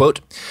notes,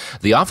 quote,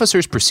 "The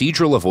officer's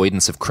procedural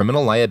avoidance of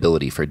criminal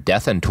liability for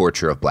death and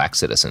torture of black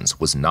citizens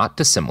was not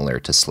dissimilar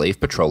to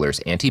slave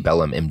patrollers'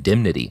 antebellum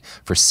indemnity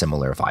for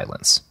similar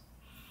violence."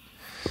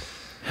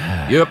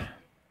 Yep.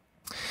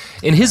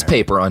 In his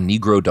paper on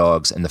Negro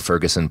dogs and the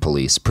Ferguson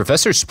police,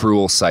 Professor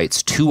Spruill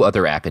cites 2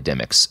 other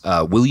academics,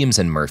 Williams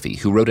and Murphy,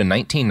 who wrote a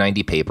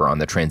 1990 paper on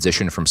the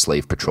transition from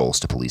slave patrols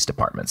to police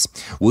departments.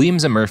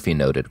 Williams and Murphy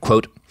noted,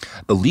 quote,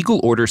 The legal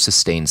order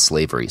sustained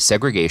slavery,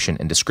 segregation,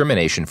 and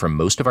discrimination from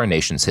most of our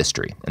nation's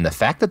history, and the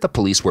fact that the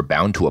police were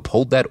bound to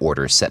uphold that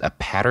order set a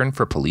pattern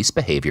for police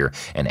behavior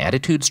and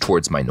attitudes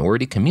towards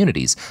minority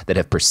communities that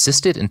have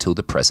persisted until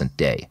the present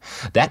day.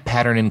 That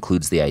pattern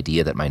includes the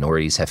idea that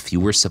minorities have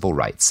fewer civil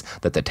rights,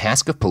 that the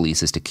task of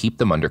police is to keep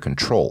them under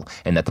control,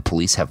 and that the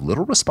police have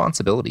little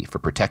responsibility for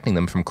protecting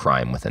them from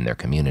crime within their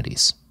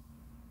communities.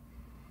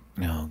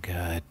 Oh,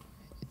 God.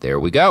 There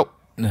we go.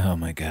 Oh,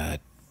 my God.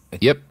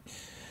 Yep.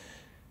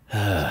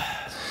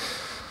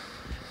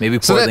 Maybe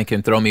Portland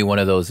can throw me one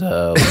of those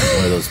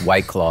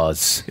White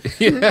Claws.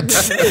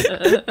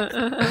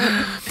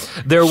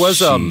 There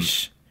was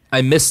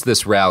I missed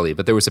this rally,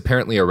 but there was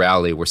apparently a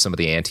rally where some of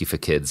the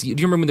Antifa kids. Do you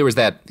remember there was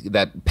that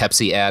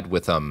Pepsi ad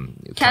with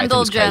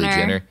Kendall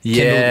Jenner?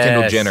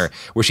 Kendall Jenner,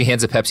 where she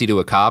hands a Pepsi to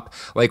a cop.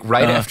 Like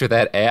right after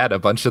that ad, a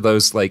bunch of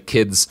those like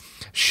kids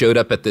showed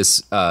up at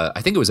this. I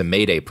think it was a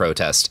May Day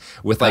protest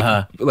with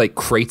like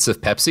crates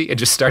of Pepsi and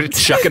just started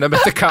chucking them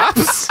at the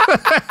cops.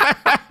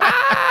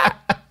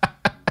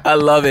 I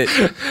love it.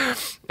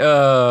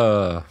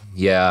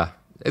 Yeah.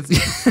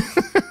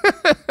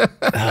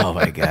 Oh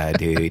my God,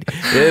 dude!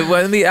 You know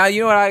what?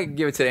 I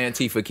give it to the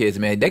Antifa kids,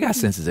 man. They got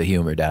senses of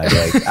humor, dog.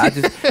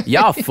 Like,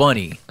 y'all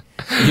funny.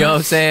 You know what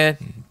I'm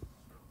saying?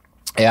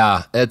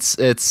 Yeah, it's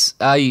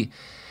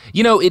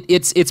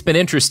been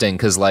interesting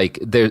because like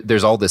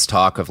there's all this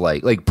talk of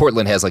like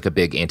Portland has like a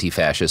big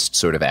anti-fascist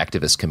sort of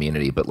activist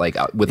community, but like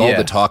with all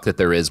the talk that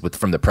there is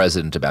from the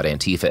president about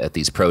Antifa at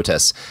these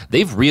protests,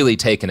 they've really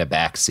taken a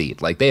back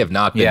seat. Like they have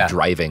not been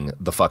driving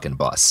the fucking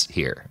bus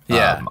here.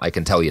 Yeah, I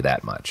can tell you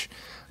that much.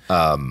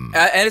 And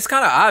it's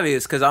kind of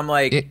obvious because I'm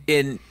like,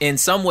 in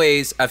some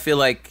ways, I feel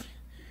like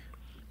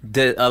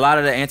a lot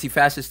of the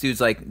anti-fascist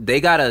dudes, like they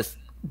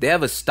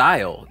have a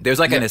style. There's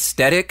like an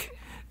aesthetic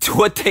to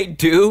what they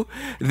do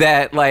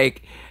that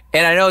like,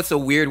 and I know it's a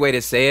weird way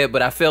to say it,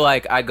 but I feel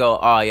like I go,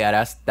 oh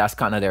yeah, that's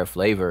kind of their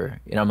flavor,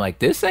 and I'm like,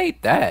 this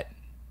ain't that.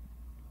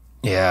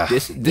 Yeah,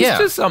 this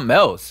is something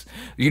else,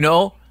 you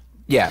know?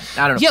 Yeah,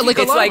 I don't know. Yeah, like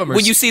it's a lot like of them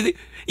when you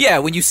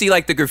see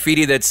like the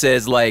graffiti that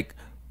says like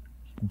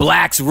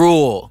blacks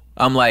rule.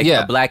 I'm like,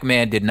 a black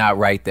man did not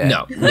write that.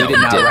 No, he did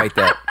not write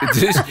that.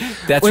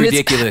 That's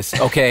ridiculous.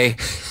 Okay.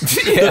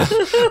 Yeah.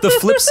 The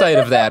flip side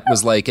of that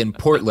was like in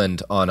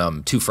Portland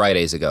on 2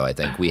 Fridays ago, I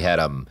think we had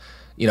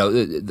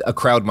a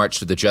crowd march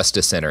to the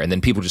Justice Center, and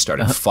then people just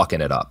started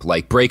fucking it up,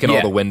 like breaking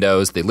all the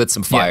windows. They lit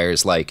some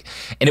fires, like,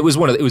 and it was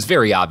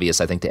very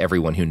obvious, I think, to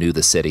everyone who knew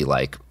the city,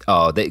 like,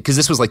 because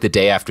this was like the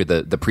day after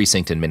the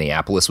precinct in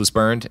Minneapolis was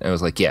burned, and I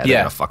was like, they're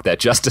gonna fuck that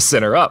Justice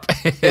Center up.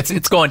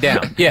 it's going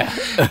down,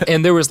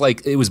 And there was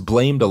like, it was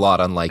blamed a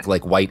lot on like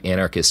white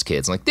anarchist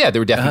kids, like, there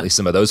were definitely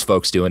some of those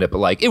folks doing it, but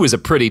like, it was a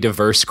pretty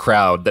diverse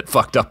crowd that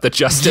fucked up the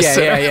Justice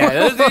Center.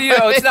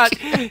 It's not,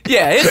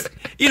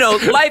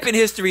 it's life in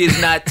history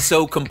is not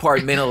so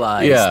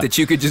compartmentalized that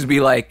you could just be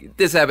like,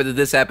 this happened,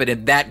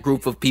 and that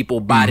group of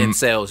people by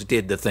themselves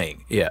did the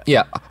thing.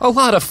 Yeah. A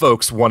lot of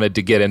folks wanted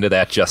to get into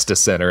that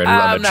Justice Center and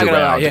rummage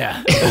around.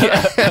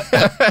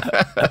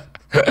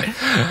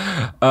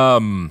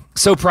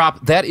 So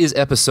Prop, that is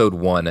episode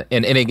 1,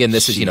 and again,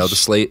 this is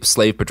the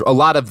slave patrol. A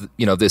lot of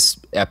this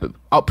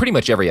pretty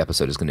much every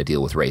episode is going to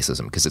deal with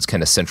racism because it's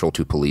kind of central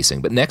to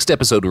policing. But next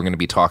episode we're going to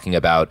be talking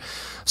about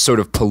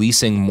sort of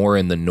policing more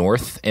in the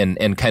North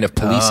and kind of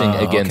policing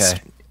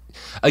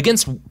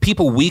against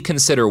people we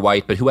consider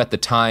white, but who at the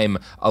time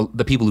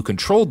the people who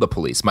controlled the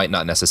police might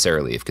not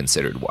necessarily have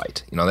considered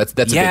white. That's a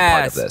big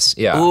part of this.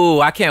 Yeah.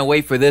 Ooh, I can't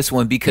wait for this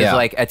one because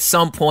like at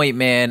some point,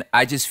 man,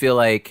 I just feel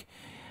like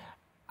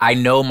I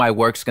know my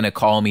work's going to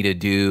call me to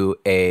do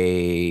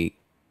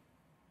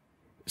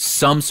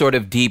some sort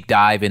of deep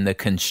dive in the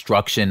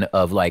construction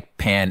of like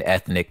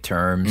pan-ethnic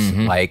terms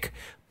like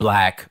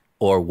black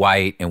or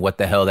white and what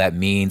the hell that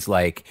means.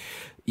 Like,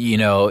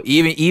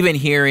 even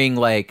hearing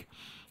like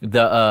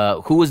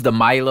the who was the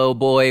Milo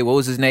boy? What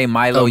was his name?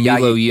 Milo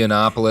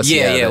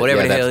Yiannopoulos.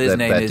 Whatever the hell his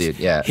name is. Dude,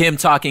 yeah. Him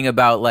talking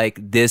about like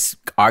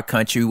our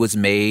country was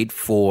made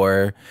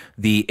for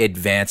the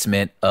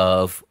advancement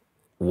of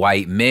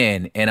white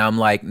men, and I'm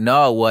like,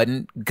 no, it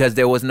wasn't, because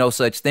there was no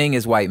such thing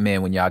as white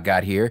men when y'all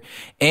got here,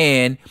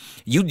 and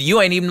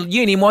you ain't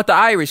even want the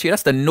Irish here.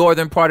 That's the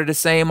northern part of the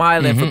same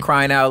island, for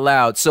crying out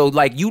loud. So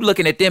like, you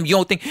looking at them, you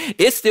don't think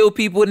it's still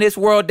people in this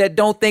world that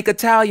don't think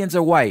Italians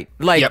are white.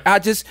 Like,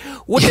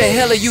 what the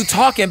hell are you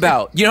talking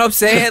about? You know what I'm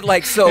saying?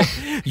 Like, so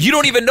you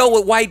don't even know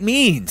what white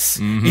means,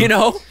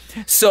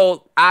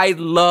 So I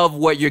love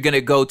what you're gonna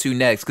go to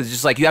next, because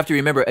just like, you have to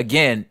remember,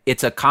 again,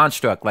 it's a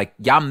construct. Like,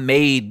 y'all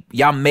made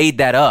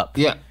that up.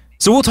 Yeah.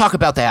 So we'll talk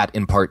about that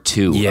in part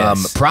 2.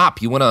 Yes. Prop,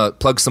 you want to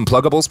plug some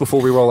pluggables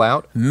before we roll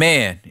out?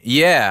 Man,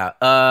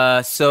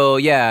 yeah. So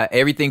yeah,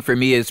 everything for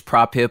me is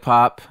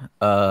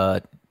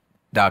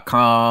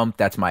prophiphop.com.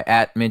 That's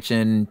my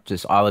 @mention,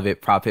 just all of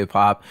it, Prop Hip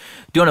Hop.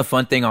 Doing a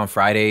fun thing on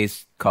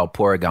Fridays called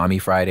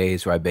Porigami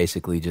Fridays, where I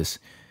basically just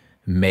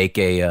make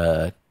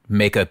a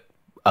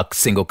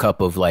single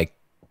cup of like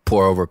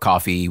pour over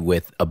coffee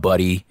with a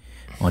buddy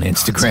on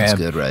Instagram. That sounds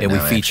good right and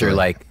now, we feature actually.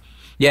 like,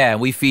 Yeah,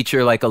 and we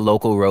feature like a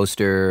local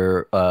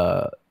roaster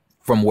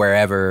from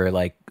wherever,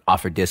 like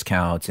offer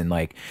discounts and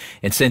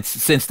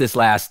since this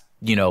last,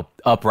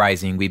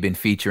 uprising, we've been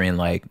featuring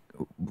like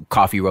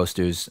coffee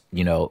roasters,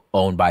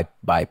 owned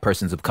by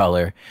persons of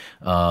color,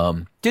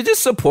 to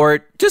just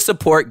support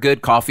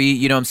good coffee.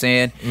 You know what I'm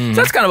saying? So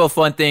that's kind of a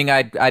fun thing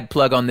I'd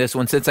plug on this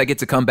one. Since I get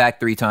to come back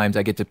 3 times,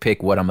 I get to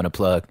pick what I'm going to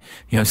plug.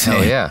 You know what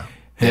I'm saying? Oh,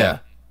 yeah.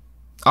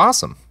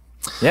 Awesome.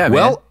 Yeah, man.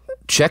 Well,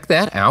 check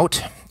that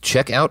out.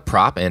 Check out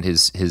Prop and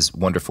his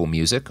wonderful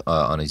music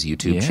on his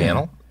YouTube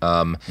channel.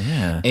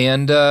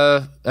 And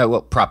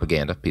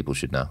propaganda. People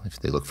should know if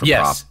they look for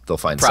Prop, they'll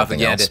find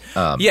propaganda.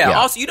 Something else.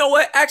 Also, you know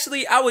what?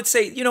 Actually, I would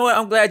say, you know what?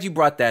 I'm glad you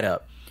brought that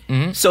up.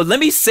 So let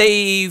me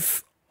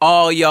save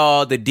all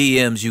y'all the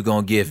DMs you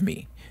gonna give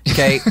me.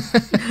 Okay.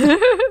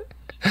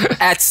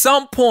 At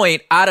some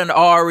point, I done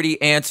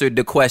already answered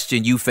the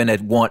question you finna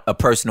want a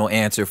personal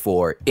answer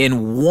for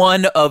in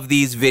one of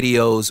these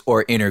videos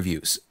or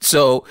interviews.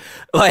 So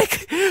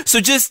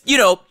just,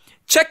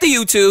 check the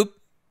YouTube.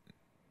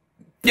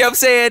 You know what I'm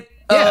saying?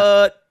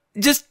 Yeah.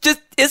 Just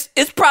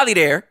it's probably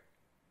there.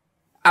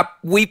 At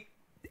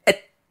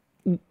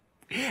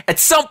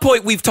some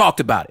point we've talked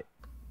about it.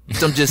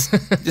 So I'm just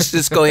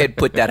go ahead and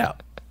put that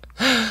out.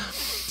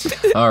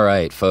 All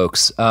right,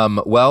 folks.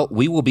 Well,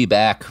 we will be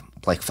back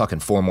like fucking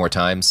 4 more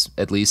times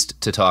at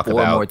least to talk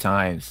about 4 more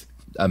times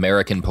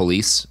American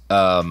police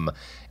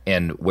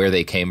and where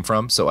they came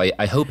from. So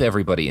I hope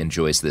everybody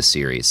enjoys this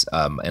series,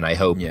 and I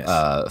hope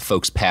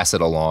folks pass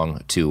it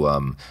along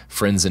to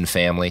friends and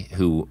family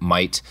who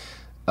might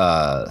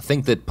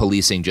think that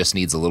policing just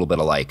needs a little bit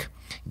of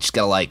just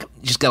gotta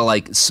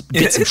get some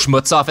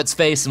schmutz off its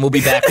face, and we'll be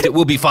back.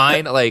 We'll be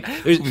fine. We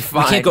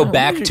can't go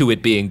back to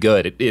it being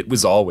good. It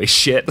was always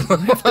shit. We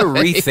have to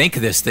rethink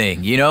this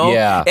thing,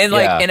 Yeah. And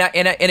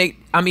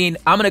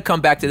I'm gonna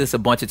come back to this a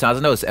bunch of times.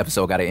 I know this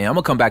episode got to end. I'm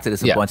gonna come back to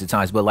this a bunch of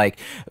times, but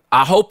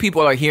I hope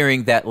people are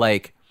hearing that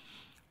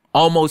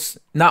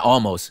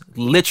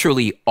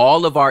literally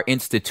all of our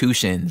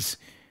institutions,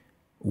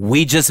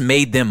 we just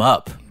made them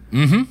up.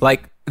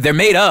 They're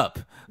made up.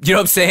 You know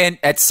what I'm saying?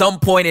 At some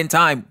point in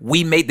time,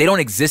 they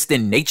don't exist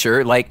in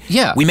nature.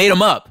 We made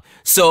them up.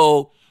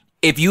 So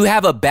if you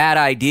have a bad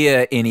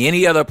idea in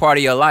any other part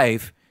of your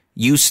life,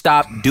 you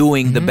stop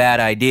doing the bad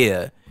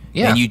idea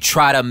and you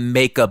try to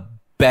make a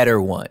better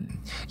one.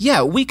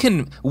 Yeah, we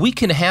can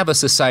have a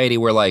society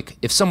where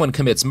if someone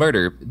commits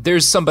murder,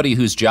 there's somebody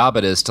whose job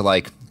it is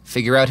to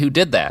figure out who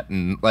did that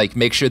and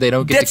make sure they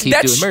don't get to keep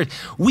doing murder.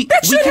 We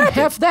can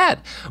have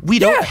that. We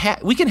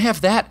can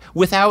have that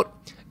without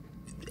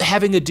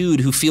having a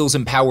dude who feels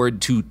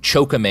empowered to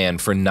choke a man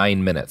for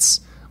 9 minutes.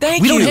 We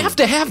don't have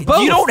to have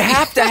both. You don't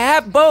have to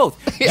have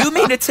both. You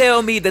mean to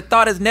tell me the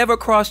thought has never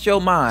crossed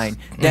your mind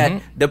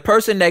that the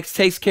person that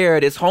takes care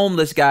of this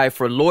homeless guy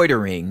for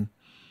loitering,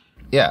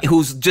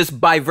 who's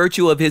just by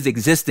virtue of his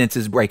existence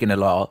is breaking the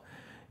law,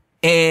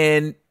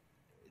 and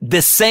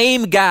the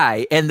same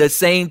guy and the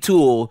same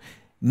tool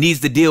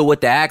needs to deal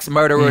with the axe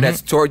murderer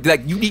that's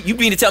you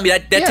mean to tell me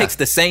that takes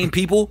the same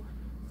people?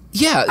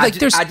 Yeah,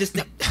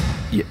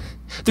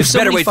 there's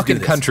so many fucking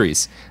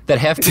countries that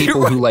have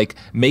people who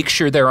make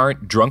sure there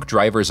aren't drunk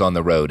drivers on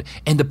the road,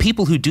 and the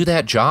people who do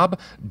that job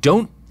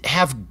don't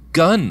have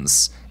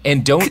guns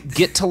and don't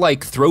get to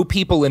throw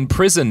people in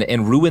prison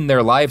and ruin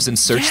their lives and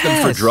search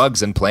them for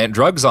drugs and plant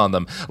drugs on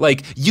them.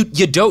 You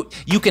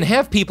can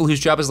have people whose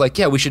job is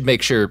we should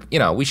make sure,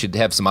 we should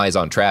have some eyes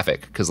on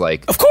traffic because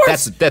of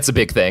course that's a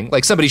big thing.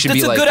 Somebody should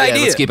be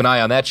let's keep an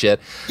eye on that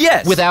shit.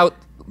 Yes. Without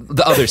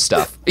the other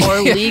stuff.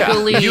 Or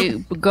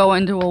legally go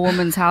into a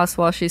woman's house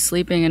while she's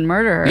sleeping and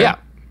murder her. Yeah.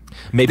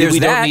 Maybe we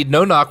don't need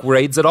no-knock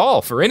raids at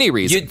all for any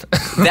reason.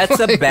 That's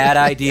a bad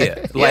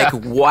idea.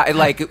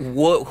 Why?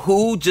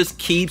 Who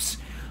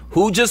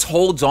just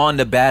holds on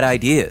to bad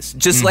ideas?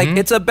 Just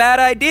it's a bad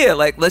idea.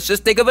 Let's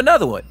just think of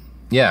another one.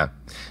 Yeah.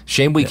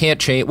 Shame we can't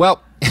change.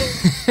 Well.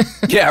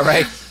 Yeah,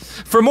 right.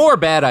 For more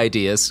bad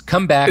ideas,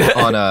 come back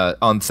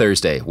on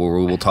Thursday where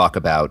we will talk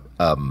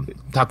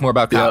more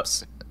about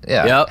cops.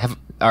 Yeah. Yep.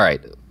 All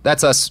right.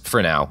 That's us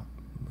for now.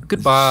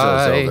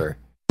 Goodbye. Show's over.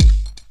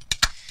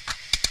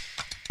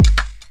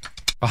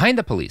 Behind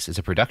the Police is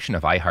a production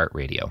of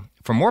iHeartRadio.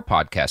 For more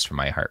podcasts from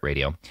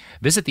iHeartRadio,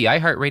 visit the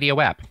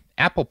iHeartRadio app,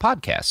 Apple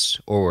Podcasts,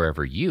 or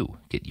wherever you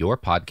get your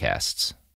podcasts.